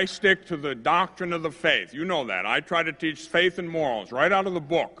 I stick to the doctrine of the faith. You know that. I try to teach faith and morals right out of the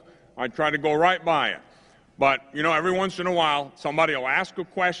book. I try to go right by it. But, every once in a while, somebody will ask a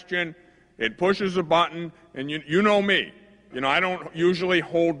question, it pushes a button, and you know me. I don't usually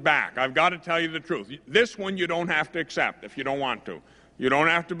hold back. I've got to tell you the truth. This one you don't have to accept if you don't want to. You don't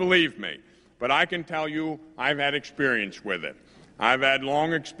have to believe me. But I can tell you I've had experience with it. I've had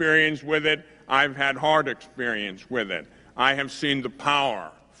long experience with it. I've had hard experience with it. I have seen the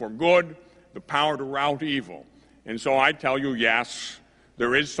power for good, the power to rout evil. And so I tell you, yes,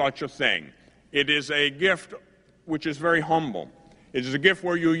 there is such a thing. It is a gift which is very humble. It is a gift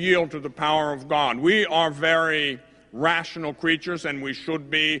where you yield to the power of God. We are very rational creatures, and we should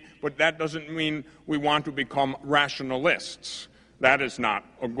be, but that doesn't mean we want to become rationalists. That is not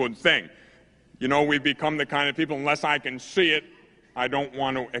a good thing. We become the kind of people, unless I can see it, I don't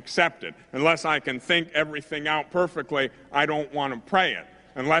want to accept it. Unless I can think everything out perfectly, I don't want to pray it.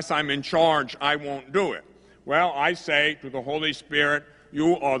 Unless I'm in charge, I won't do it. Well, I say to the Holy Spirit,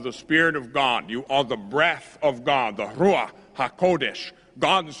 you are the Spirit of God. You are the breath of God, the Ruach HaKodesh,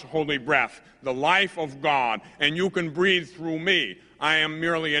 God's holy breath, the life of God, and you can breathe through me. I am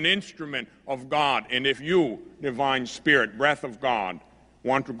merely an instrument of God, and if you, divine Spirit, breath of God,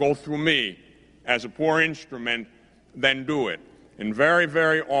 want to go through me as a poor instrument, then do it. And very,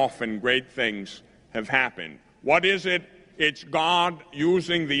 very often great things have happened. What is it? It's God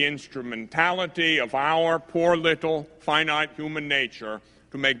using the instrumentality of our poor little finite human nature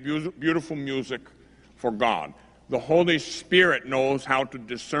to make beautiful music for God. The Holy Spirit knows how to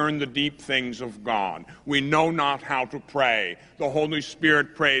discern the deep things of God. We know not how to pray. The Holy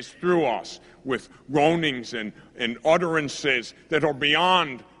Spirit prays through us with groanings and utterances that are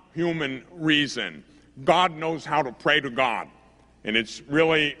beyond human reason. God knows how to pray to God. And it's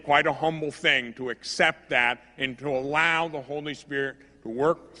really quite a humble thing to accept that and to allow the Holy Spirit to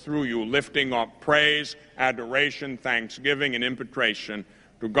work through you, lifting up praise, adoration, thanksgiving, and imprecation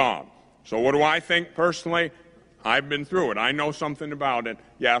to God. So what do I think personally? I've been through it. I know something about it.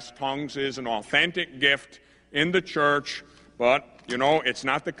 Yes, tongues is an authentic gift in the church, but, it's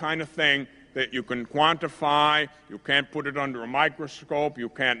not the kind of thing that you can quantify. You can't put it under a microscope. You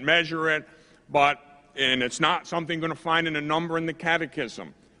can't measure it. And it's not something you're going to find in a number in the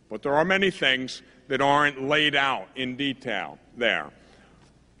Catechism. But there are many things that aren't laid out in detail there.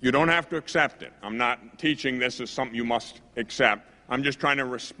 You don't have to accept it. I'm not teaching this as something you must accept. I'm just trying to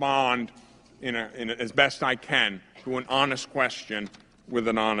respond as best I can to an honest question with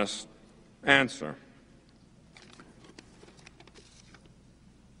an honest answer.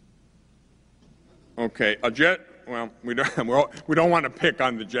 Okay, we don't want to pick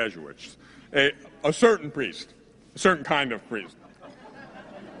on the Jesuits. A certain priest, a certain kind of priest.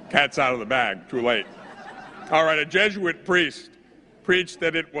 Cat's out of the bag, too late. All right, a Jesuit priest preached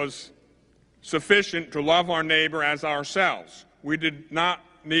that it was sufficient to love our neighbor as ourselves. We did not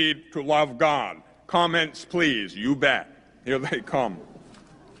need to love God. Comments, please. You bet. Here they come.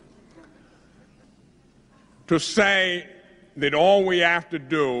 To say that all we have to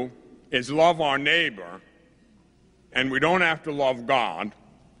do is love our neighbor and we don't have to love God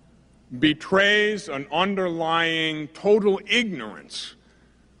betrays an underlying total ignorance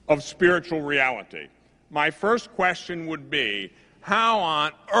of spiritual reality. My first question would be, how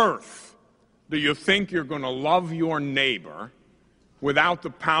on earth do you think you're going to love your neighbor without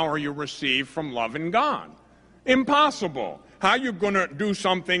the power you receive from loving God? Impossible. How are you going to do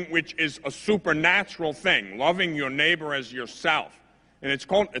something which is a supernatural thing, loving your neighbor as yourself? And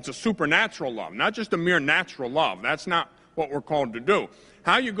it's a supernatural love, not just a mere natural love. That's not what we're called to do.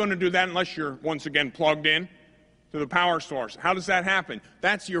 How are you going to do that unless you're, once again, plugged in to the power source? How does that happen?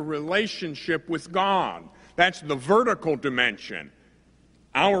 That's your relationship with God. That's the vertical dimension,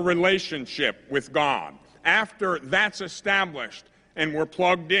 our relationship with God. After that's established and we're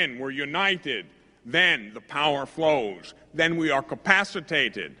plugged in, we're united, then the power flows. Then we are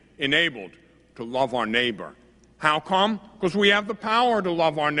capacitated, enabled to love our neighbor. How come? Because we have the power to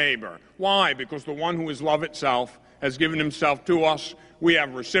love our neighbor. Why? Because the one who is love itself has given himself to us. We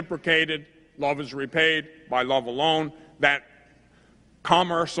have reciprocated. Love is repaid by love alone. That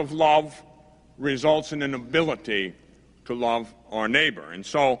commerce of love results in an ability to love our neighbor. And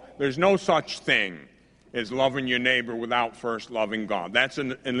so there's no such thing as loving your neighbor without first loving God. That's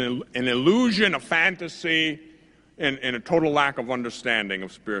an illusion, a fantasy, and a total lack of understanding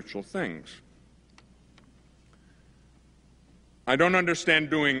of spiritual things. I don't understand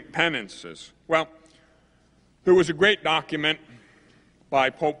doing penances. Well, there was a great document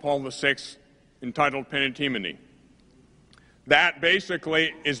by Pope Paul VI entitled Penitentiary. That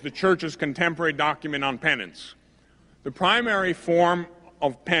basically is the Church's contemporary document on penance. The primary form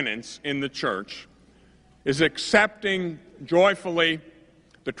of penance in the Church is accepting joyfully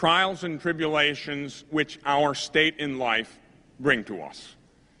the trials and tribulations which our state in life bring to us.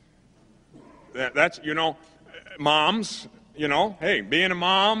 That's, moms, hey, being a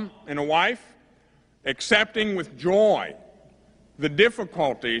mom and a wife, accepting with joy the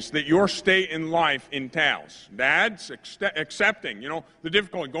difficulties that your state in life entails. Dads, accepting, the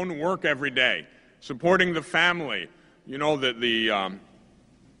difficulty, going to work every day, supporting the family, the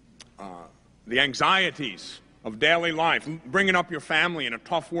anxieties of daily life, bringing up your family in a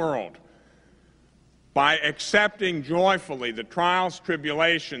tough world. By accepting joyfully the trials,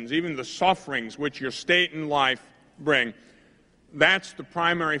 tribulations, even the sufferings which your state in life bring, that's the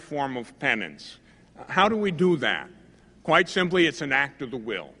primary form of penance. How do we do that? Quite simply, it's an act of the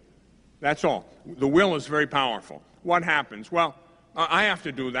will. That's all. The will is very powerful. What happens? Well, I have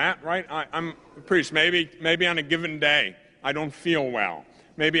to do that, right? I'm a priest. Maybe on a given day I don't feel well.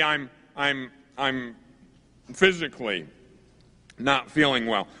 Maybe I'm physically not feeling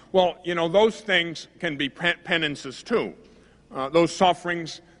well. Well, those things can be penances too. Those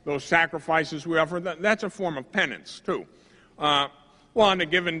sufferings, those sacrifices we offer, that's a form of penance too. Well, on a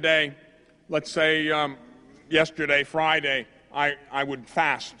given day, let's say yesterday, Friday, I would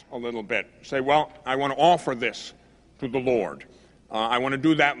fast a little bit. Say, well, I want to offer this to the Lord. I want to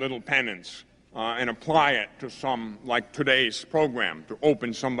do that little penance and apply it to some, like today's program, to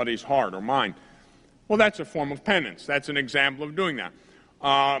open somebody's heart or mind. Well, that's a form of penance. That's an example of doing that.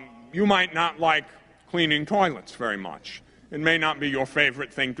 You might not like cleaning toilets very much. It may not be your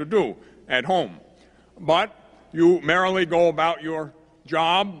favorite thing to do at home. But you merrily go about your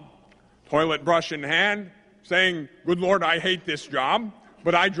job, toilet brush in hand, saying, good Lord, I hate this job,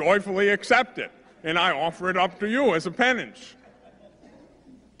 but I joyfully accept it, and I offer it up to you as a penance.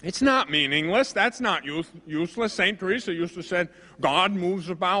 It's not meaningless. That's not useless. St. Teresa used to say, God moves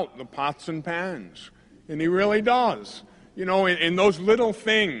about the pots and pans, and he really does. In those little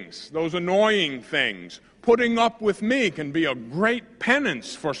things, those annoying things, putting up with me can be a great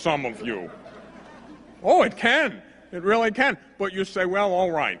penance for some of you. Oh, it can. It really can. But you say, well, all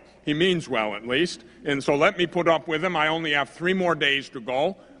right. He means well, at least. And so let me put up with him. I only have 3 more days to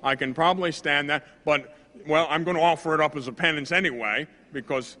go. I can probably stand that. But, well, I'm going to offer it up as a penance anyway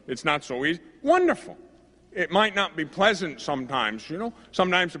because it's not so easy. Wonderful. It might not be pleasant sometimes,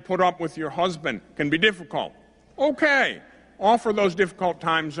 Sometimes to put up with your husband can be difficult. Okay. Offer those difficult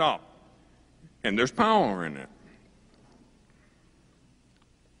times up. And there's power in it.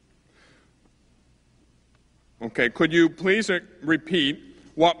 Okay, could you please repeat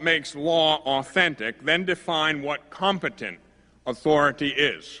what makes law authentic, then define what competent authority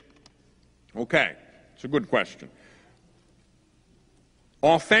is? Okay, it's a good question.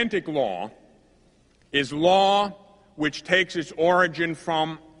 Authentic law is law which takes its origin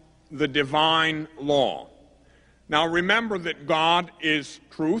from the divine law. Now remember that God is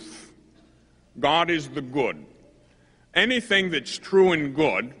truth. God is the good. Anything that's true and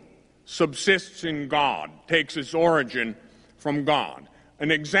good subsists in God, takes its origin from God.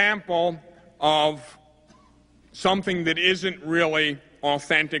 An example of something that isn't really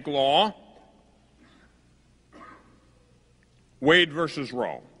authentic law, Wade versus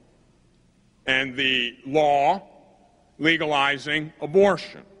Roe, and the law legalizing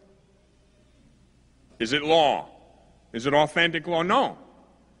abortion. Is it law? Is it authentic law? No.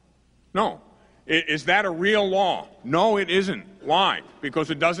 No. Is that a real law? No, it isn't. Why?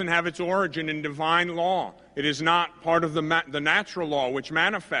 Because it doesn't have its origin in divine law. It is not part of the natural law which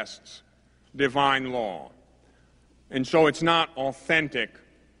manifests divine law. And so it's not authentic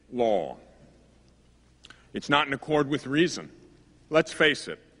law. It's not in accord with reason. Let's face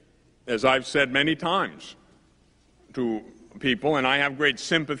it, as I've said many times to people, and I have great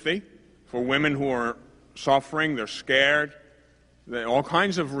sympathy for women who are suffering, they're scared, there are all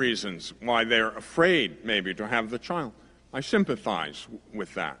kinds of reasons why they're afraid maybe to have the child. I sympathize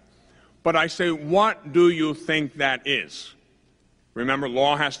with that. But I say, what do you think that is? Remember,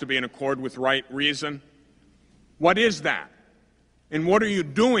 law has to be in accord with right reason. What is that? And what are you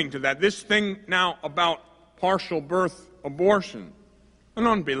doing to that? This thing now about partial birth abortion, an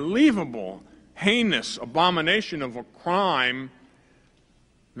unbelievable, heinous abomination of a crime,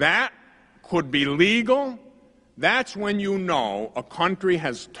 that could be legal. That's when you know a country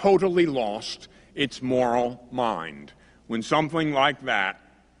has totally lost its moral mind. When something like that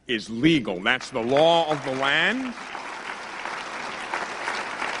is legal. That's the law of the land.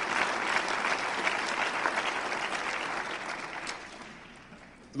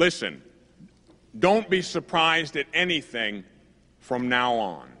 Listen, don't be surprised at anything from now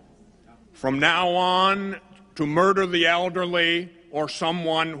on. From now on, to murder the elderly or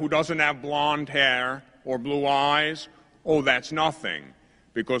someone who doesn't have blonde hair or blue eyes, oh, that's nothing.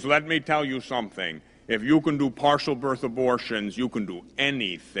 Because let me tell you something. If you can do partial birth abortions, you can do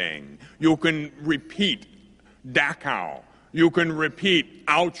anything. You can repeat Dachau. You can repeat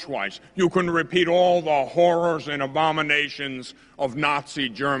Auschwitz. You can repeat all the horrors and abominations of Nazi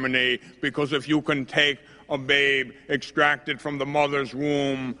Germany, because if you can take a babe extracted from the mother's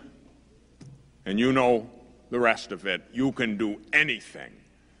womb, and you know the rest of it, you can do anything.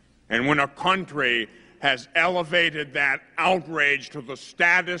 And when a country has elevated that outrage to the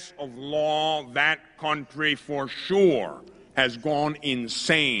status of law, that country for sure has gone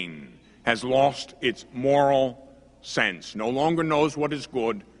insane, has lost its moral sense, no longer knows what is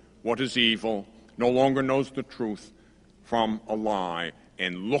good, what is evil, no longer knows the truth from a lie.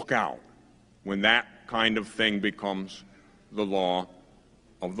 And look out when that kind of thing becomes the law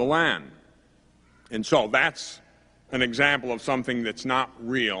of the land. And so that's an example of something that's not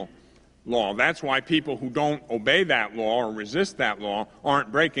real law. That's why people who don't obey that law or resist that law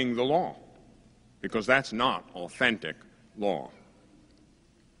aren't breaking the law, because that's not authentic law.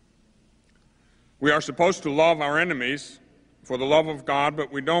 We are supposed to love our enemies for the love of God,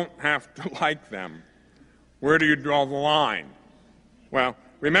 but we don't have to like them. Where do you draw the line? Well,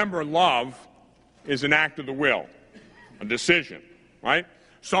 remember, love is an act of the will, a decision, right?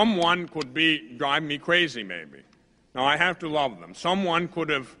 Someone could drive me crazy, maybe. Now, I have to love them. Someone could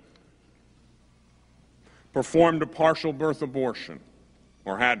have performed a partial birth abortion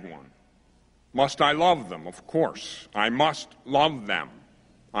or had one. Must I love them? Of course. I must love them.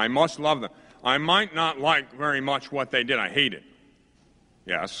 I must love them. I might not like very much what they did. I hate it.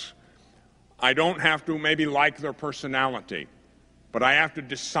 Yes. I don't have to maybe like their personality, but I have to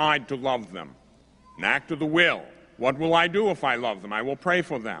decide to love them. An act of the will. What will I do if I love them? I will pray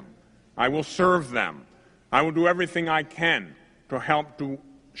for them. I will serve them. I will do everything I can to help to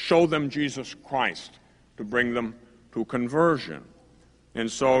show them Jesus Christ, to bring them to conversion.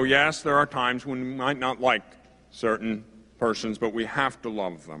 And so, yes, there are times when we might not like certain persons, but we have to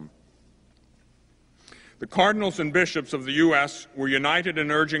love them. The cardinals and bishops of the U.S. were united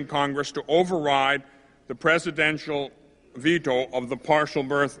in urging Congress to override the presidential veto of the Partial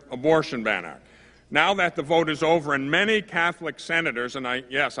Birth Abortion Ban Act. Now that the vote is over, and many Catholic senators, and I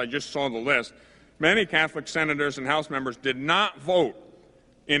just saw the list, many Catholic senators and House members did not vote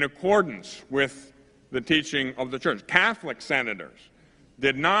in accordance with the teaching of the Church. Catholic senators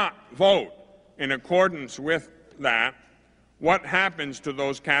did not vote in accordance with that. What happens to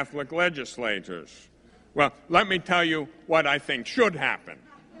those Catholic legislators? Well, let me tell you what I think should happen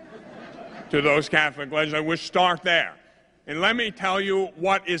to those Catholic legislators. We'll start there. And let me tell you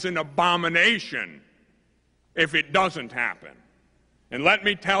what is an abomination if it doesn't happen. And let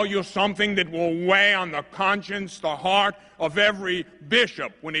me tell you something that will weigh on the conscience, the heart of every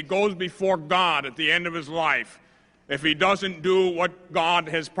bishop when he goes before God at the end of his life. If he doesn't do what God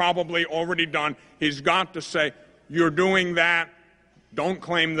has probably already done, he's got to say, you're doing that, don't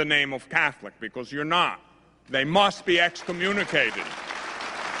claim the name of Catholic, because you're not. They must be excommunicated.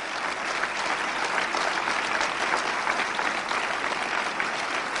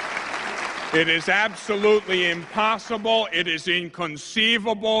 It is absolutely impossible, it is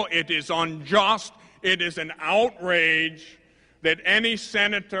inconceivable, it is unjust, it is an outrage that any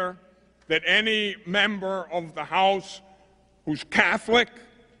senator, that any member of the House who's Catholic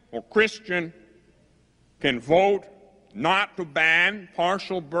or Christian can vote not to ban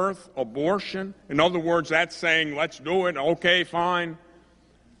partial birth abortion. In other words, that's saying, let's do it, okay, fine.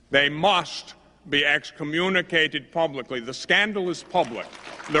 They must be excommunicated publicly. The scandal is public.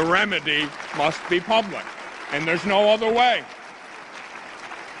 The remedy must be public. And there's no other way.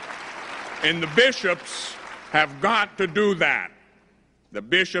 And the bishops have got to do that. The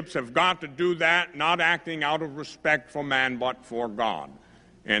bishops have got to do that, not acting out of respect for man, but for God.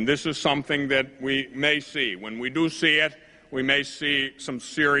 And this is something that we may see. When we do see it, we may see some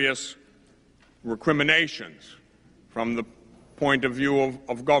serious recriminations from the point of view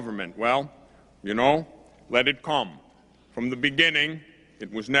of government. Well, you know, let it come. From the beginning,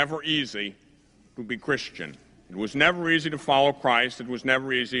 it was never easy to be Christian. It was never easy to follow Christ. It was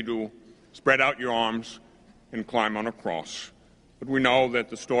never easy to spread out your arms and climb on a cross. But we know that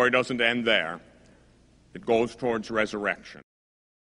the story doesn't end there. It goes towards resurrection.